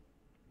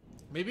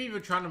 Maybe if you're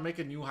trying to make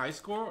a new high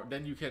score,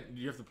 then you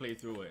have to play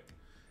through it.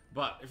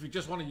 But if you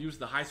just want to use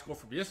the high score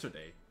from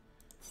yesterday,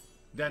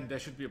 then there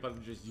should be a button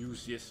to just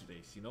use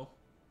yesterday's, you know?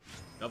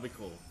 That'll be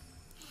cool.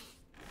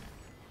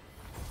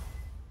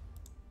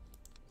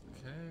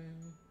 Okay.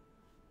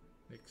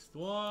 Next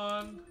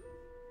one.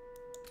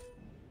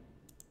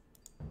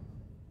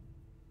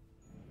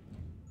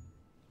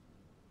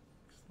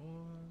 Next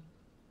one.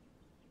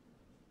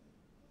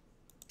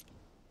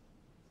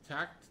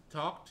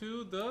 Talk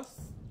to the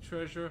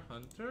treasure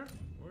hunter.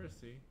 Where is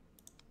he?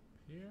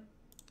 Here.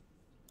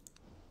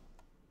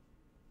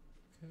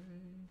 Okay.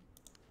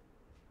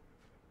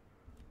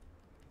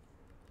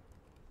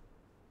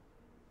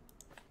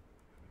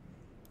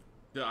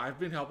 Yeah, I've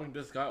been helping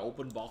this guy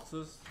open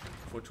boxes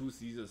for 2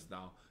 seasons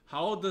now.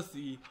 How does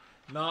he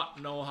not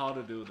know how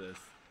to do this?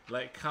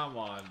 Like, come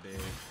on,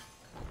 Dave.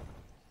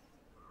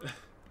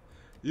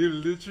 You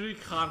literally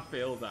can't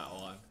fail that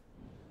one.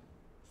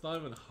 It's not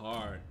even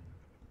hard.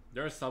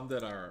 There are some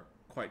that are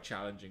quite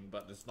challenging,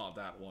 but it's not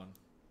that one.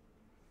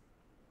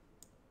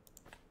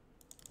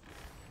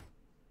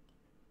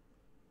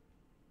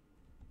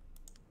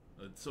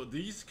 So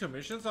these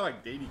commissions are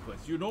like daily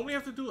quests. You normally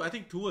have to do, I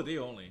think, 2 a day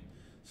only.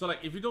 So like,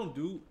 if you don't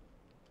do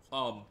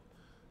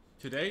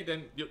today,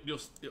 then it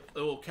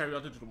will carry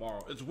on to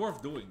tomorrow. It's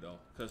worth doing though,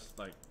 because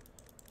like,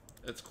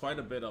 it's quite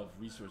a bit of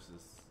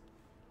resources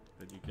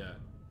that you get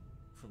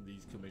from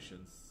these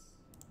commissions.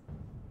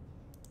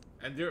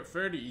 And they're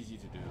fairly easy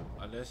to do,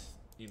 unless,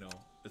 you know,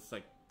 it's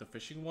like the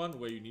fishing one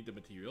where you need the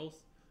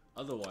materials.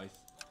 Otherwise,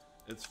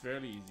 it's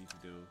fairly easy to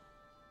do.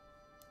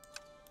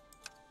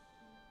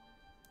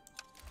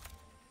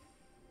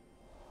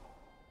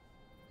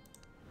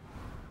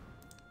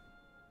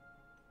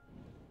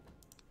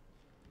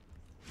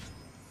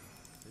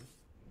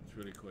 It's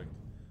really quick.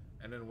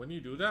 And then when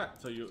you do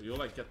that, so you'll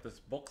like get this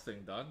book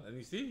thing done, and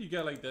you see, you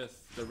get like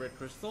this, the red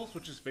crystals,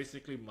 which is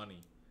basically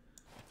money.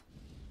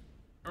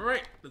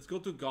 Alright, let's go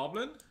to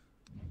Goblin.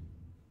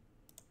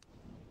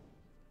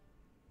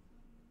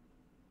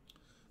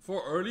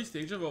 For early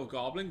stage of a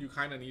Goblin, you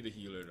kind of need a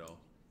healer though.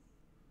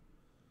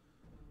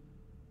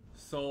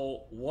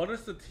 So, what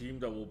is the team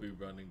that will be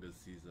running this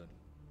season?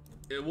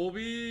 It will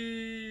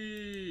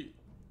be...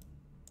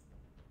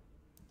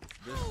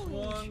 this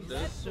one,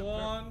 this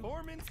one,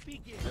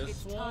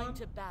 this one, time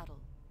to battle.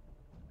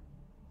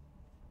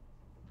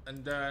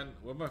 And then,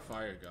 where are my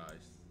fire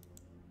guys?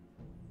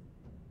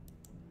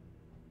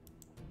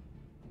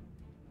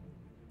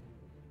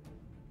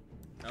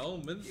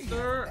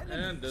 Elminster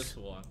and this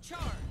one.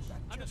 Charge!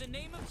 Under the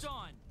name of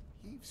Dawn!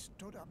 You've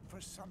stood up for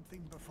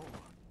something before.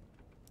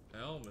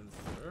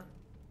 Elminster.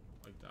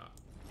 Like that.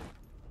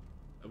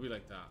 It'll be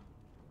like that.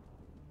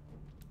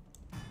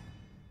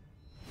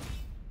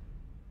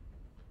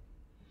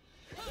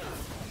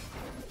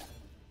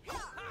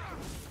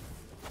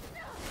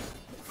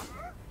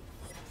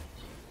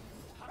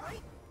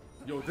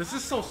 Yo, this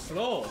is so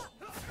slow.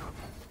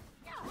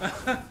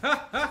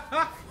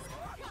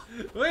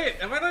 Wait,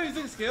 am I not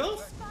using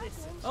skills?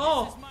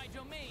 Oh!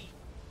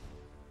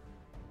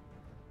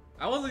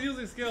 I wasn't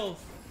using skills.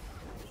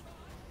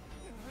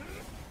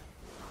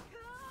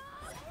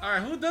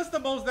 Alright, who does the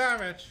most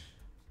damage?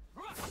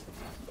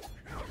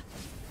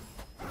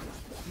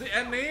 The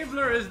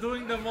enabler is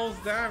doing the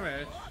most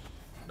damage.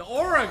 The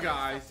aura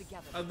guys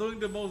are doing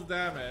the most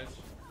damage.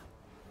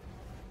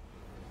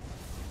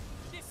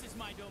 This is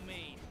my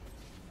domain.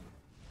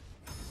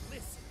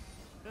 Listen,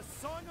 the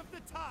song of the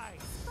tide.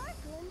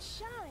 Sparkle and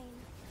shine.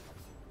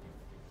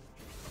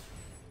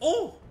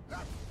 Oh!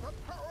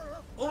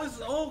 Oh, it's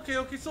okay,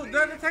 okay. So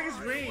that attack is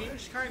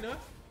ranged, kinda.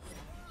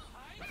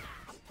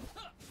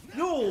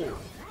 Yo!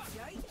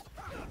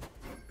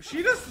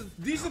 She does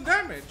decent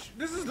damage.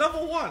 This is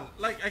level 1.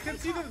 Like, I can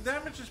see that the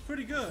damage is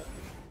pretty good.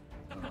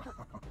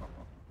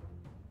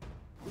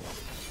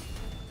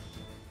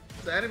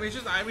 The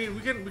animations, I mean,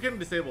 we can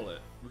disable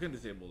it. We can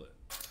disable it.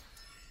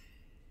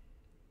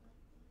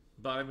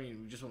 But I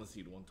mean, we just want to see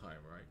it one time,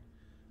 right?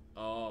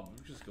 Let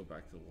me just go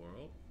back to the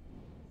world.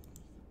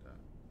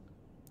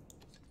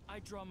 I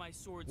draw my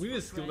swords. We need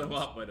to skill them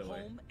up, by the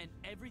way. And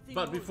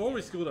but before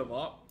we skill them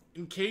up,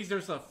 in case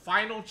there's a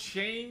final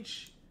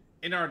change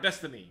in our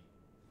destiny,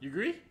 you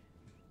agree?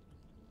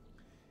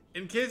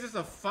 In case there's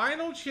a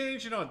final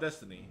change in our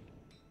destiny,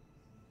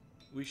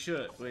 we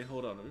should wait.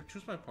 Hold on. Let me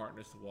choose my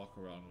partners to walk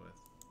around with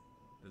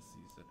this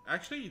season.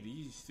 Actually,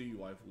 these three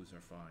waifus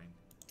are fine.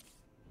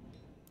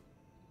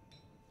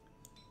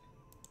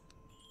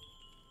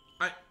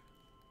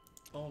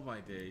 Oh my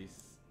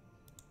days.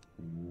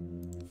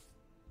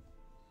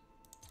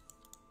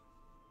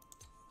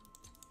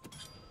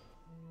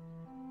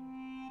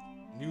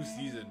 New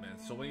season, man.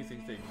 So many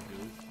things they can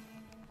do.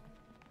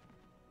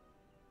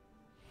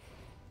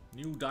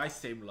 New dice,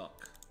 same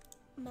luck.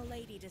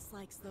 Milady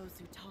dislikes those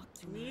who talk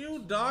to me. New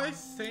dice,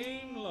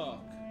 same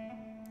luck.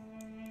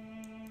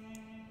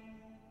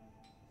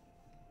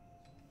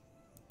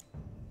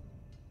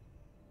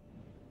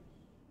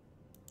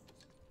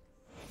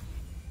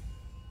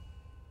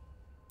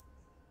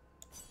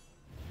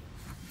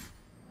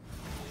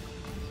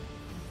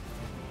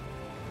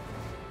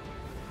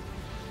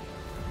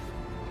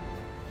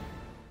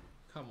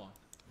 Come on.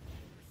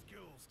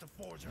 Skills to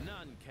forge.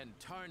 None can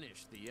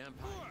tarnish the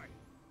Empire.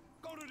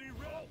 Go to the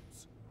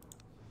roads.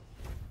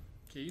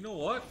 Okay, you know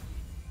what?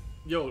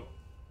 Yo,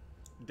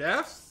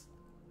 Devs?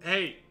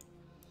 Hey,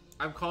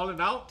 I'm calling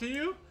out to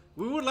you.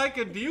 We would like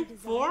a dupe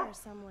for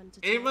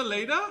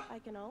Amaleda. I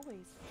can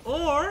always.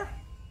 Or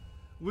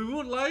we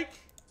would like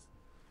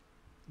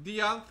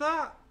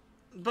Diantha,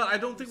 but I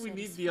don't think we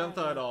need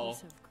Diantha at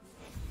all.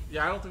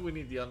 Yeah, I don't think we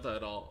need Diantha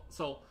at all.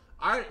 So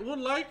I would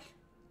like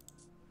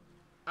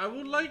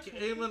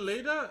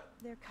Amaleda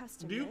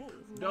dupe.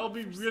 That'll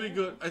be really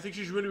good. I think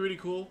she's really, really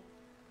cool.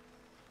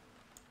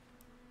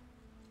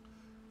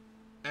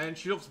 And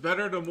she looks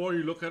better the more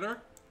you look at her.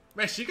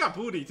 Man, she got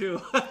booty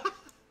too.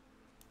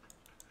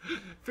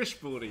 Fish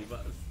booty,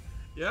 but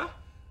yeah.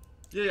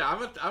 Yeah,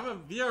 I'm a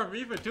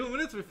VRV for 2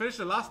 minutes. We finish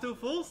the last 2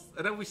 fulls,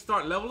 and then we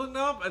start leveling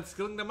them up and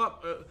skilling them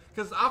up.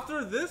 Because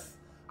after this,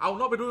 I will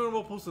not be doing any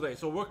more pulls today,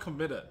 so we're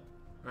committed.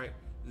 Right?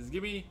 Just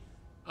give me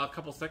a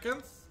couple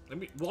seconds.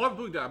 While I'm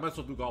doing that, I might as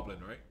well do Goblin,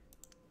 right?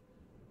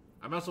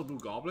 I might as well do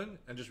Goblin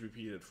and just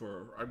repeat it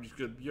for. I'm just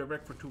gonna be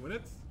back for 2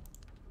 minutes.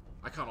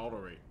 I can't auto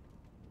rate.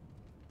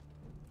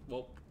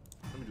 Well,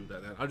 let me do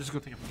that then. I'm just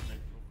gonna take a break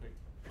real quick.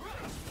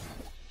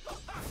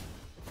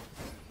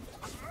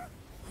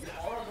 The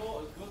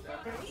auto is good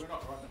epic. We're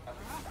not running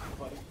epic,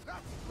 buddy.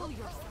 Pull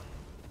yourself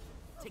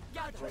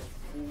together.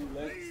 Full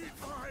legs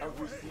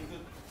every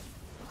season.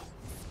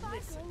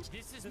 Listen,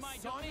 this is my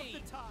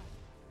domain.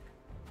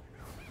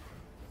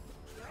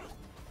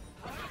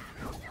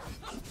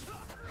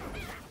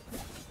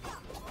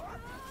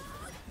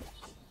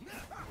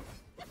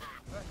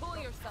 Pull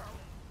yourself.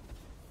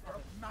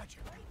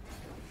 Magic.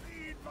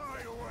 Lead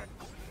my way.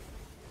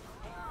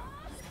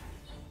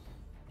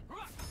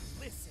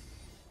 Listen,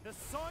 the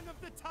song of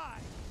the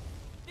tide.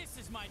 This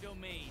is my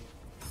domain.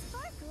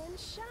 Sparkle and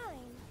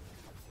shine.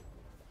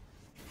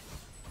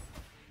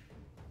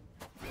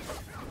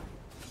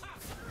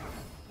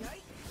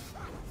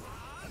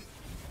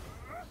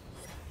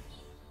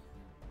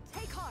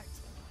 Take heart.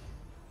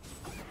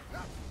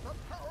 The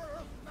power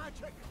of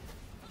magic.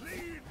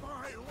 Lead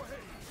my way.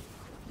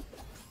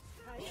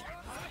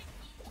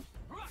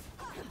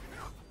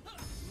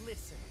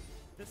 Listen,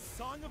 the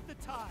song of the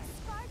tide.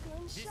 Sparkle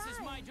and shine. This is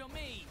my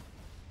domain.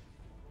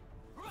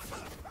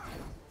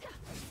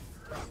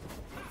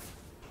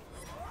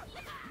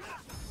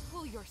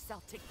 Pull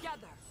yourself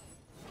together.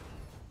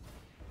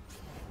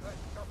 Let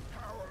the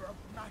power of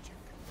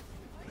magic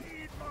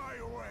lead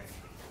my way.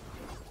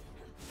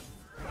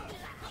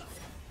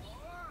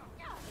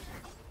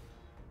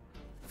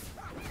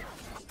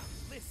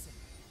 Listen,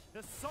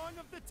 the song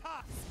of the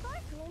tide.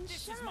 Sparkle and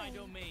This shine. is my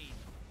domain.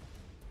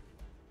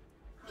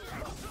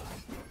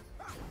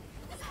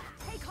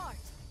 Take heart.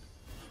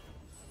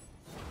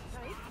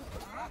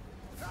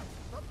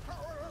 The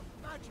power of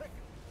magic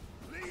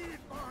lead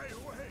my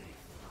way.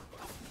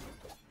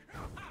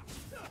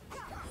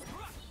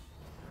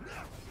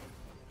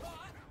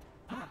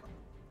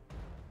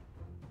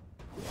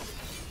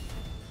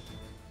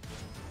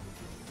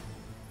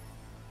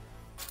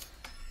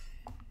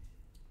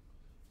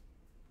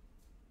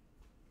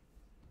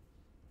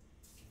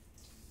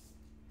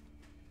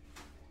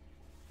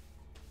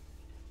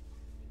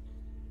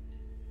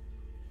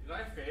 Did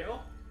I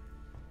fail?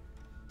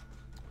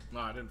 No,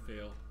 I didn't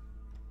fail.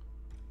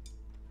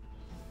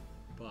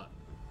 But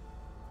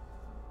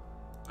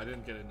I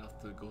didn't get enough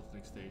to go to the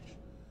next stage.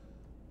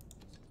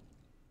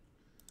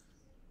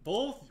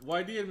 Both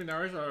YD and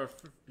Minaris are...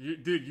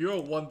 dude,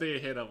 you're 1 day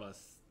ahead of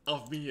us.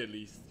 Of me, at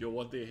least. You're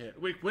 1 day ahead.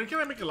 Wait, when can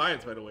I make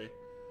alliance, by the way?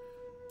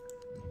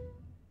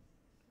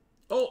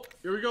 Oh,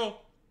 here we go.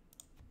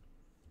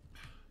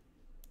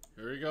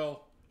 Here we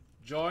go.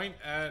 Join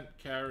and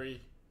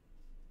carry.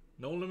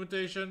 No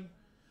limitation.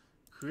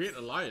 Create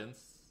alliance.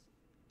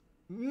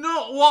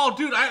 No! Wow,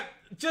 dude, I...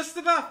 Just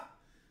enough!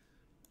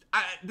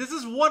 This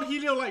is one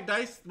Heliolite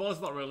dice. Well, it's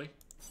not really.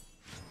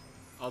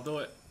 I'll do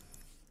it.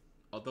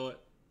 I'll do it.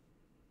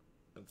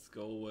 Let's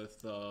go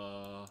with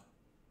the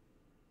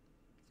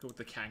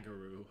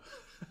kangaroo.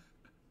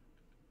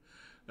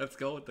 Let's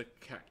go with the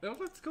no,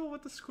 let's go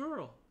with the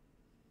squirrel.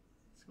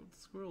 Let's go with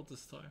the squirrel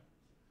this time.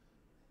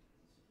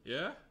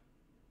 Yeah?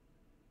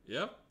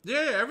 Yep.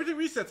 Yeah, everything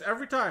resets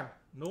every time.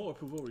 No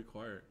approval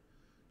required.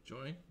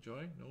 Join,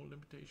 no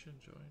limitation,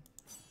 join.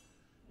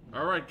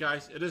 Alright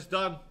guys, it is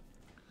done.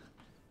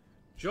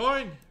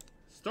 Join!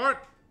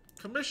 Start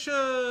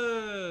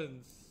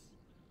commissions!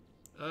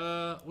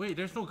 Wait,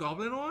 there's no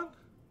goblin one?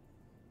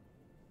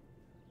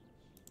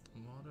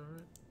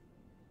 Moderate.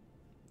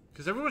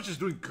 Because everyone's just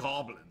doing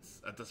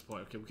goblins at this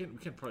point. Okay, we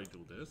can probably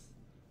do this.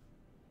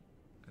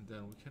 And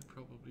then we can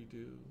probably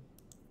do...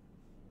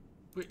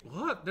 Wait,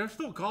 what? There's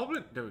no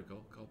goblin? There we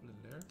go, goblin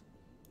there.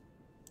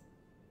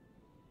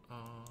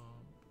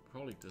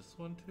 Probably this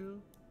one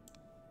too.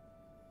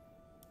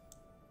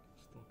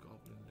 There's no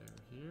goblin there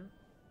here.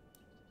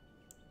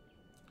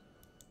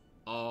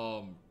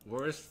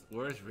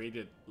 Where's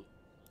rated?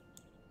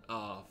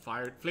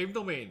 Fired flame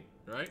domain,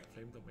 right?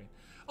 Flame domain.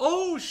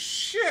 Oh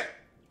shit!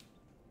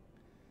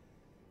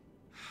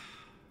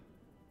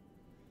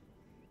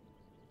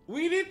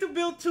 We need to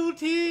build 2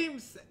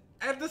 teams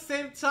at the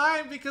same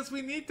time because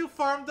we need to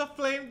farm the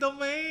flame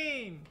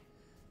domain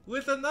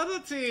with another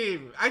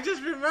team. I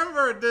just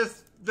remembered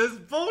this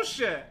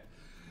bullshit.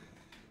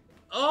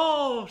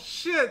 Oh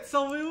shit,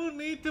 so we will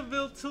need to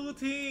build 2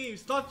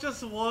 teams, not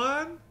just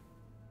one?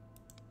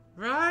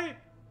 Right?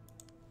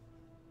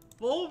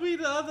 What will be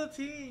the other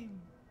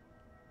team?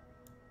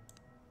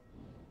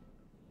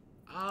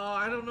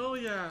 I don't know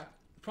yet.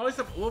 Probably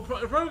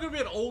probably gonna be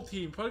an old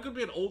team. Probably gonna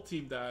be an old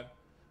team, Dad.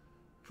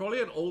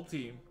 Probably an old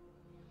team.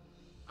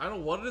 I don't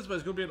know what it is, but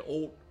it's gonna be an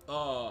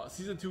old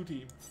season 2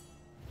 team.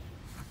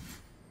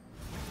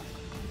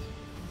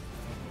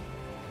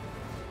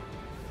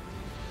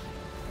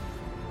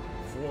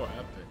 Four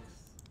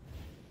epics.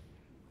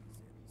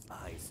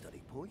 I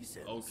study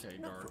poison. Okay,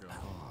 Dargo.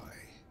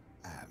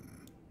 I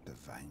am the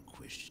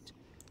vanquished.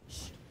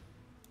 Shh.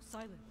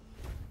 Silent.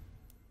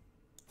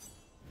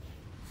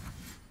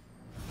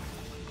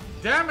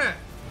 Damn it!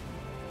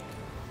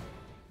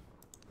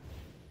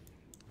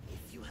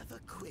 If you have a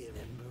queer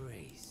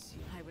embrace,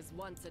 I was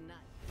once a knight.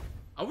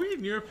 Are we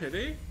near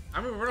pity?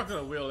 I mean, we're not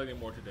gonna wheel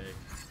anymore today.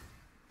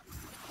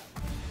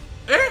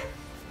 Eh?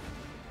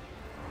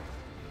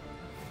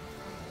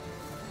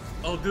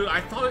 Oh, dude, I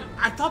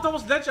thought that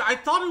was legend. I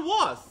thought it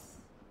was.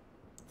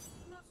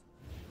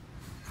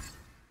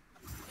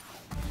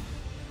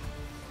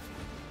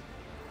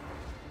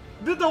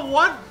 Dude,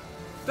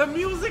 the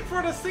music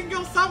for the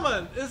single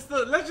summon is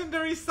the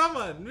legendary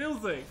summon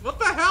music. What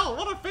the hell?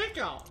 What a fake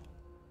out.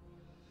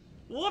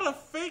 What a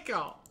fake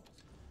out.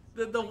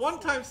 The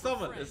one-time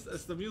summon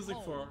is the music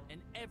for...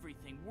 And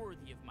everything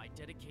worthy of my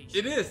dedication.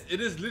 It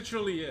is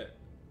literally it.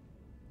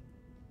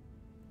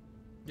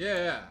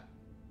 Yeah.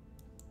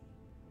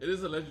 It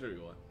is a legendary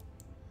one.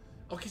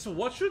 Okay, so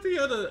what should the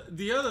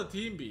other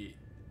team be?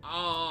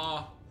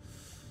 I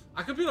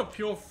could be a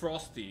pure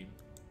Frost team.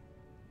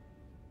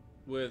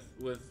 With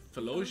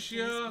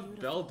Felocia,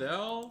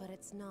 Beldel. But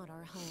it's not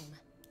our home.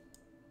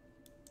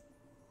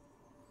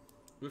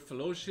 With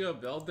Felocia,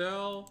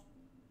 Beldel.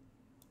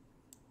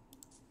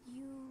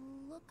 You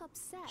look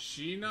upset.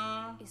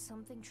 Sheena. Is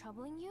something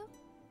troubling you?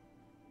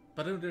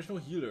 But there's no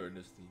healer in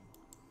this team.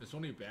 There's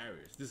only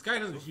barriers. This guy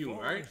doesn't heal,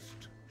 right?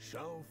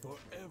 Shall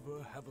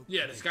forever have a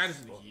yeah, this guy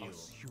doesn't heal.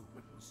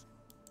 Humans.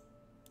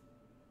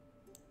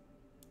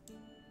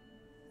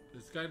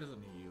 This guy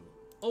doesn't heal.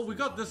 Oh, we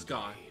got this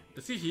guy.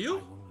 Does he heal?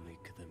 I will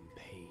make them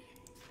pay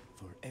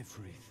for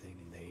everything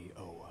they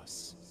owe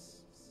us.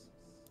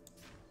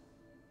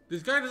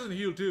 This guy doesn't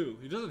heal too.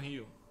 He doesn't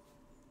heal.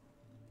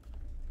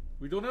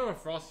 We don't have a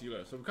Frost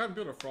healer, so we can't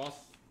build a Frost.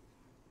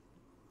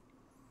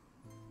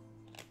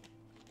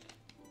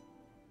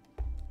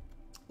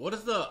 What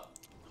is the...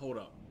 Hold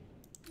up.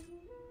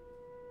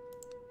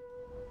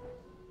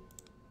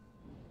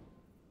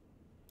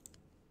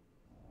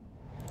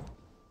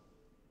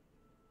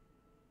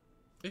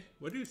 Eh,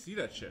 where do you see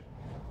that shit?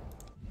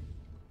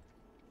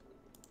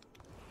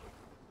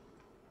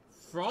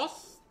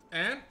 Frost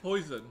and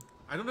poison.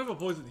 I don't have a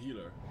poison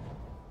healer.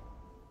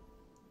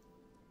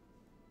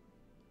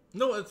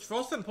 No, it's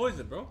frost and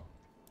poison, bro.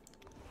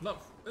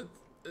 Not,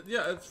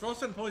 yeah, it's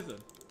frost and poison.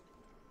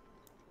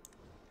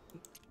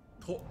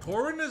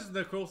 Tauren is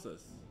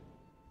necrosis.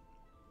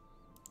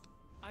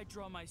 I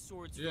draw my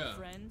swords Yeah. for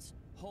friends,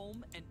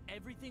 home, and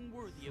everything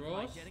worthy of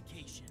Frost? my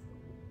dedication.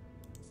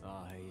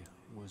 I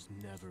was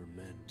never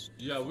meant to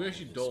Yeah, we fall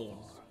actually this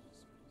don't. far.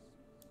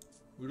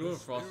 We don't The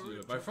have frost spirit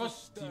healer. My of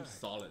frost the team's stag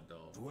solid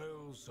though.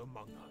 Dwells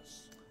among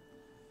us.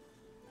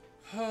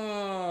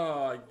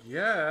 I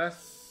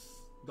guess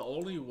the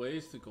only way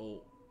is to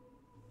go.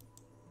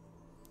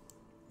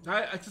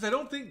 Because I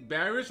don't think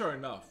barriers are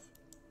enough.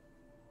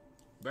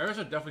 Barriers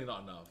are definitely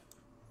not enough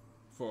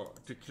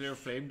to clear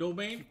flame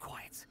domain.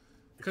 quiet.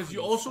 Because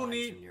you also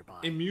need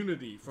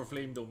immunity for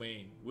flame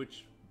domain,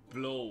 which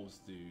blows,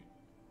 dude.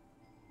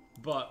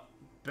 But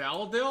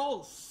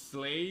Baldel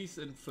slays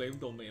in flame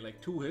domain, like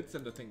 2 hits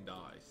and the thing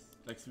dies.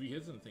 Like 3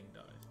 hits and the thing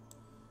dies.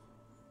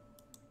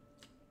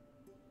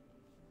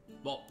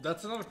 Well,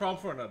 that's another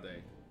problem for another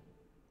day.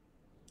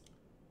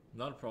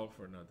 Not a problem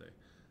for another day.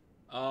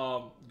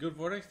 Good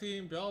Vortex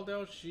team,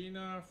 Beldel,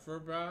 Sheena,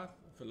 Furbrath,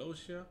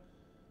 Velocia.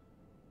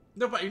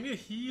 No, but you need a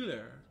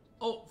healer.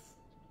 Oh,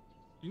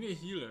 you need a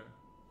healer.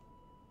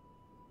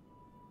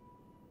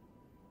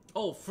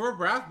 Oh,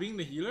 Furbrath being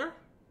the healer?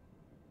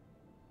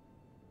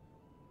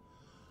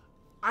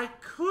 I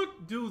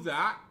could do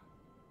that.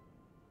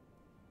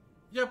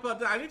 Yeah,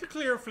 but I need to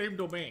clear Flame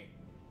Domain.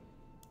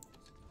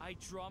 I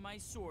draw my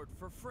sword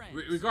for friends.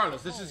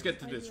 Regardless, let's just get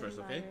to this first,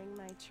 okay?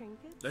 My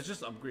trinkets? Let's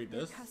just upgrade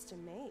this. They're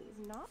custom made,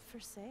 not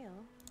for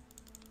sale.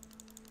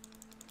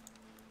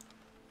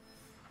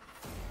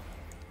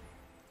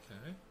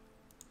 Okay.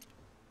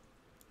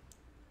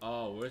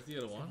 Oh, where's the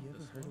other one? Have you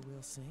ever heard a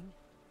whale sing?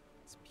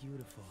 It's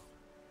beautiful.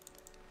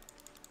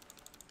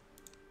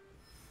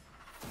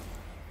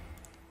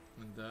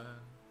 And then...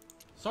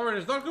 Sorry,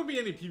 there's not gonna be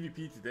any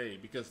PvP today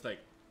because, like,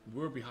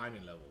 we're behind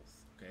in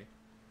levels, okay?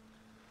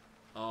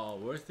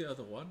 Where's the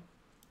other one?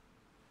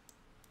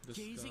 This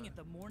Gazing guy. at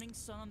the morning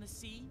sun on the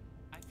sea,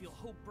 I feel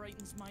hope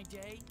brightens my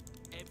day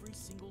every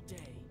single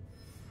day.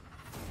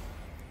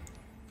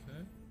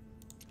 Okay.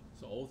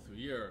 So all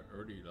three are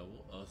already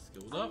level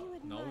skilled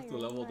up. Now we have to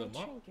level them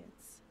up.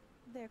 Trinkets?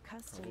 They're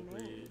custom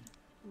Probably made,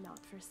 not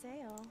for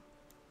sale.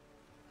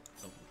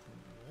 level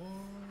 21.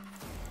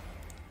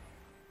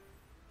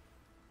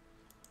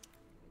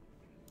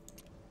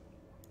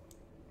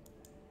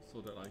 So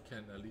that I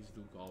can at least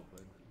do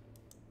Goblin.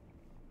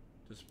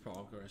 Just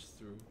progress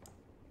through.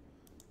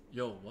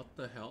 Yo, what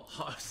the hell?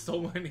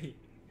 So many.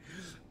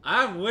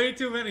 I have way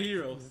too many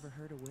heroes. Have you ever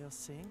heard a whale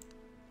sing?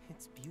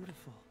 It's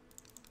beautiful.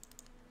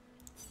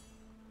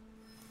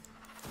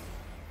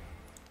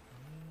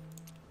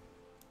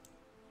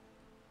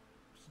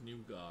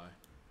 New guy.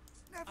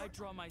 I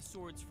draw my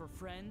swords for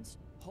friends,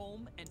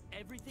 home, and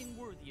everything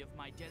worthy of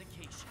my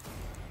dedication.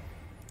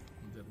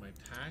 And then my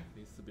tank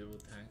needs to be able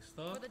to tank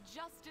stuff. For the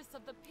justice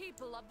of the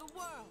people of the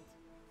world.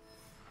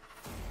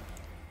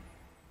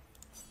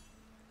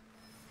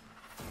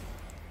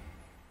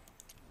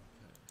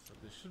 Okay, so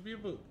this should be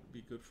able to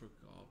be good for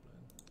Goblin.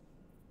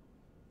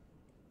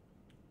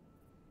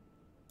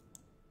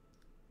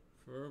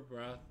 Fur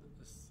Breath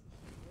is...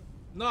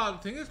 No, the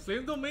thing is,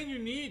 Flame Domain, you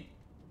need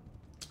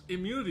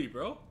immunity,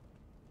 bro.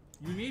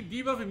 You need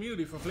debuff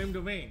immunity for Flame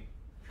Domain.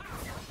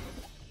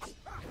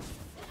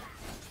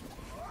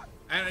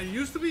 And it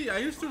used to be, I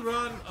used to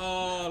run,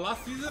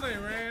 last season I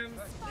ran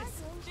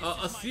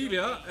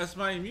Acelia as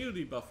my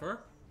immunity buffer.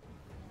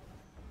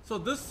 So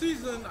this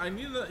season, I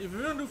need a, if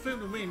you're gonna do Flame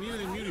Domain, you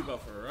need an immunity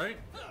buffer, right?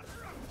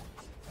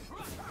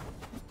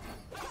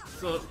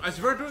 So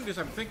as we're doing this,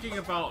 I'm thinking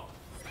about,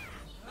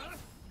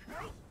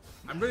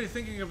 I'm really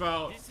thinking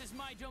about This is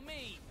my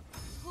domain.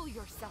 Pull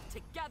yourself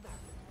together.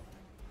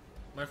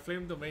 my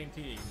Flame Domain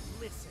team.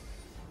 Listen,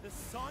 the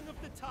song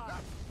of the tide.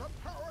 The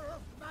power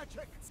of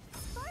magic.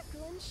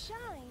 Sparkle and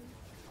shine.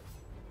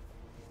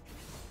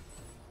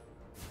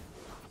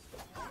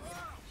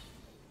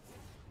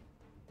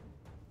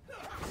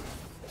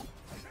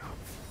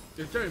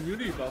 Is there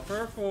immunity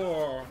buffer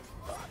for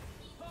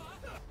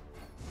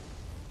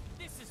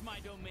This is my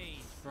domain.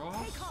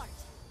 Frost? Take heart.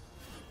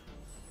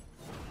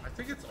 I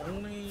think it's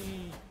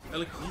only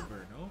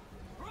Elekeeper, no?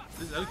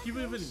 Is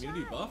Elekeeper even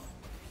immunity buff?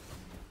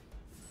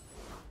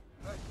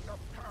 Let the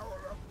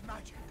power of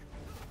magic.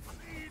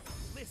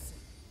 Listen,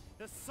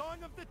 the song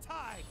of the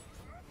tide.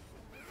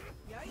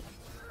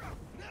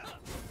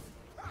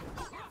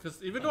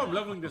 Because even though I'm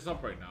leveling this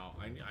up right now,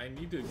 I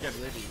need to get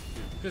ready.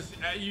 Because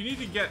you need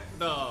to get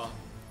the...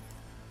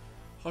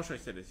 How should I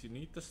say this? You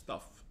need the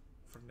stuff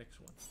for the next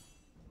one.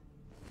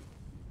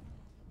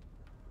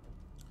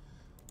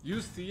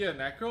 Use Thea and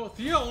Necro.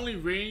 Thea only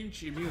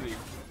range immunity.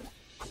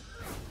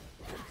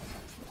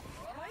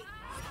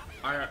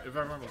 If I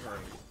remember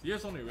correctly.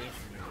 Thea's only range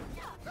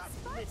immunity.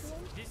 Listen,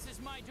 this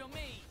is my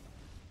domain.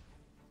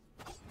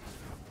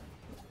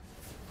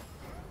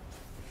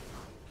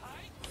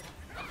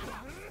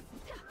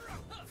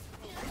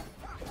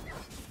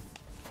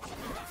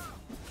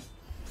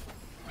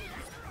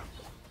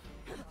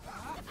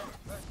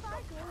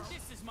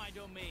 This is my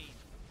domain.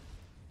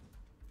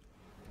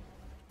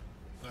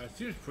 It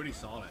seems pretty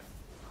solid.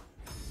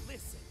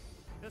 Listen,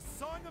 the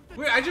song of the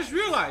Wait, I just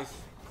realized!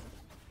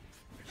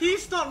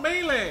 He's not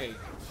melee!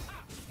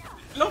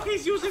 Look,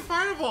 he's using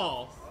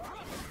fireballs!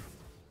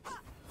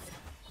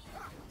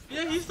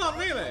 Yeah, he's not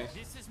melee!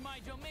 This is my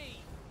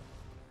domain.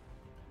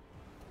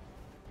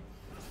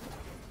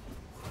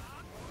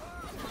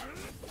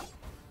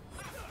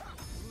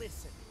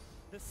 Listen,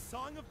 the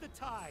song of the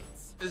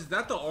tides. Is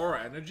that the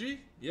aura energy?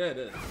 Yeah, it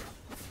is.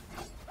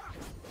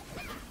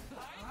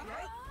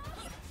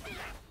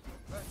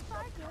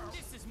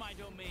 This is my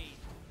domain.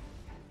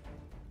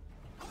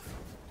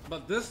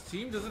 But this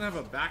team doesn't have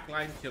a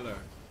backline killer.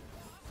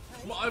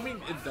 Well, I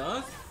mean, it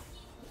does.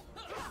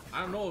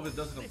 I don't know if it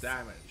does enough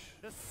damage.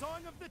 The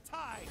song of the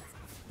tides.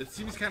 It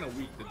seems kind of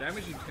weak. The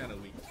damage seems kind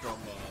of weak from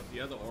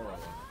the other aura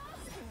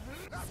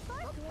one.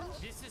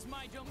 This is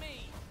my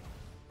domain.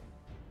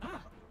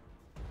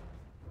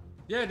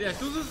 Yeah,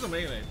 Susan's is the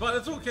melee, but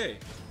it's okay.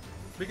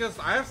 Because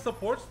I have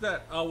supports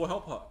that will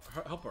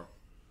help her.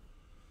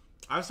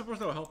 I was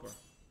supposed to help her.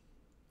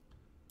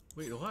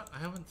 Wait, what? I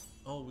haven't.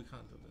 Oh, we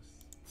can't do this.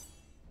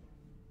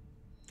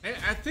 And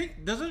I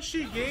think doesn't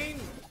she gain?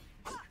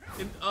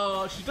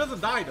 She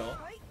doesn't die though.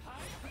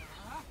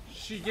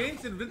 She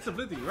gains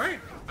invincibility, right?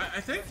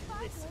 I think.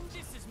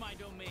 This is my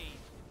domain.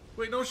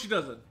 Wait, no, she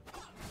doesn't.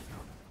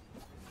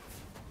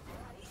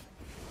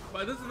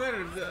 But it doesn't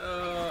matter.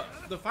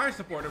 The fire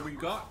support that we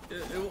got,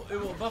 it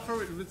will buffer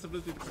with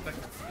invincibility to protect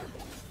us.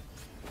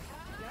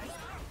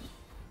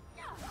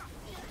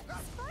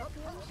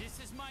 This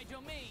is my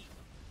domain.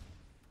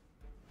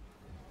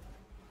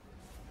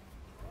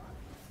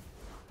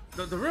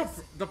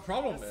 The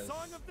problem is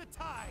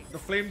the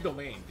flame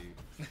domain, dude.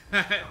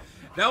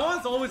 That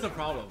one's always a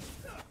problem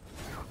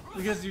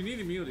because you need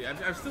immunity.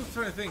 I'm still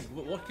trying to think.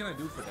 What can I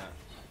do for that?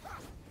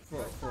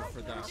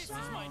 For that. This is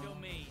my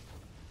domain.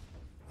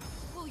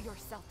 Pull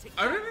yourself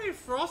together. Are there any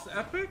frost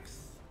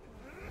epics?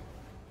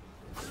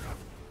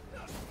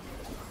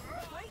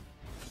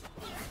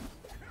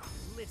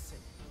 Listen,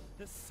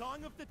 the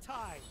Song of the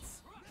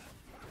Tides.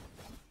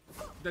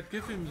 That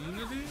give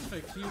immunity?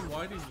 Like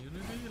team-wide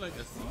immunity? Like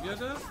Acelia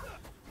does?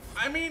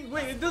 I mean,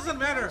 wait, it doesn't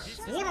matter.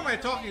 What am I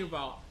talking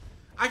about?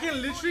 I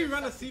can literally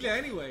run Acelia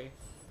anyway.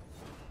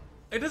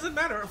 It doesn't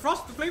matter.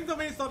 Frost the Flame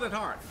Domain is not that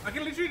hard. I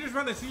can literally just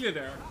run Acelia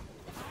there.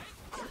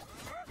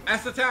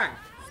 As the tank.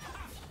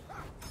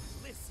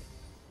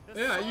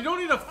 Yeah, you don't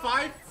need a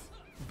 5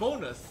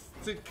 bonus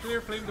to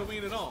clear Flame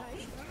Domain at all.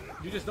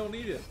 You just don't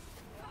need it.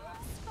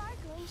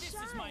 This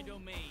is my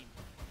domain.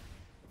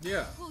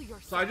 Yeah.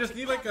 So I just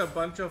need like a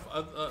bunch of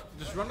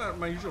just run out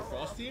my usual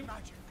Frost team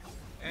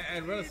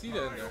and run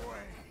Acelia in there.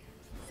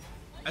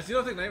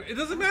 Acelia take 9. It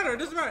doesn't matter. It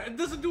doesn't matter. It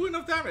doesn't do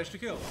enough damage to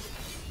kill.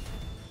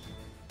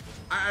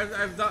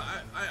 I've done.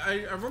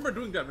 I remember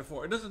doing that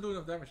before. It doesn't do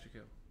enough damage to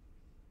kill.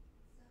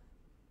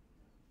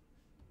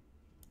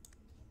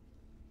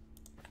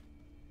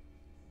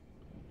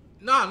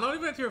 Nah, not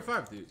even at tier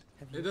 5, dude.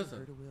 It doesn't.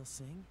 Heard a whale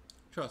sing?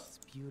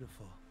 Trust. It's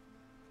beautiful.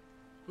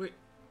 Wait,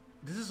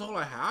 this is all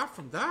I have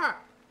from that?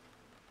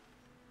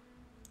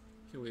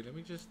 Okay, wait, let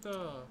me just,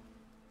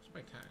 where's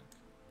my tank?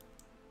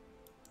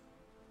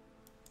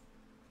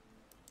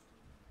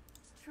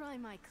 Try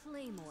my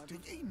claymore. Do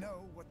you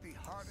know what the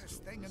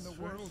hardest thing in the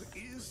world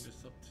is?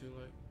 Just up to,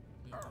 like,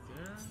 maybe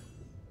there?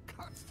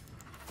 Constantly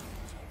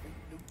solving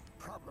new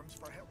problems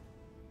for help.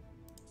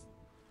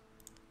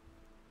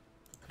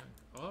 Tank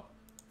up.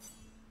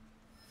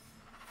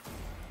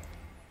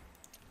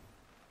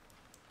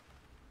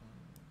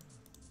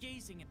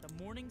 Gazing at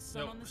the morning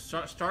sun on the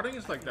starting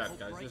is like that,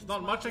 guys. There's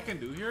not much I can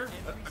do here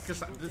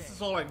because this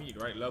is all I need,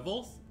 right?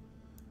 Levels.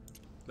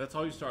 That's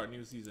how you start a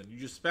new season. You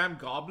just spam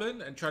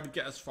Goblin and try to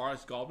get as far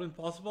as Goblin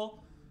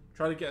possible.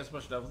 Try to get as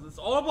much levels. It's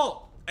all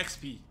about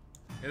XP.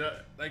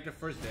 Like the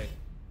first day.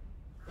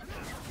 It's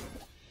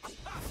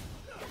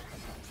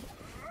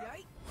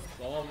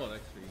all about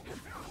XP.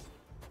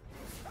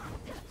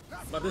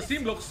 But this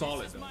team looks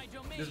solid though.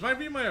 This might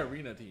be my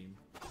arena team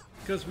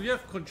because we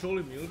have control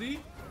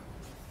immunity.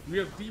 We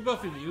have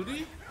debuff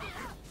immunity.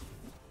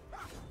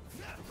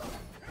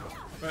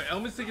 Right,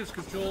 Elmistic gives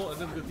control, and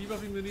then we got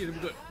debuff immunity, and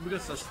then we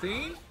got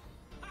sustain,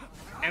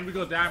 and we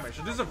got damage.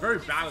 So this is a very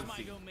balanced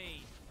team.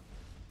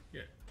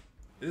 Yeah,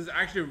 this is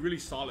actually a really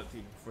solid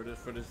team for this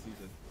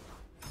season.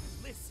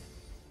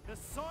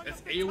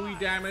 It's AoE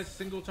damage,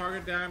 single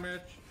target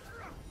damage,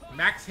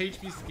 max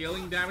HP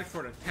scaling damage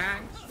for the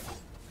tanks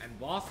and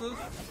bosses.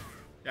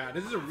 Yeah,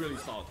 this is a really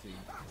solid team.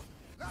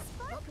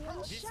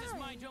 This is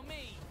my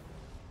domain.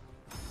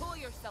 Pull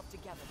yourself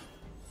together.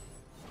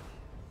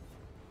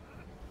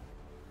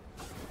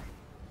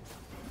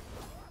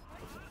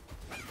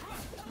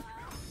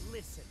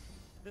 Listen,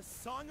 the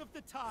Song of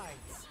the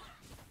Tides.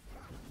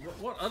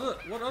 What other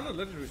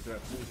legendaries did I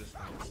pull this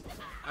time?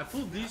 I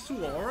pulled these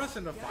 2 auras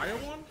and the fire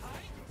one.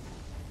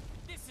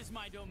 This is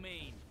my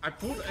domain. I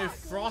pulled a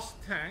frost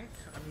tank.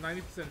 I'm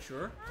 90%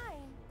 sure.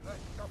 Let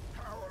the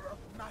power of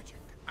magic.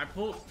 I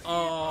pulled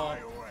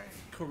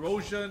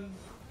corrosion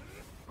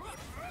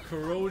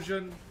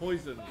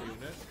poison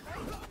unit.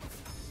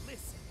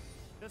 Listen,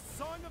 the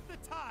Song of the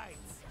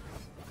Tides.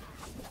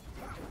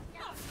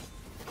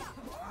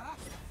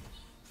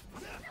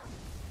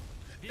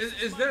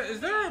 Is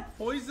there a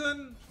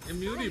poison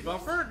immunity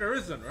buffer? There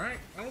isn't, right?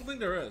 I don't think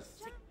there is.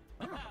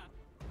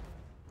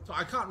 So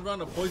I can't run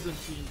a poison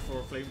team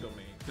for Flame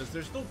Domain because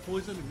there's no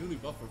poison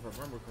immunity buffer if I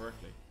remember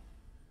correctly.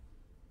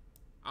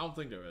 I don't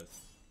think there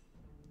is.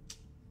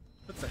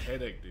 That's a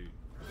headache, dude.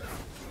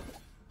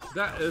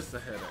 That is a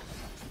headache.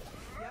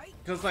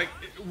 Because like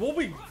we'll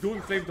be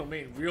doing Flame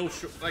Domain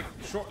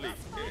shortly,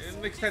 in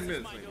the next 10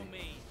 minutes maybe.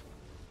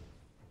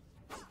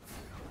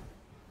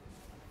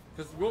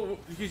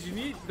 Because you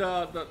need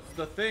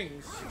the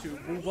things to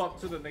move up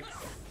to the next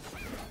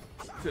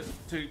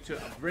to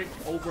break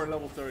over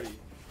level 30.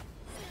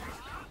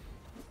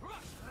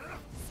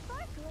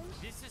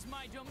 This is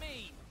my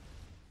domain.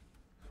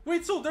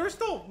 Wait, so there's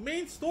no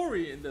main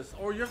story in this,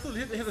 or you have to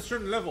hit a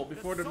certain level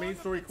before the main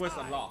story quest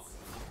unlocks?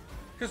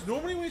 Because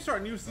normally when you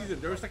start a new season,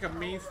 there's like a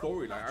main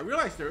storyline. I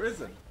realize there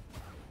isn't.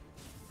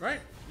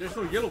 Right? There's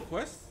no yellow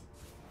quests.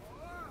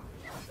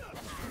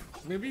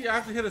 Maybe I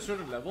have to hit a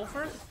certain level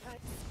first?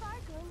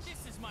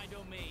 This is my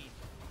domain.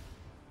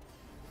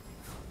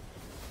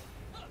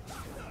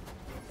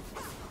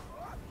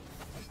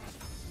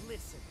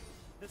 Listen,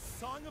 the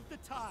song of the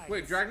tides.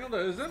 Wait,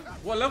 Dragonheir isn't?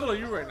 What level are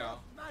you right now?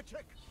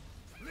 Magic.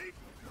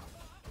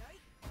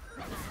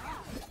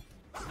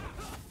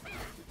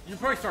 You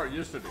probably started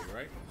yesterday,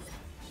 right?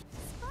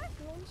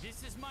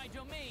 This is my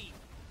domain.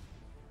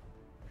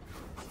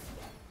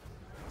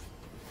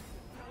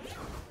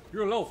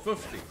 You're low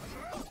 50.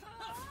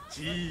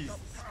 Jesus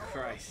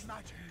Christ.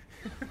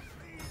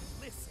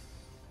 Listen,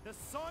 the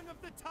song of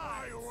the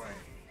tides.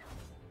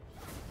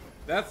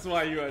 That's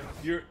why you're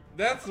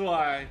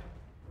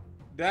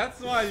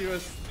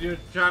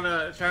trying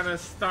to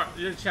start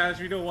your challenge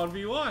me to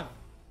 1v1.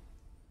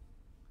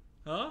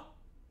 Huh?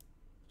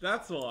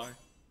 That's why.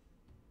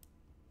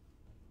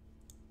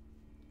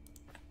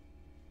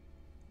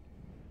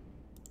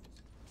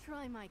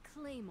 Try my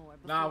claymore.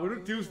 Nah, we'll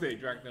do Tuesday,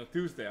 Dragonheir.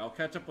 Tuesday. I'll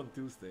catch up on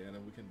Tuesday and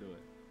then we can do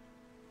it.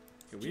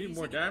 Okay, we need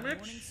more damage.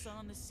 Morning sun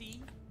on the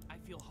sea. I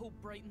feel hope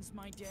brightens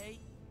my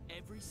day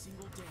every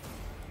single day.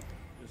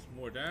 Just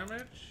more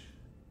damage.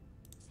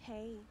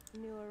 Hey,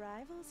 new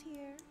arrivals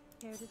here.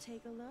 Care to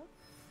take a look?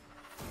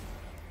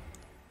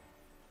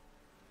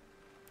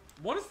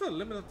 What is the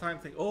limited time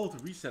thing? Oh, to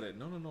reset it.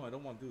 No, I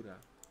don't want to do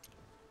that.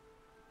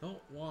 Don't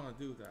want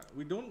to do that.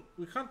 We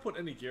can't put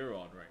any gear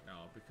on right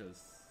now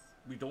because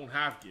we don't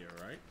have gear,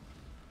 right?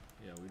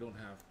 Yeah, we don't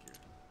have gear.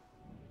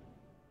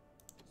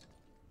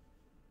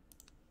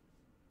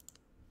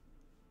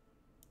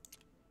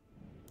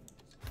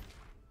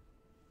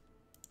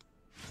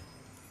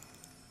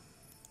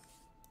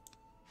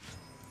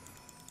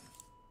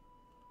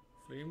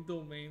 Flame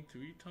domain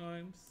 3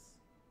 times,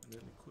 and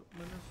then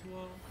equipment as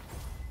well.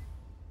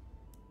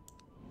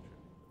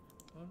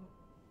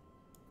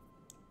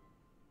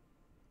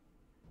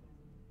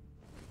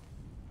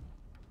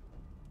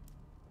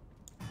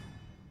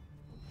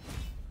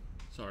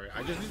 Sorry,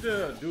 I just need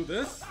to do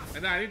this,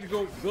 and then I need to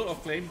go build a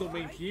flame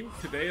domain team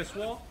today as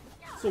well.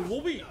 So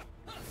we'll be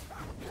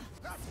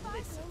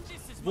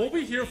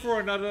here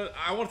for another,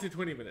 I want to say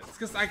 20 minutes,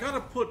 because I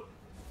gotta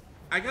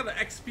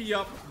XP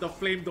up the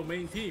flame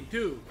domain team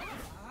too,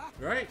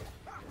 right?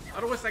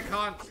 Otherwise I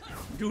can't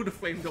do the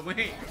flame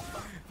domain.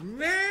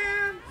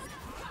 Man,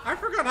 I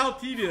forgot how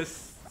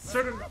tedious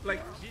certain,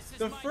 like,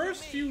 the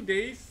first few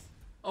days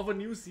of a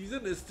new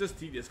season is just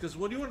tedious, because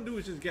what you want to do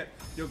is just get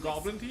your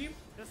goblin team,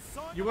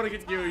 you want to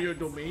get your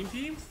domain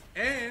teams,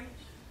 and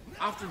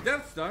after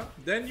that's done,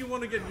 then you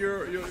want to get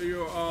your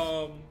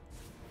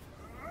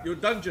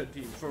dungeon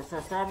team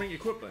for farming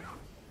equipment.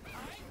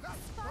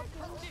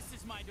 This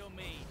is my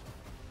domain.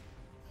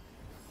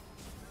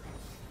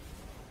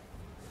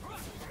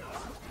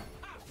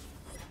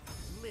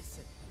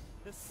 Listen,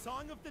 the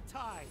song of the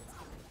tides.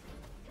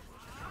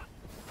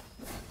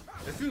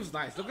 It feels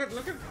nice. Look at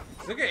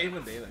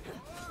Amaleda.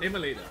 Look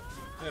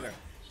at her.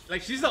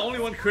 Like, she's the only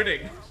one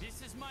critting.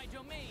 This is my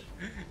domain.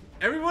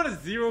 Everyone is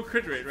 0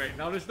 crit rate right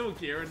now. There's no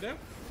gear in them,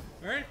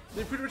 right?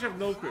 They pretty much have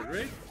no crit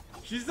rate.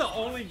 She's the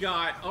only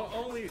guy,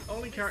 only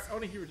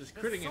hero just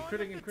critting and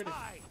critting and critting.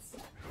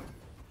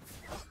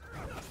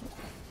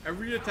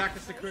 Every attack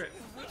is a crit.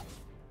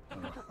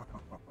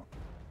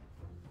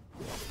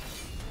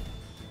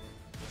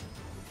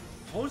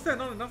 How is that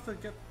not enough to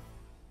get?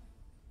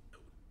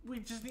 We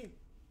just need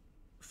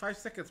 5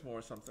 seconds more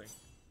or something.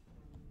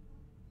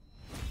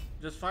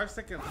 Just 5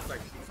 seconds, like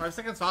 5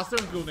 seconds faster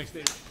and go next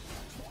day.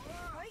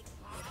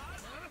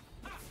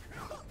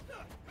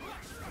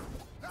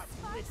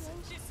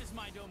 This is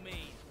my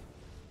domain.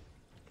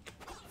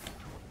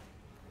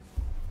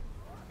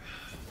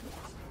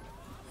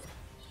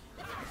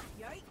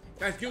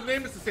 Guys, guild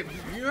name is the same. Do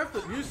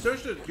you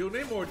search the guild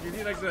name or do you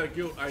need like the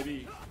guild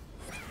ID?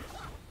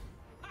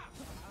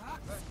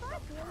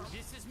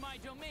 This is my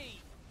domain.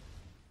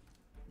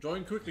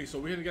 Join quickly so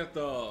we can get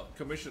the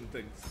commission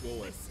things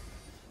going.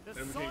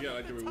 And we can get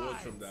like the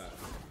rewards from that.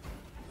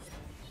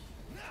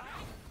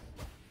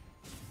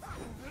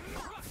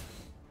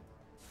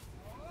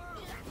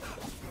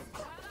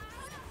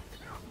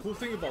 Cool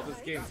thing about this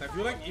game is I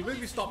feel like even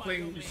if you stop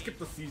playing, you skip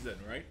the season,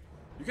 right?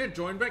 You can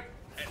join back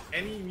at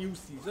any new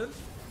season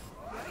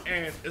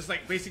and it's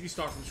like basically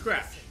start from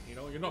scratch. You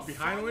know, you're not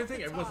behind or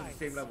anything, everyone's at the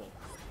same level.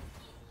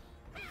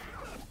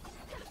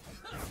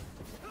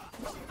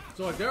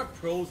 So like, there are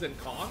pros and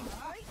cons,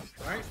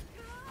 right?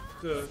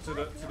 To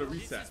the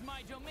reset.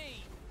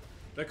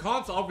 The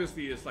cons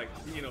obviously is like,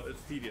 you know,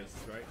 it's tedious,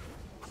 right?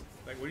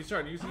 Like when you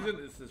start a new season,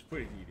 it's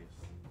pretty tedious.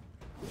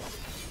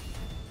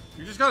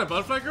 You just got a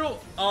butterfly girl?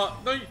 No,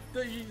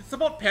 it's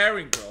about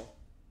pairing, bro.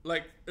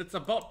 Like, it's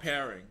about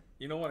pairing.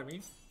 You know what I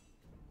mean?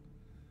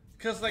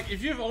 Because like,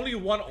 if you have only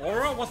one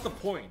aura, what's the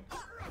point?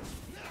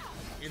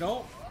 You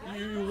know,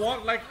 you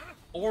want like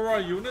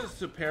aura units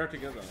to pair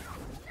together.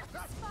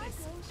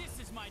 This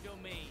is my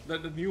domain.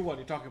 The new one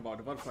you're talking about,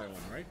 the butterfly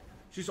one, right?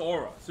 She's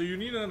aura, so you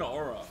need an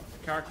aura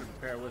character to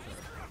pair with her.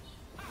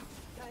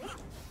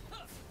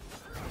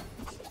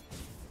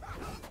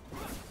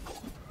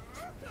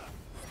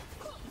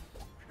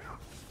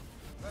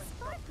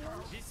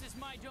 This is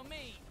my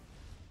domain.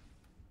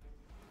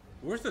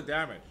 Where's the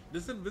damage?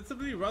 This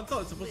invincibility runs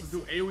out. It's supposed to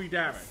do AoE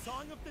damage.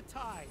 Song of the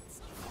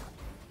Tides.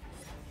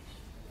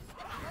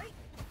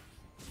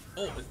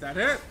 Oh, is that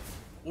it?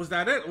 Was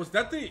that it? Was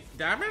that the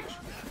damage?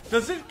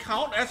 Does it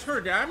count as her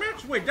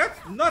damage? Wait, that's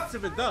nuts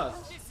if it does.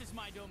 This is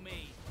my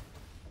domain.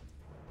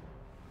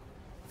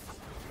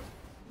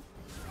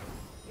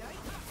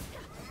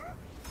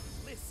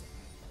 Listen,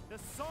 the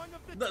song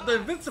of The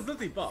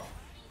invincibility buff.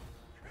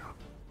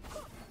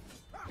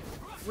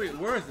 Wait,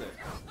 where is it?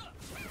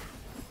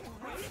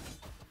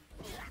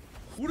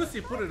 Who does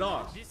he put it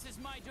on? This is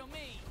my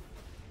domain.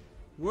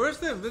 Where's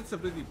the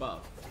invincibility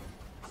buff?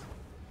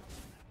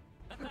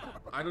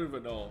 I don't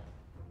even know.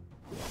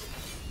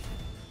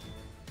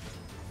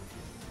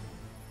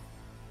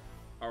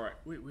 Alright,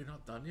 wait, we're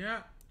not done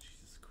yet?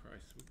 Jesus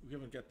Christ, we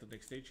haven't get to the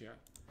next stage yet.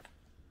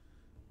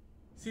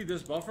 See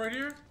this buff right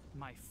here?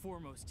 My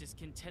foremost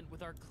discontent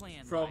with our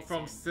clan From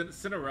lies in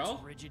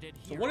Cinderella. rigid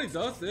So what it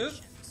does is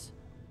adherence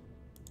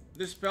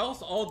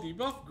dispels all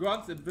debuff,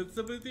 grants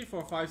invincibility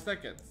for 5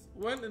 seconds.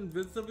 When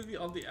invincibility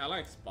on the ally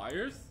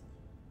expires,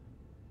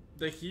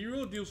 the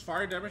hero deals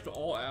fire damage to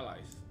all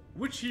allies.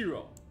 Which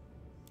hero?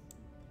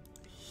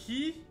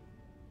 He,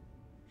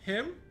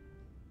 him,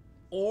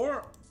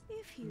 or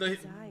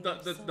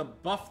the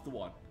buffed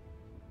one?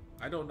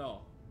 I don't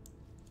know.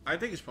 I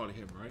think it's probably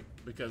him, right?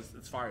 Because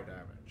it's fire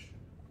damage.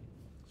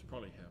 It's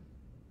probably him.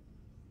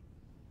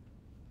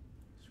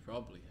 It's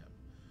probably him.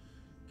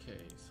 Okay,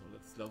 so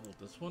let's level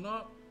this one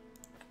up.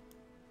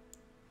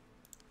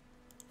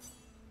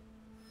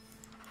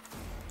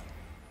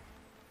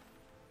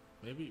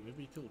 Maybe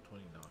till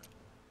 29.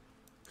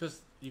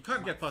 Because you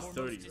can't get plus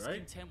 30,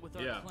 right?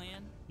 Yeah.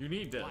 You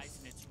need this.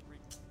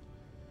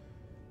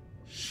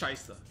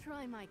 Scheisse.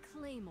 Try my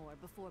claymore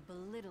before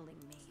belittling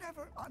me.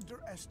 Never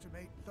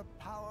underestimate the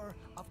power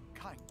of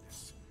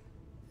kindness.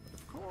 But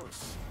of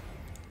course,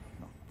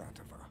 not that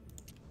of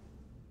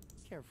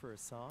a... Care for a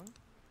song?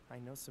 I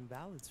know some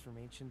ballads from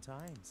ancient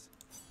times.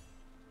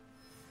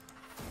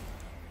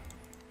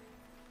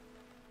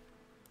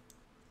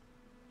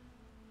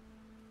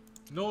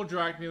 No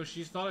drag news,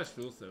 she's not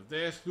exclusive.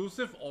 The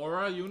exclusive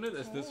aura unit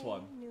is this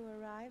one. New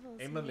arrivals.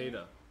 Aiming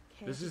later.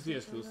 Care This to is the take a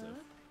exclusive. look?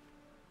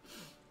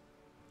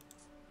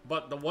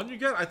 But the one you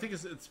get, I think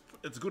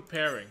it's good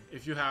pairing.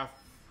 If you have,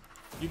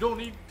 you don't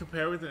need to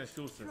pair with an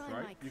exclusive,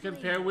 right? You can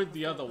pair with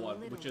the other one,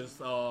 which is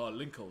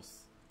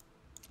Linkos.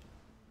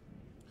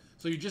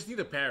 So you just need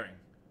a pairing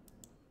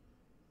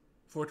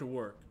for it to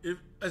work. If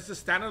as a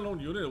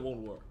standalone unit, it won't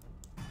work.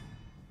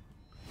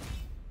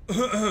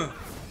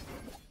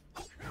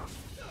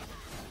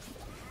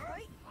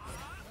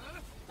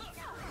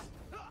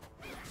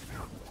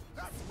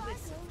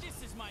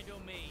 This is my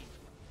domain.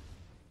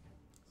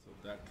 So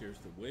that clears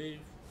the wave.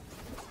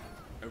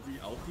 Every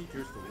ulti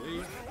clears the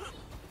wave.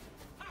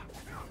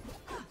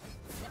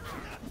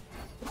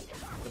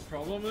 The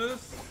problem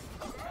is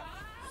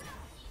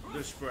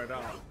they're spread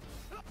out.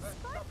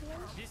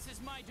 This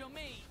is my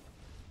domain.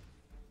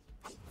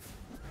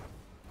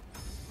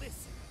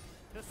 Listen,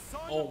 the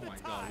song Oh of the my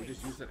god, we tides.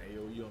 just used an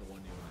AoE on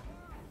one unit.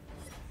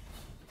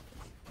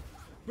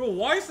 Bro,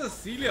 why is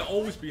Cecilia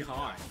always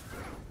behind?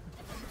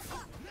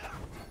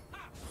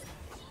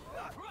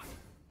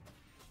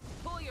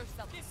 Pull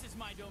yourself. This is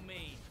my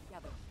domain.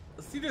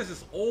 Cecilia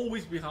is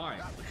always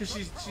behind because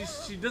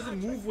she doesn't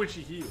move when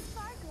she heals.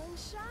 Sparkle and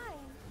shine.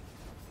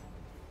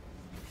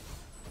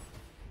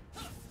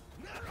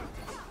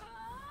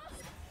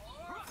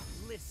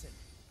 Listen,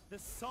 the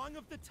song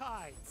of the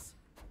tides.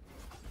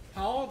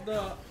 How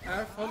the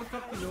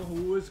fuck do you know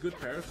who is good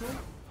Parasol?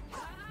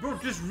 Bro,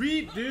 just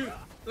read, dude.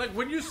 Like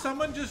when you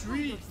summon, just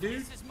read,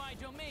 dude. This is my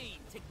domain.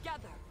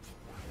 Together.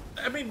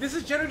 I mean, this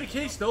is generally the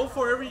case though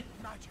for every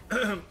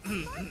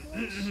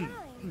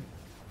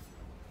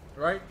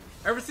right?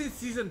 Ever since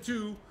season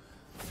 2,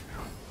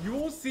 you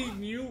won't see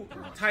new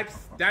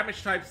types,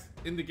 damage types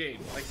in the game.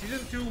 Like season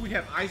 2, we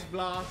had Ice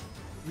Blast,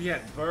 we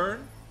had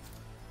Burn,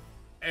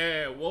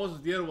 and what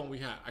was the other one we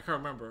had? I can't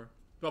remember.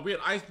 But we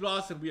had Ice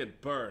Blast and we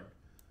had Burn,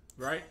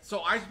 right?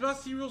 So Ice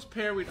Blast heroes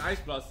pair with Ice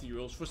Blast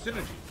heroes for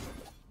synergy.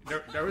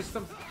 There is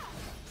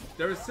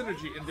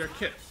synergy in their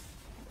kits,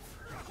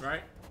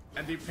 right?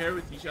 And they pair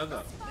with each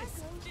other.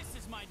 This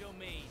is my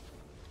domain.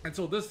 And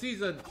so this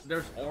season,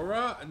 there's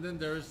Aura, and then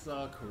there's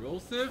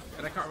Corrosive,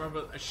 and I can't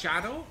remember, a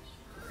Shadow,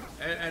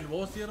 and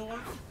what was the other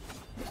one?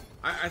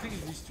 I think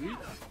it's these 3.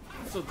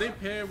 So they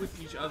pair with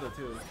each other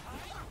too.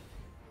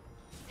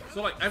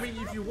 So like, I mean,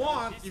 if you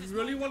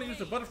really want to use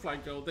the Butterfly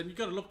Girl, then you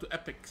gotta look to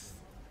epics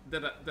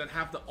that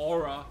have the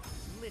Aura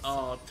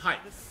type,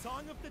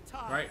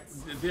 right?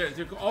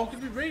 They're all gonna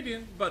be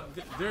Radiant, but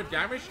their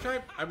damage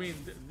type, I mean,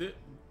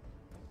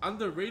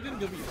 under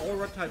Radiant, they'll be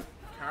Aura type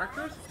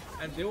characters,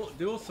 and they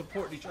will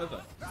support each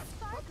other.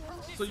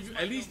 So you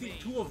at least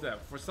need 2 of them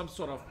for some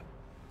sort of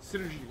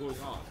synergy going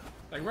on.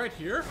 Like right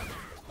here,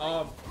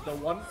 the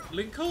one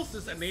Linkos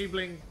is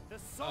enabling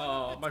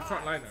my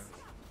frontliner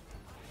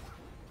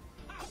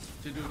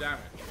to do damage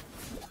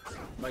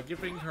by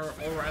giving her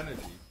aura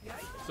energy,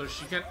 so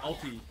she can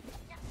ulti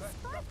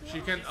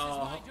She can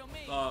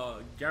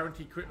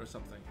guarantee crit or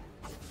something.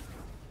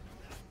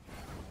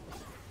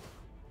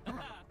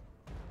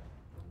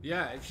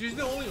 Yeah, if she's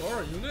the only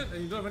aura unit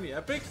and you don't have any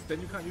epics,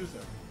 then you can't use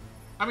her.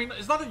 I mean,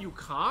 it's not that you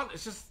can't,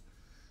 it's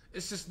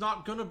just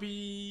not gonna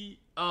be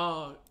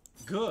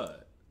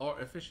good or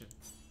efficient.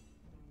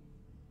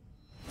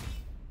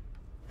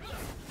 You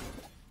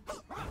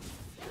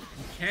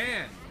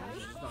can,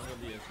 it's just not gonna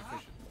be as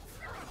efficient.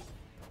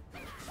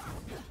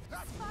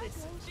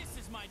 This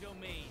is my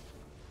domain.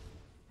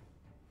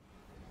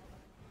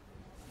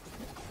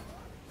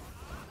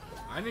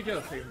 I need to get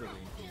a flame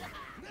domain.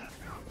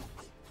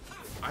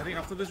 I think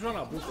after this run,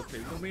 I'll boost the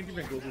flame domain team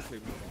and go do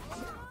flame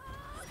domain.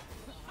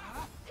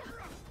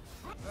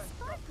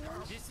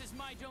 This is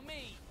my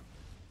domain.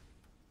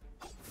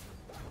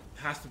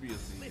 Has to be a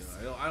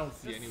Zeta. I don't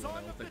see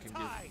anyone else that can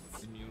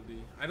give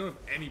immunity. I don't have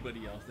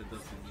anybody else that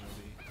does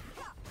immunity.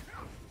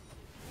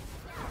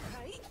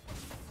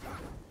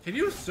 Can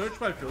you search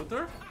by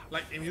filter?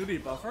 Like immunity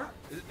buffer?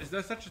 Is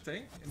there such a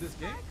thing in this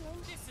game?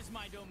 This is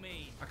my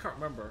domain. I can't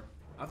remember.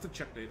 I have to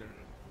check later.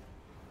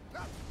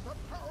 That's the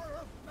power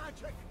of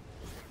magic.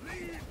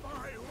 Lead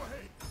my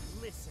way.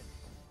 Listen,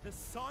 the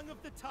song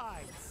of the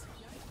tides.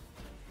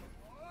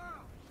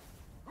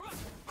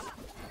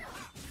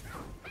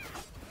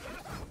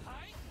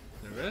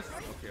 There is?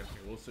 Okay,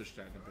 we'll search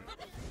that in a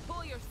bit.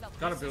 Pull yourself.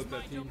 Gotta build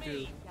that team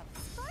too.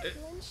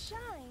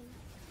 Shine.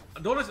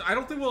 Notice, I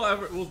don't think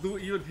we'll do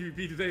even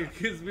PvP today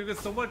because we've got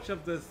so much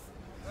of this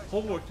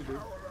homework to do.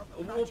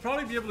 We'll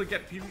probably be able to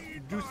get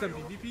do some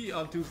PvP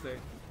on Tuesday.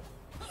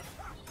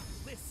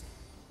 Listen,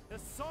 the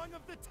song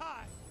of the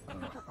tide.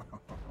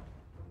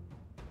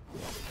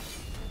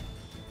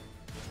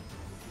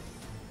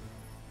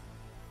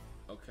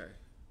 Okay,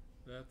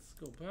 let's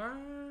go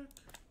back.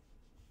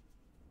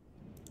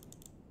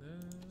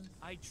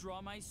 I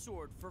draw my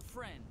sword for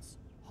friends,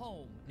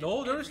 home.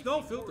 No, there is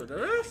no filter.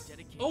 There is?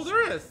 Oh,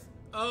 there is.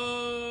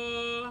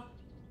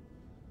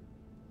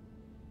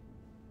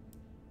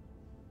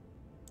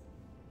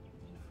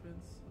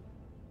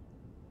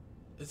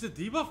 Is it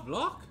debuff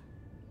block?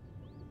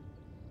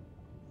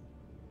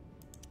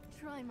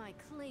 Try my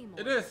claymore.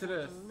 It is.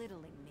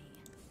 Belittling me.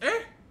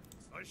 Eh?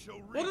 I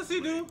shall what does he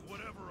do?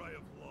 Whatever I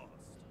have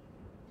lost.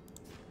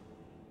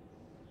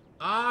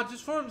 Ah,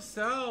 just for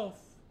himself.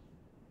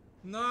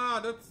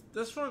 Nah,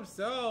 that's for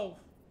himself.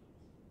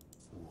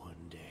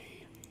 One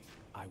day,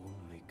 I will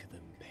make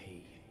them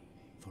pay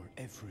for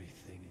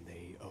everything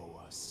they owe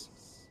us.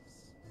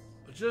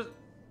 Just...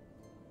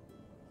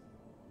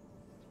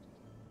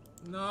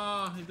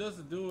 Nah, he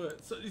doesn't do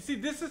it. So, you see,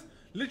 this is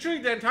literally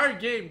the entire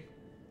game.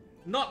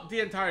 Not the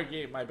entire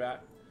game, my bad.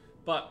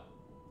 But...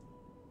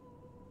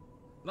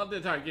 Not the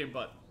entire game,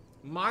 but...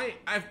 I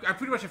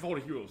pretty much have all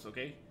the heroes,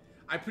 okay?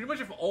 I pretty much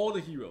have all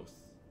the heroes.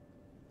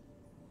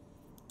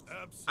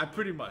 I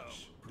pretty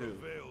much do.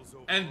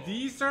 And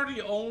these are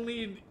the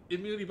only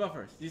immunity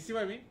buffers. You see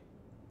what I mean?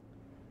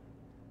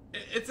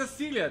 It's a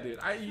Celia, dude.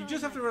 You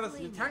just have to run a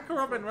Celia. Tank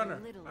her up and run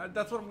her.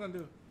 That's what I'm gonna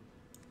do.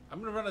 I'm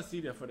gonna run a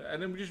Celia for that.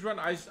 And then we just run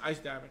ice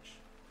damage.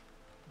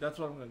 That's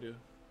what I'm gonna do.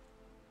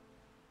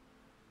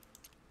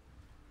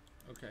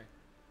 Okay.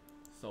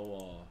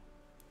 So,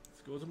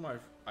 let's go to my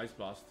Ice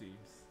Blast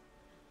teams.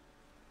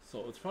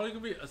 So, it's probably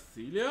gonna be a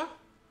Celia.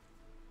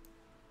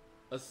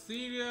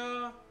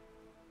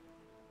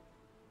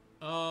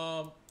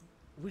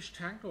 Which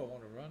tank do I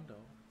want to run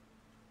though?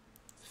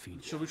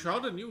 Should we try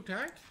out a new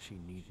tank? She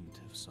needn't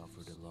have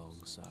suffered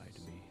alongside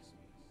me.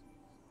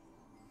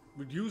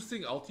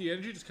 Reducing ulti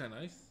energy is kind of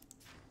nice.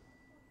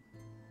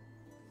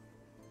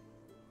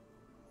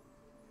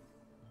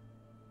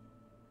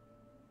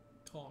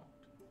 Taunt.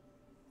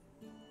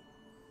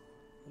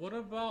 What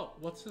about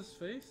what's his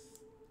face?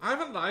 I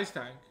have an ice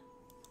tank.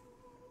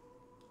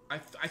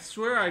 I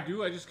swear I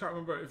do. I just can't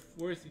remember if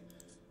where is he?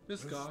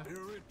 This guy. The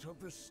spirit of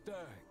the stag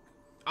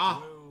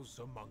dwells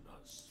among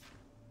us.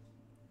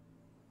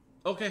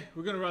 Okay,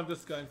 we're gonna run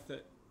this guy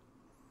instead.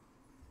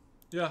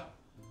 Yeah.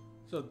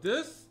 So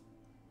this,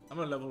 I'm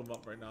gonna level him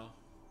up right now.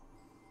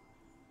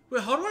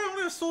 Wait, how do I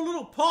only have so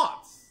little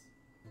pots?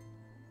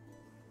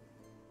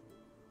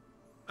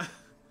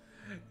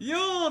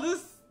 Yo,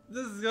 this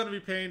is gonna be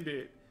pain,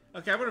 dude.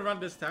 Okay, I'm gonna run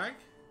this tank.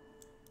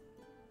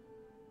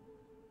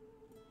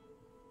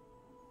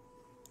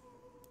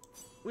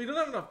 We don't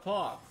have enough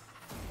pots.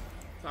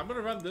 So I'm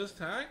gonna run this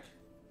tank.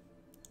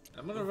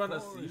 I'm gonna run a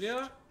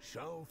Celia.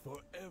 No,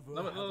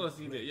 not a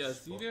Celia. Yeah,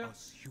 Celia.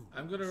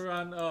 I'm gonna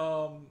run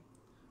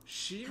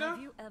Sheena.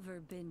 Have you ever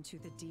been to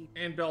the deep?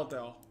 And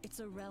Beldell. It's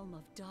a realm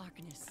of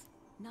darkness.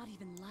 Not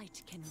even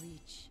light can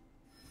reach.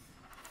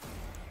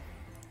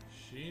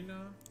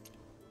 Sheena.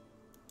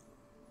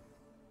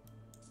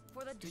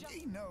 For the Did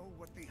he know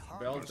what the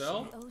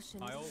Beldell?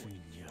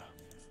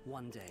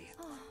 One day.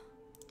 Oh,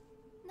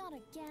 not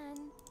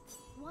again.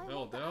 Why Beldell.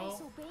 won't the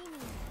ice obey me?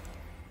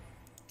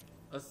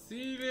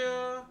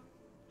 Acelia,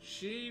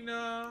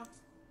 Sheena,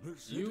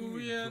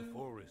 Urian,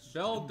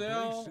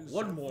 Beldell,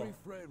 one more.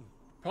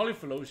 Probably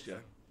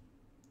Felocia.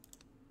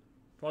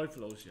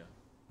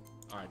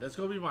 All right, that's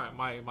gonna be my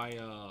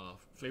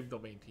Flame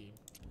Domain team.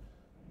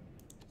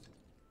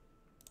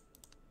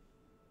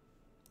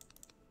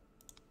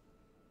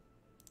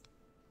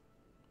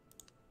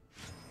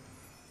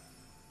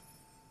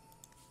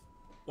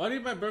 Why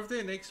did my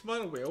birthday next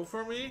month wail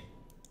for me?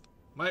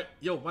 My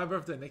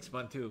birthday next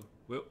month too.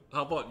 Well,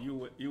 how about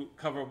you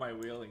cover my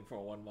wailing for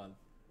 1 month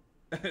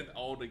and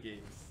all the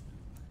games.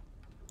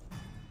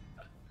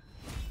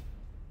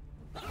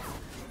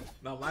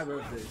 No, my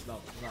birthday is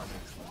not next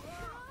month.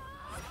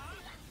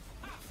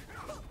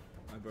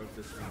 My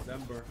birthday is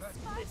November.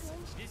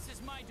 This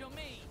is my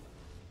domain.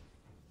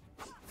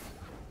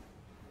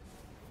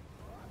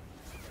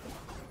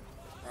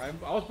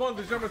 I was born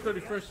December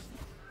 31st.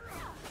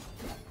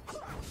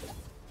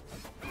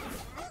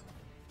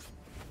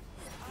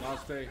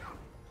 Last day.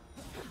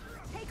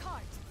 Take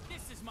heart.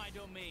 This is my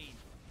domain.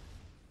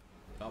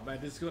 Oh man,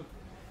 this is good.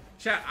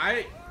 Chat,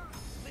 I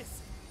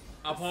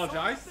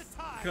apologize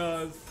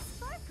because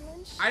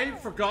I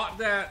forgot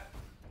that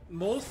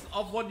most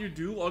of what you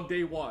do on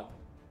day 1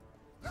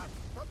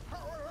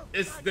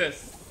 is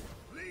this.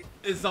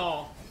 Is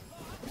all.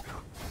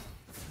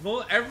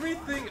 Well,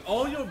 everything,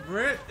 all your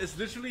bread is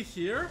literally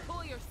here.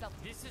 Pull yourself.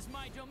 This is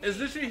my domain. It's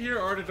literally here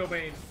are the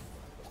domains.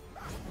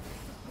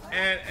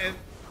 And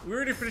we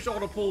already finished all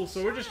the pulls,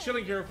 so we're just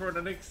chilling here for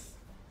the next,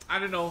 I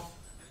don't know.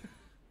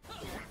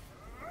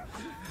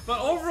 But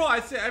overall,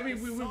 I've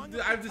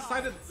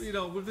decided, you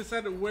know, we've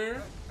decided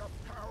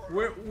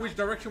which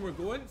direction we're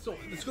going. So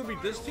it's gonna be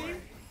this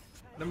team,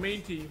 the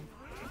main team.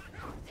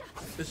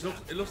 It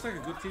looks like a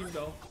good team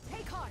though.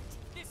 Take heart.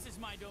 This is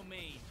my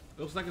domain.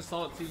 Looks like a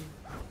solid team.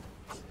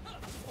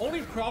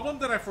 Only problem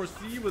that I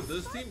foresee with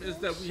this team is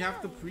that we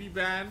have to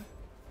pre-ban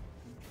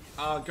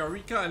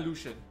Garika and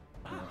Lucian.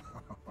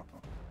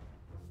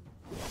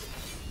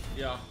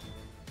 Yeah.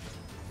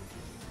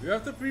 We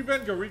have to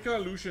pre-ban Garika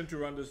and Lucian to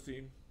run this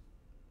team.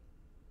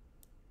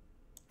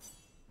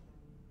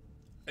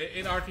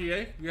 In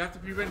RTA, we have to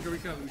pre-ban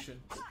Garika and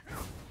Lucian.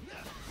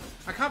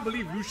 I can't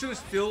believe Lucian is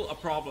still a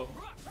problem.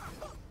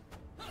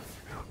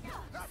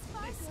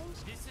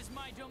 This is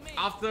my domain.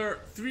 After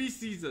 3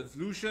 seasons,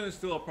 Lucian is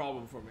still a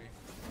problem for me.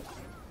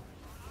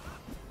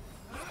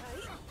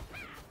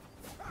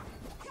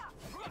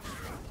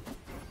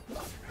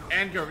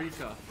 And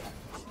Garika.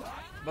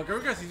 But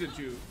Garika season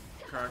 2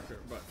 character,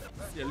 but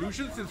yeah,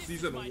 Lucian since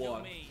season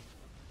 1.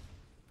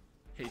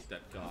 Hate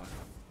that guy.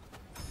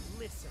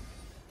 Listen,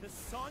 the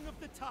song of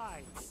the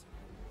tides.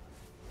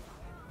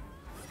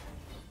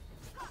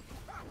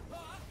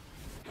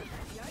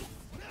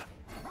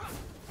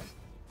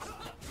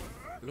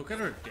 Look at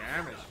her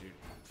damage, dude.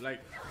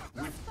 Like,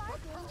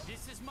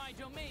 this is my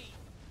domain.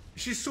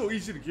 She's so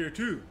easy to gear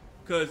too,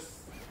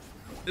 cause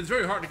it's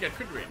very hard to get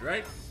crit rate,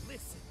 right?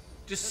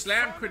 Just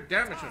slam crit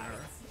damage on her.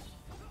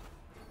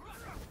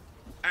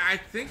 I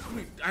think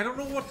I don't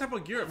know what type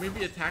of gear.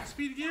 Maybe attack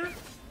speed gear?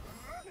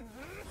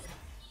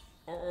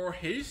 Or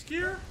haste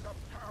gear?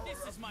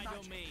 This is my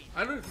domain.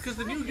 I don't, because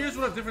the new gears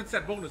will have different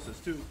set bonuses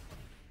too.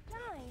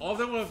 All of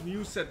them will have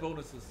new set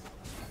bonuses.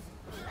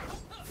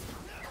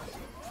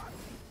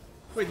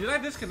 Wait, did I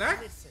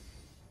disconnect? Listen,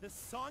 the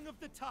song of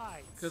the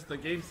tides. Because the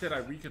game said I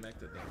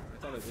reconnected them. I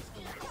thought I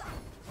disconnected.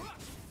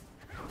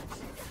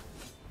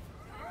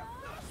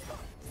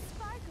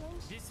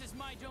 This is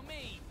my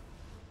domain.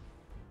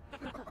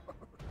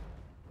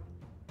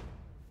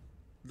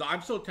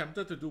 I'm so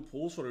tempted to do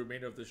pulls for the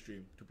remainder of the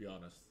stream, to be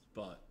honest.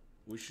 But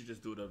we should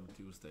just do it on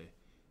Tuesday.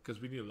 Because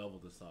we need to level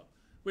this up.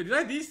 Wait, did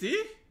I DC?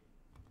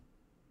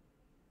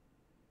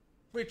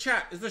 Wait,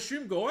 chat, is the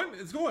stream going?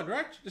 It's going,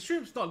 right? The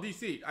stream's not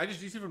DC. I just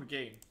DC from the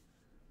game.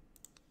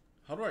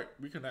 How do I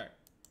reconnect?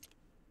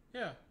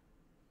 Yeah.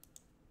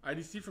 I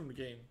DC from the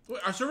game.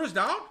 Wait, our server's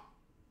down?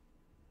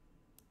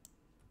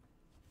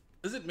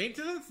 Is it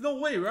maintenance? No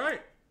way,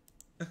 right?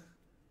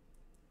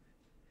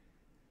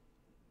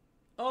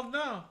 Oh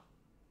no.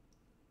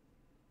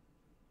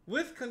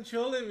 With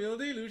control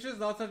immunity, Lucian's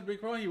not such a big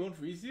problem, he won't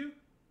freeze you?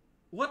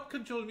 What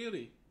control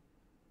immunity?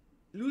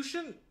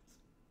 Lucian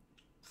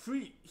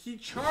he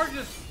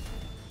charges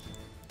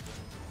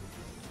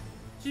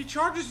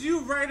you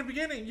right at the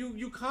beginning.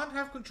 You can't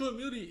have control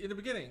immunity in the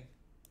beginning.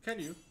 Can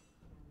you?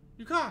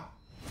 You can't.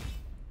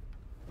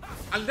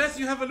 Unless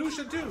you have a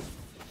Lucian too.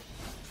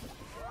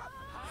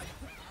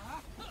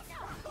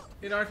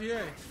 In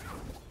RTA.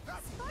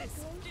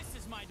 This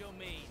is my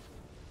domain.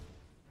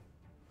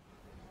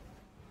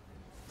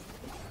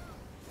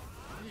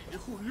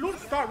 You don't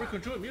start with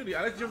control immunity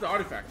unless you have the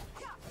artifact.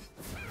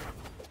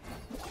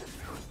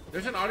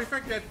 There's an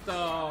artifact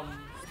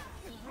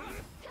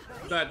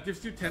that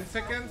gives you 10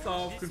 seconds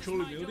of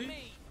control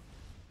immunity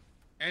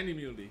and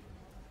immunity.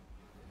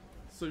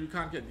 So you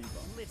can't get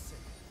debuffed. Listen,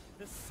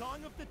 the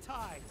song of the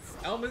tides.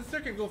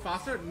 Elminster can go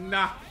faster?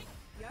 Nah.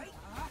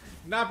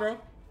 Nah, bro.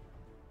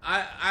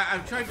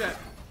 I've tried that.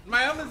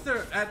 My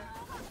Elminster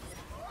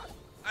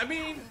I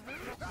mean,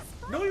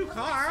 no, you can't.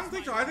 I don't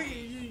think so. I think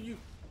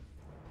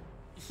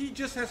he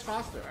just has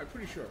faster. I'm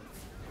pretty sure.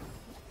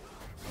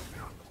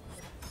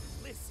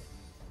 Listen,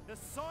 the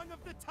song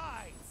of the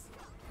tides.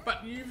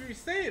 But if you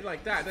say it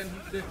like that, then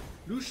the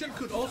Lucian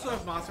could also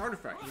have mass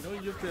artifact. You know,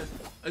 you have to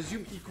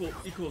assume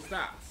equal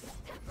stats,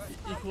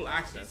 equal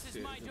access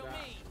to that.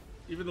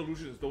 Even though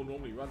Lucians don't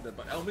normally run that,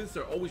 but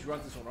Elminster always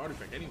runs his own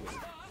artifact anyway,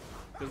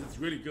 because it's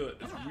really good.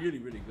 It's really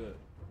good.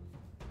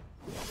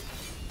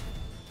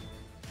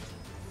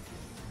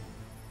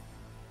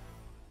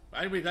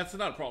 But anyway, that's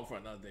not a problem for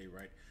another day,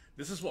 right?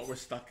 This is what we're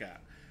stuck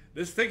at.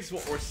 This thing's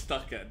what we're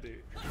stuck at,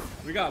 dude.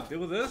 We gotta deal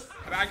with this,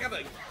 and I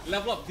gotta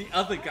level up the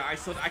other guy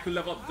so that I can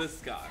level up this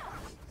guy,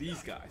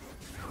 these guys,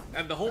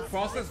 and the whole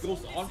process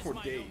goes on for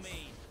days,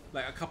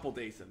 like a couple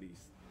days at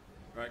least,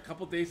 right? A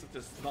couple days of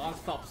just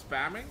non-stop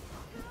spamming,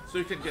 so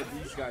you can get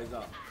these guys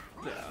up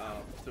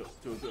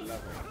to a good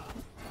level,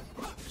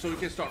 so you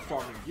can start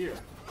farming gear,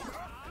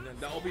 and then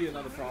that'll be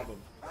another problem.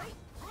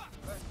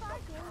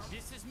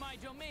 This is my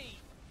domain.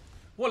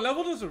 What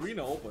level does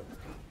Arena open?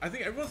 I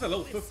think everyone's at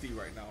level 50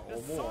 right now,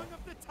 or more.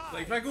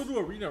 Like, if I go to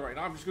Arena right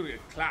now, I'm just gonna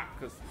get clapped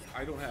because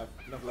I don't have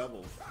enough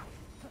levels.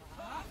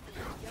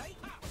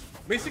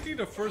 Basically,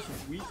 the first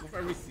week of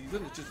every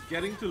season is just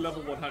getting to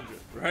level 100,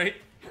 right?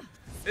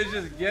 It's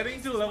just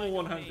getting to level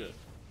 100.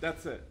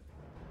 That's it.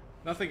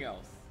 Nothing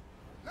else.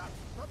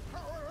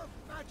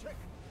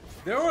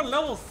 There were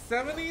level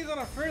 70s on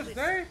the first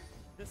day?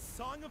 The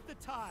Song of the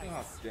Tides.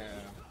 Oh,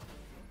 damn.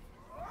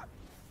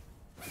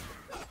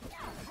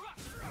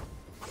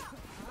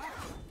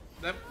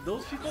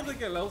 Those people that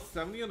get level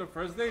 70 on the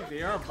first day,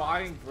 they are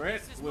buying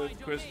bread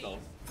with crystals.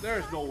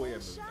 There's no way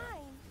I'm doing that.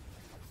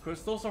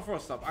 Crystals are for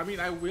stuff. I mean,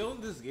 I will in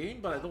this game,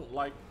 but I don't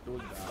like doing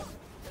that.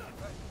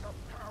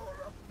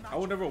 I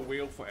would never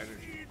whale for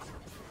energy.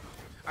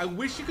 I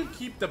wish you could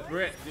keep the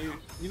bread, dude.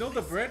 You know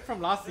the bread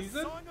from last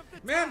season?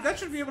 Man, that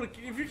should be able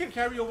to... If you can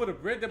carry over the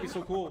bread, that'd be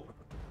so cool.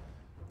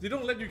 They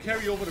don't let you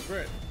carry over the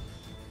bread.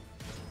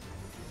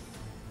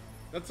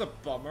 That's a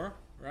bummer,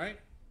 right?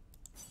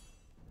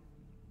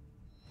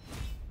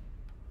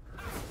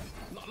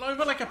 Not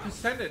even like a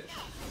percentage.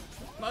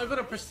 Not even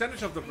a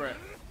percentage of the bread.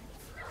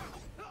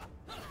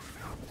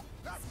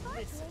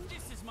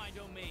 This is my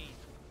domain.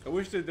 I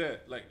wish they did.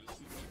 Like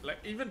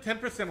even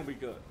 10% would be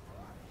good.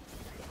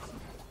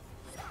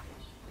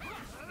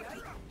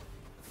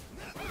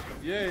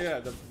 Yeah,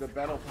 the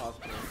battle pass,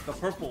 the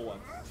purple one.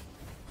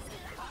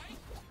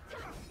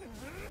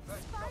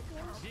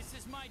 This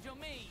is my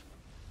domain.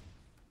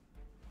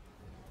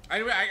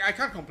 Anyway, I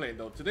can't complain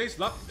though. Today's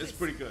luck is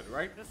pretty good,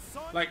 right?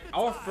 Like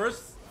our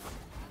first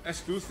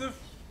exclusive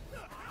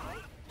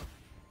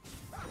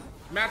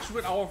matched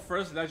with our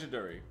first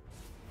legendary,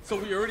 so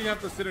we already have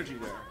the synergy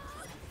there,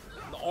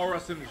 the aura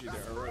synergy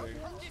there already.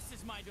 This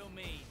is my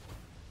domain.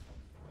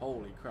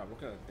 Holy crap!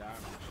 Look at the damage.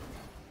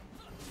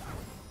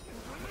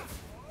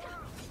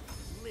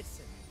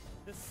 Listen,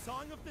 the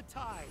Song of the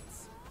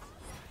Tides.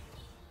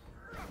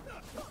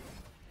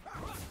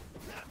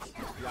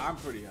 Yeah, I'm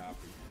pretty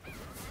happy.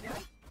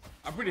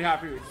 I'm pretty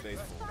happy with today's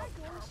pull.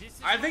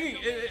 I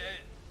think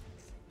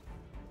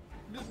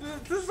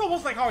this is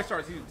almost like how I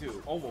started season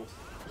 2, almost.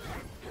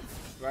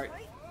 Right?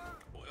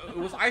 It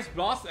was Ice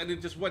Blast and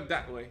it just went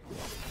that way.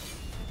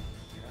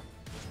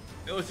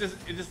 Yeah. It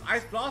just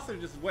Ice Blast and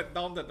it just went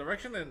down that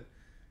direction, and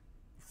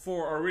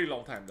for a really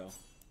long time though.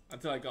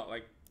 Until I got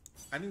like,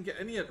 I didn't get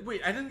any other,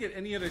 wait, I didn't get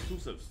any other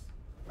exclusives.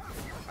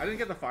 I didn't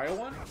get the fire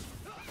one.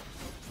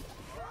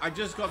 I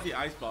just got the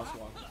Ice Blast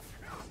one.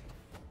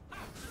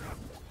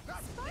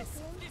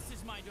 This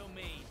is my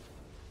domain.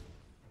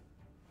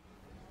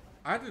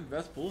 I had to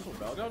invest pools for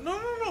Beldell. No.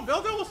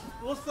 Beldell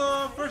was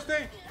the first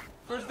day.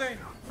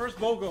 First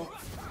BOGO.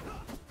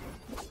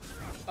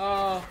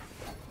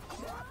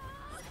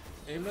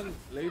 Amen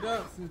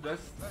later seems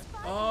best.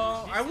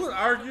 I would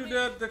argue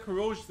that the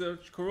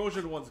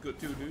corrosion one's good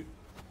too, dude.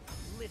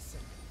 Listen.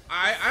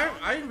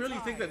 I really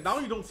think that now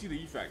you don't see the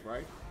effect,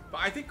 right? But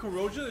I think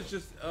corrosion is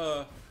just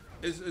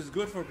is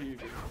good for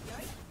PvP.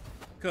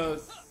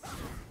 Cause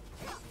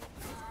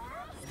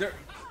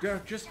there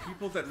are just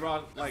people that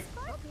run like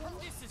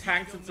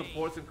tanks and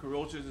supports, and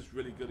corrosion is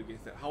really good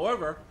against that.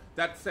 However,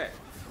 that said,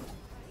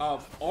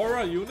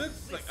 aura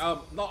units, like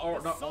not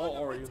all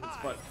aura units,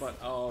 but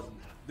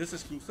this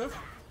exclusive,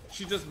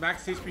 she does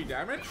max HP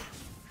damage,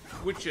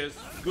 which is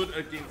good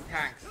against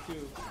tanks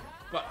too.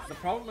 But the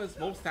problem is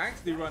most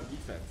tanks, they run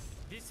defense.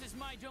 This is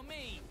my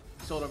domain.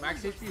 So the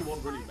max HP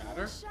won't really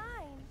matter.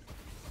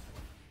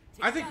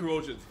 I think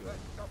corrosion's good.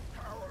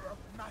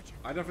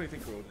 I definitely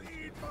think corrosion's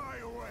good.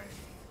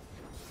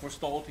 For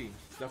stall teams,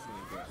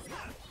 definitely good.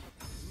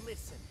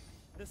 Listen,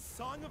 the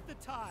Song of the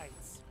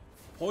Tides.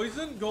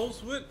 Poison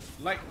goes with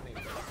lightning.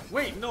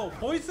 Wait, no,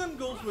 poison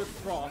goes with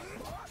frost.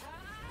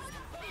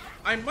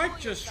 I might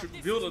just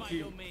build a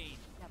team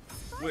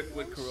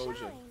with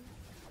corrosion.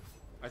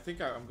 I think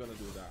I'm gonna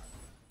do that.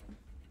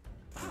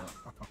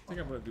 I think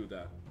I'm gonna do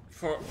that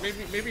for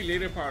maybe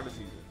later part of the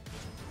season,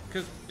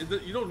 because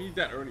you don't need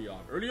that early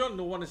on. Early on,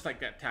 no one is like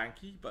that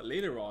tanky, but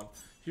later on,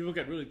 people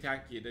get really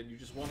tanky, and then you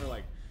just want to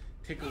like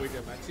take away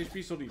their max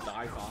HP so they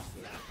die faster.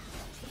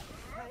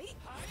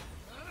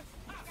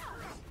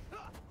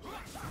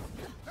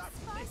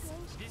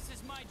 This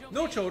is my domain.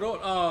 No, Chodo.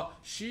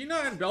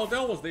 Sheena and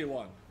Beldel was day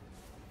 1.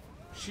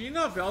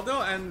 Sheena,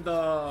 Beldel,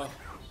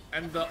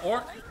 and the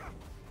orc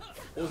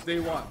was day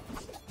 1.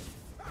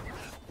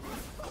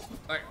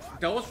 Like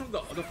that was from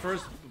the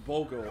first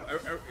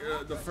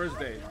BOGO, the first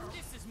day.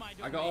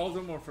 I got all of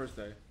them on first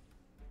day.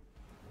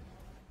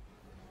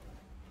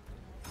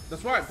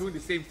 That's why I'm doing the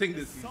same thing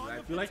this season.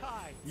 I feel like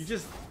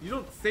you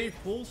don't save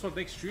pulls for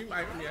next stream.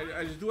 I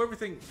just do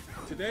everything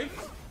today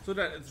so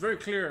that it's very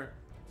clear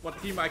what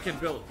team I can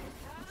build.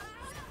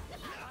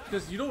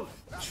 Because you don't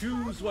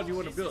choose what you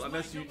want to build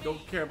unless you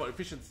don't care about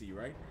efficiency,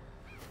 right?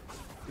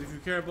 If you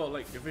care about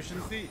like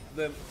efficiency,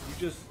 then you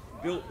just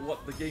build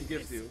what the game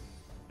gives you.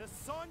 The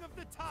Song of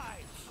the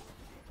Tides.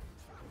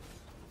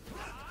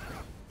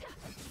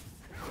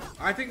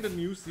 I think the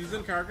new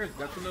season characters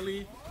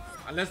definitely,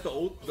 unless the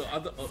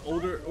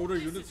older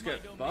units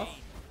get buffed,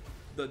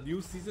 the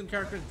new season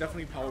characters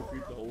definitely power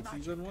creep the old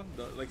season one,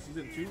 like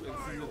season 2 and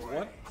season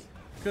 1,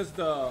 because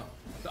the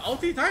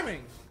ulti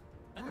timings.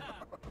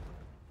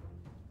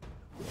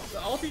 The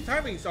ulti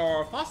timings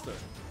are faster.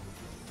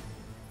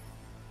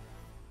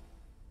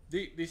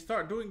 They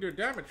start doing their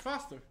damage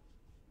faster.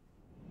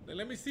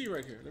 Let me see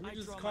right here. Let me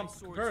just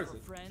comparison.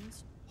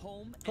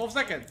 12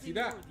 seconds. See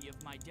that?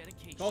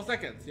 12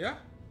 seconds. Yeah.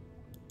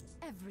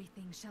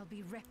 Everything shall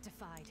be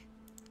rectified.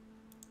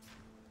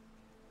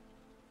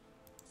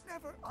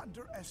 Never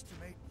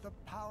underestimate the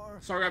power.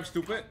 Sorry, I'm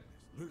stupid.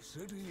 The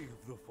city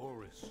of the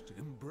forest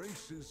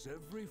embraces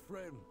every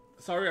friend.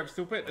 Sorry, I'm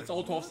stupid. It's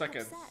all 12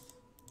 seconds.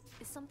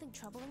 Is something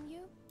troubling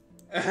you?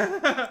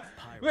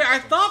 Wait, I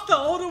thought the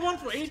older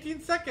ones were 18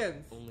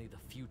 seconds. Only the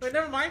future. Wait,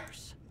 never mind.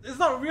 It's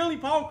not really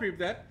power creep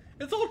then.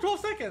 It's all 12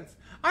 seconds.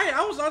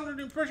 I was under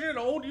the impression that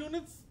old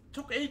units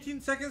took 18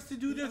 seconds to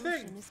do their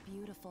thing. Is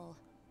beautiful,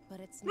 but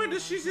it's wait,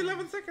 this she's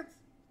 11 seconds.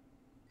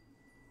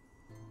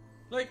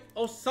 Like,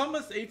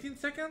 Osama's 18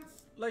 seconds?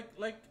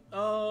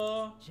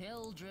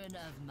 Children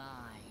of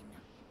mine,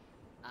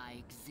 I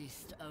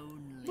exist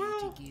only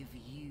to give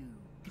you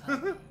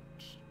courage.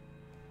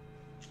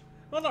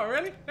 Well, not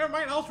really. Never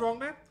mind, I was wrong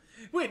then.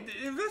 Wait,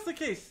 if that's the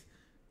case,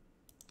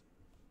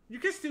 you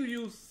can still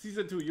use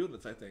season 2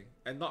 units, I think,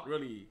 and not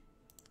really,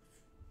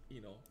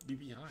 you know, be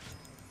behind.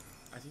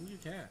 I think you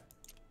can.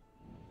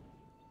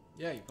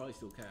 Yeah, you probably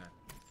still can.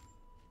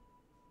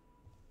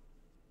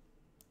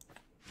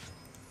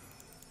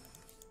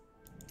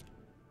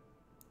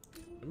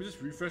 Let me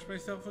just refresh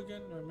myself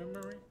again, my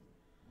memory.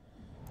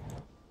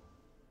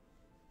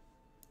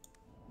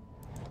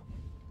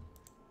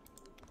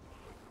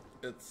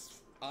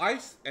 It's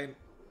ice and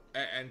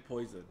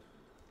poison.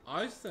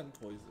 Ice and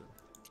poison.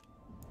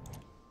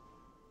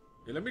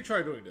 Yeah, let me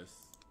try doing this.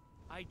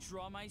 I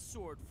draw my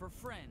sword for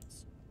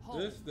friends.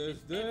 This.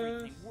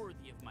 Everything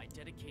worthy of my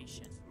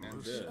dedication.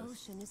 And this. The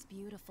ocean is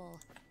beautiful,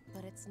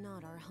 but it's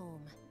not our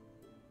home.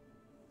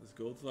 Let's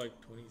go to like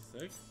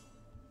 26.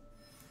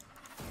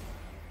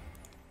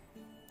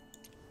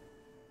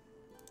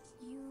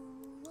 You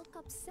look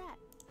upset.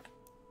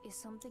 Is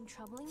something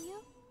troubling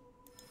you?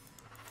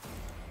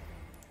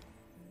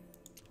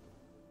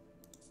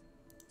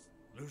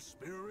 The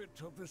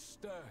spirit of the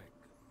stag.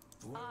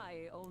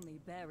 I only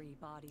bury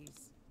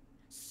bodies.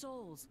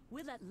 Souls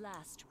will at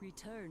last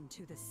return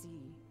to the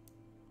sea.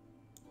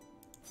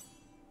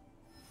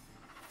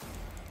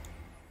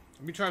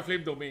 Let me try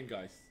Flame Domain,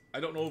 guys. I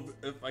don't know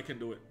if I can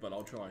do it, but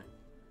I'll try.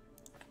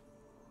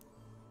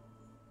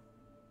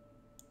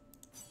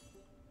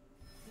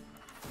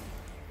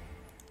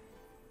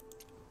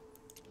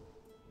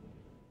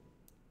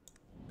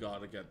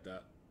 Gotta get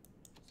that.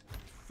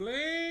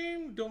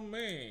 Flame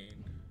Domain.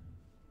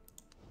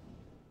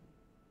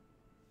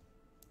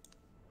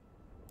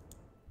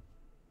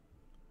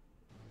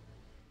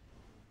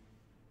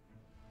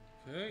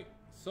 Okay,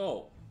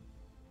 so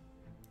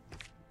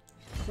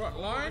front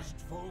line. Forest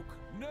folk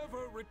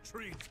never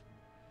retreat.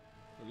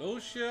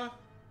 Velocia.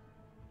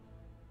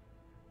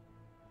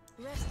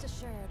 Rest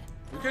assured,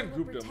 We can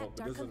group them up,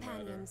 it doesn't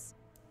matter.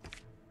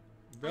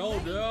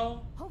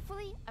 Beldel.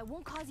 Hopefully, I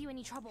won't cause you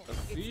any trouble.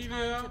 It's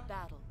time to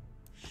battle.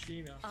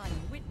 Sheena.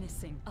 I'm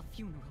witnessing a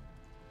funeral.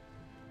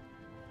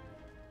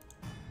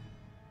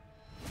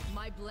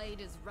 My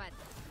blade is ready.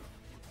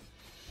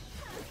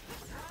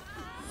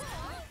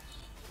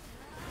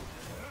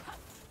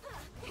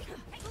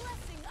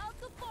 Blessing of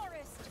the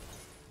forest.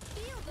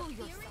 Feel the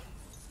fury.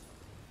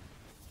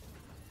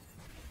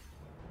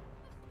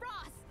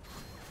 Frost.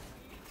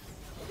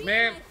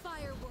 Man,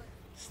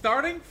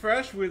 starting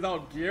fresh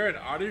without gear and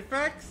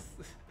artifacts?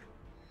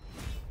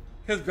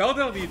 Because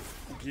Beldel needs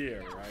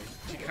gear, right?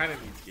 She kind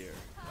of needs gear.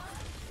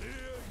 Hear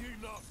ye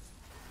not.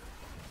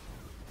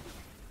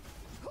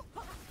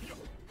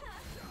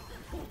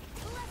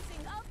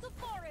 Blessing of the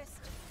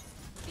forest.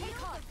 Feel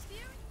the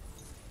fury.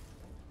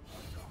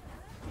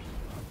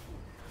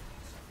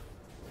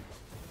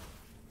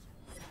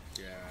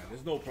 Yeah,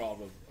 there's no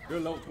problem. You're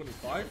level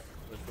 25,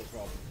 there's no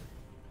problem.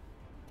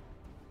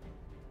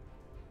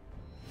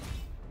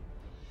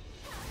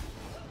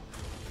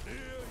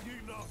 Hear ye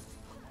not.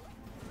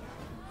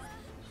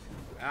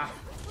 Ah,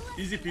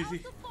 easy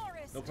peasy.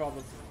 No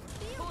problem.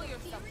 Pull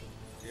yourself.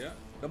 Yeah.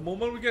 The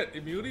moment we get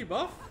immunity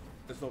buff,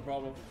 there's no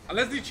problem.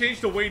 Unless they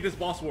change the way this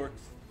boss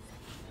works.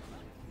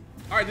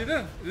 Alright, they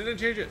didn't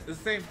change it. It's the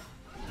same.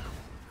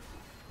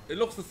 It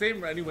looks the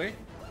same anyway.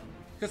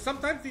 Because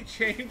sometimes they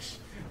change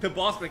the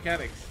boss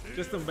mechanics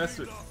just to mess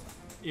with,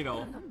 you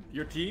know,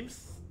 your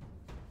teams.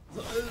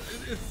 So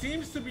it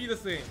seems to be the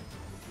same.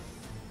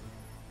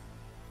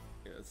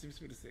 Yeah, it seems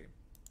to be the same.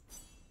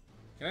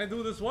 Can I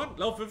do this one?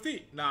 Level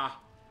 50? Nah.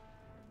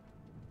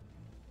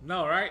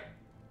 No, right?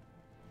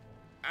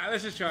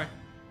 Let's just try.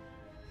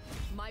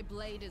 My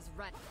blade is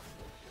ready.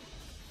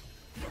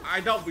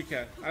 I doubt we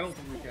can. I don't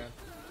think we can.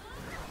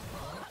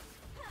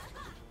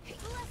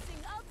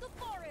 Blessing of the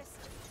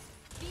forest.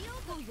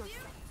 Feel the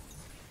yourself.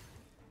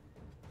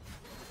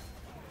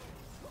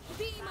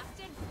 Be must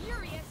and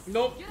furious.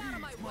 Nope. Get out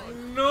of my way.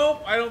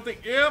 Nope. I don't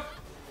think. Yep.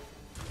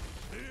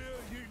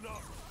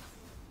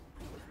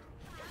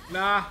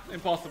 Nah.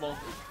 Impossible.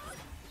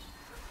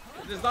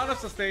 There's not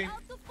enough sustain.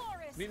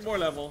 Need more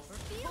levels.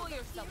 Pull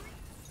yourself.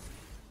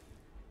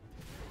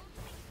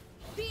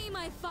 Be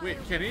my fire. Wait,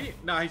 can he?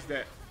 Nah, he's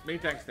dead. Main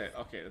tank's dead.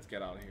 Okay, let's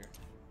get out of here.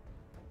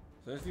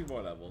 So let's need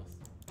more levels.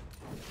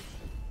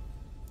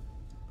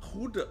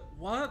 Who the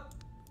what?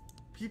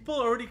 People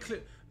already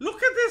clear.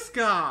 Look at this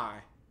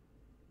guy.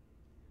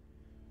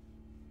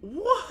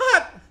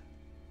 What?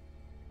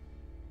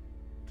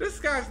 This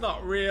guy's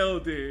not real,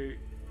 dude.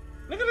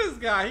 Look at this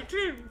guy. He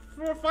cleared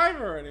 4 or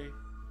 5 already.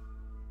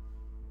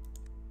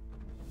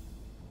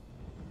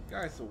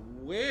 Guy's a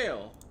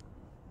whale.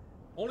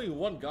 Only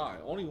one guy.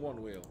 Only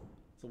one whale.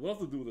 So we'll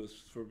have to do this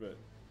for a bit.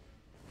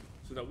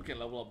 So that we can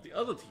level up the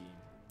other team.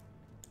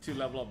 To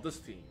level up this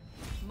team.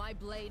 My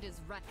blade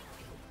is ready.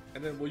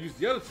 And then we'll use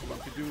the other team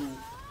to do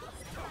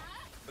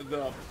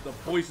the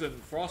poison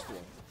frost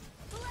one.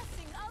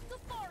 Blessing of the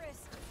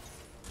forest.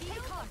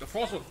 The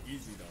frost one's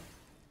easy though.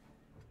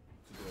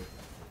 To do.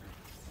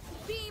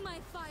 Be my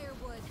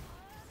firewood.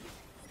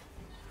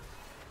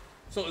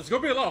 So it's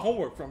gonna be a lot of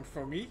homework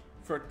from me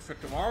for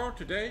tomorrow,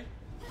 today,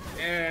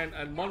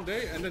 and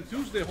Monday, and then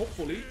Tuesday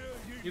hopefully,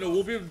 you know,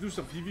 we'll be able to do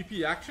some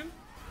PvP action.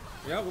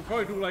 Yeah, we'll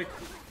probably do like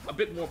a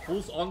bit more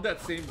pulls on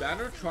that same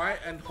banner. Try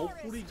and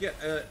hopefully get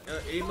a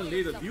aim and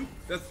later view.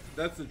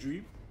 That's the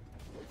dream.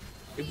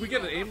 If we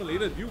get an aim and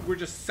later view, we're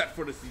just set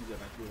for the season.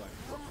 I feel like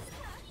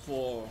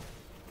for,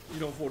 you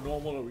know, for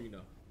normal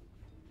arena.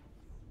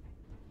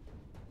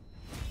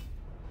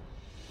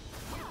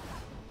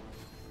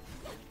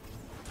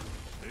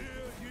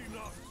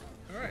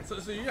 Alright, so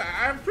yeah,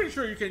 I'm pretty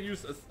sure you can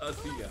use a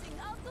Sia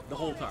the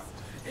whole time.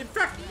 In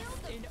fact,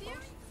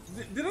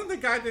 didn't the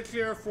guy that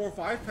clear 4 or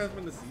 5 have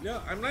been the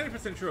Sia? I'm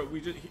 90% sure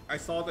I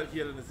saw that he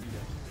had an Sia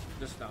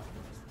just now.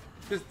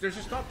 There's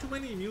just not too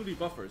many immunity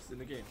buffers in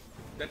the game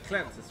that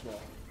cleanse as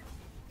well.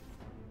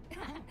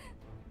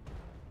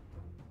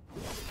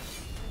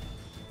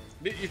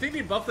 You think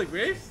they buff the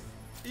graves?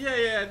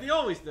 Yeah, they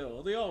always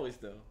do. They always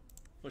do.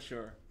 For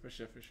sure.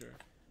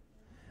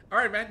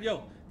 Alright, man.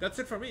 Yo, that's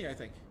it for me, I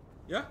think.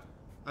 Yeah?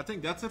 I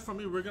think that's it for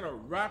me. We're gonna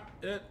wrap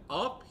it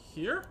up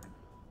here.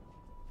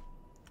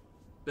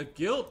 The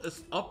guild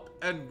is up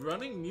and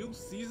running. New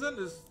season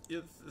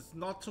it's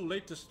not too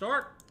late to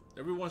start.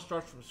 Everyone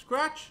starts from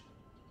scratch.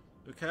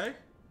 Okay.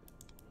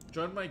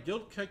 Join my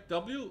guild, Kick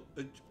W.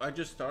 I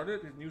just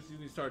started. New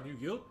season, start a new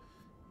guild.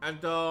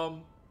 And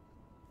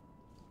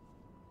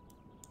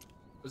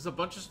there's a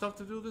bunch of stuff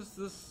to do this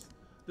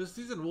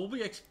season. We'll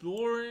be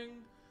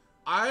exploring.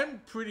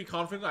 I'm pretty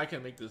confident I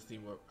can make this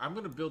team work. I'm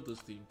gonna build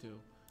this team too.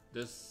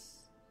 Where's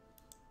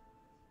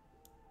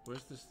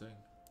this thing?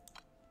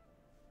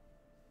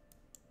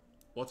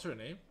 What's her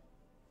name?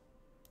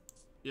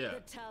 Yeah. The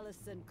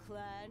Taliesin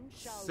clan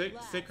shall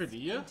last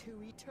Sacredia?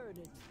 into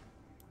eternity.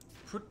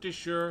 Pretty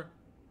sure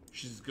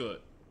she's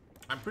good.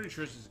 I'm pretty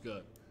sure she's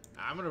good.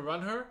 I'm gonna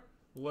run her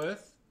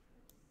with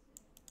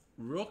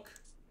Rook.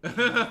 Money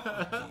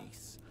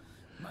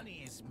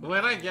is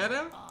when I get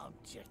him,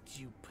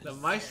 you the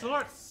Mice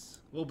Lord,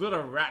 we'll build a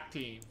rat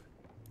team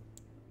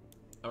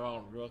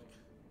around Rook.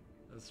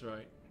 That's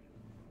right.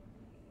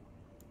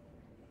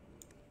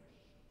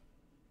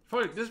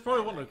 This is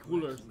probably one of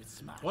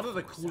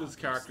the coolest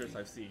characters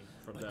I've seen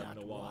from them in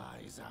a while.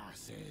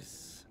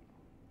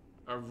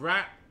 A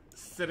rat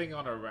sitting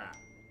on a rat.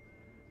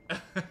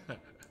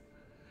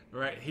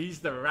 Right, he's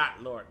the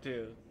rat lord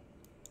too.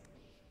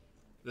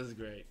 This is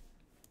great.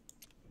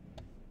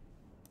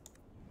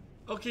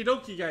 Okie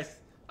dokie, guys.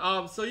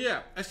 So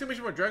yeah,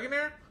 exclamation mark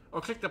Dragonheir,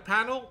 or click the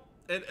panel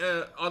and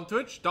on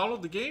Twitch,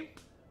 download the game.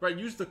 Right,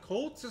 use the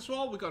codes as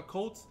well. We got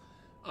codes.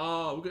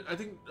 I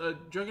think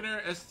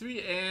Dragonheir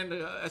S3 and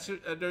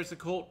there's a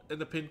code in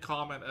the pinned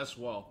comment as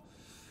well.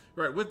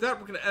 Right, with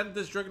that, we're gonna end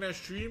this Dragonheir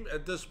stream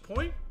at this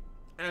point.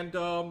 And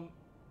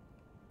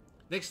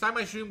next time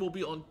I stream will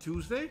be on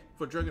Tuesday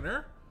for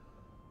Dragonheir,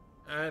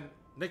 and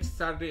next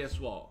Saturday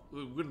as well.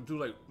 We're gonna do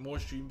like more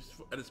streams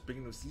at the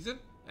beginning of the season,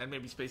 and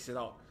maybe space it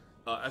out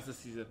as the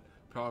season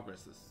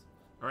progresses.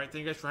 All right,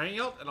 thank you guys for hanging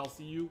out, and I'll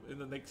see you in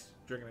the next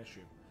Dragonheir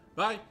stream.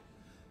 Bye.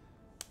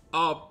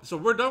 So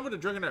we're done with the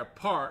Dragonheir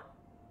part.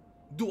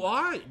 Do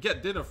I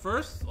get dinner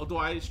first, or do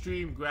I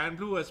stream Grand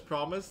Blue as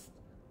promised?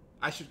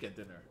 I should get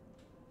dinner.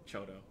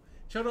 Chodo.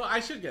 Chodo, I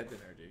should get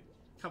dinner, dude.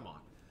 Come on.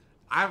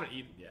 I haven't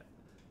eaten yet.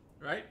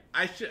 Right?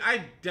 I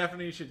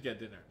definitely should get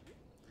dinner.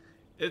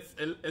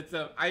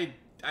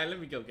 Let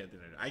me go get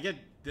dinner. I get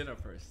dinner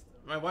first.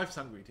 My wife's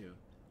hungry too.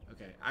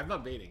 Okay, I'm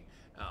not baiting.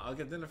 I'll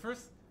get dinner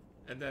first,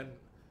 and then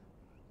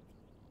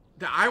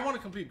I want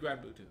to complete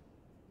Grand Blue too.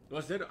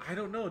 Was dinner? I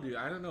don't know, dude.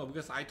 I don't know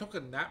because I took a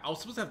nap. I was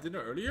supposed to have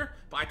dinner earlier,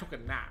 but I took a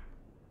nap,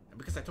 and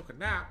because I took a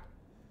nap,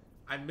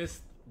 I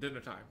missed dinner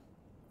time.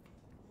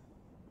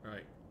 All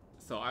right,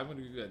 so I'm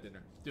gonna do that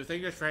dinner. Dude,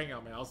 thank you guys for hanging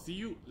out, man. I'll see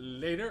you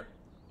later,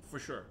 for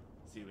sure.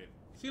 See you later.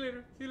 See you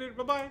later. See you later.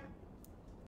 Bye bye.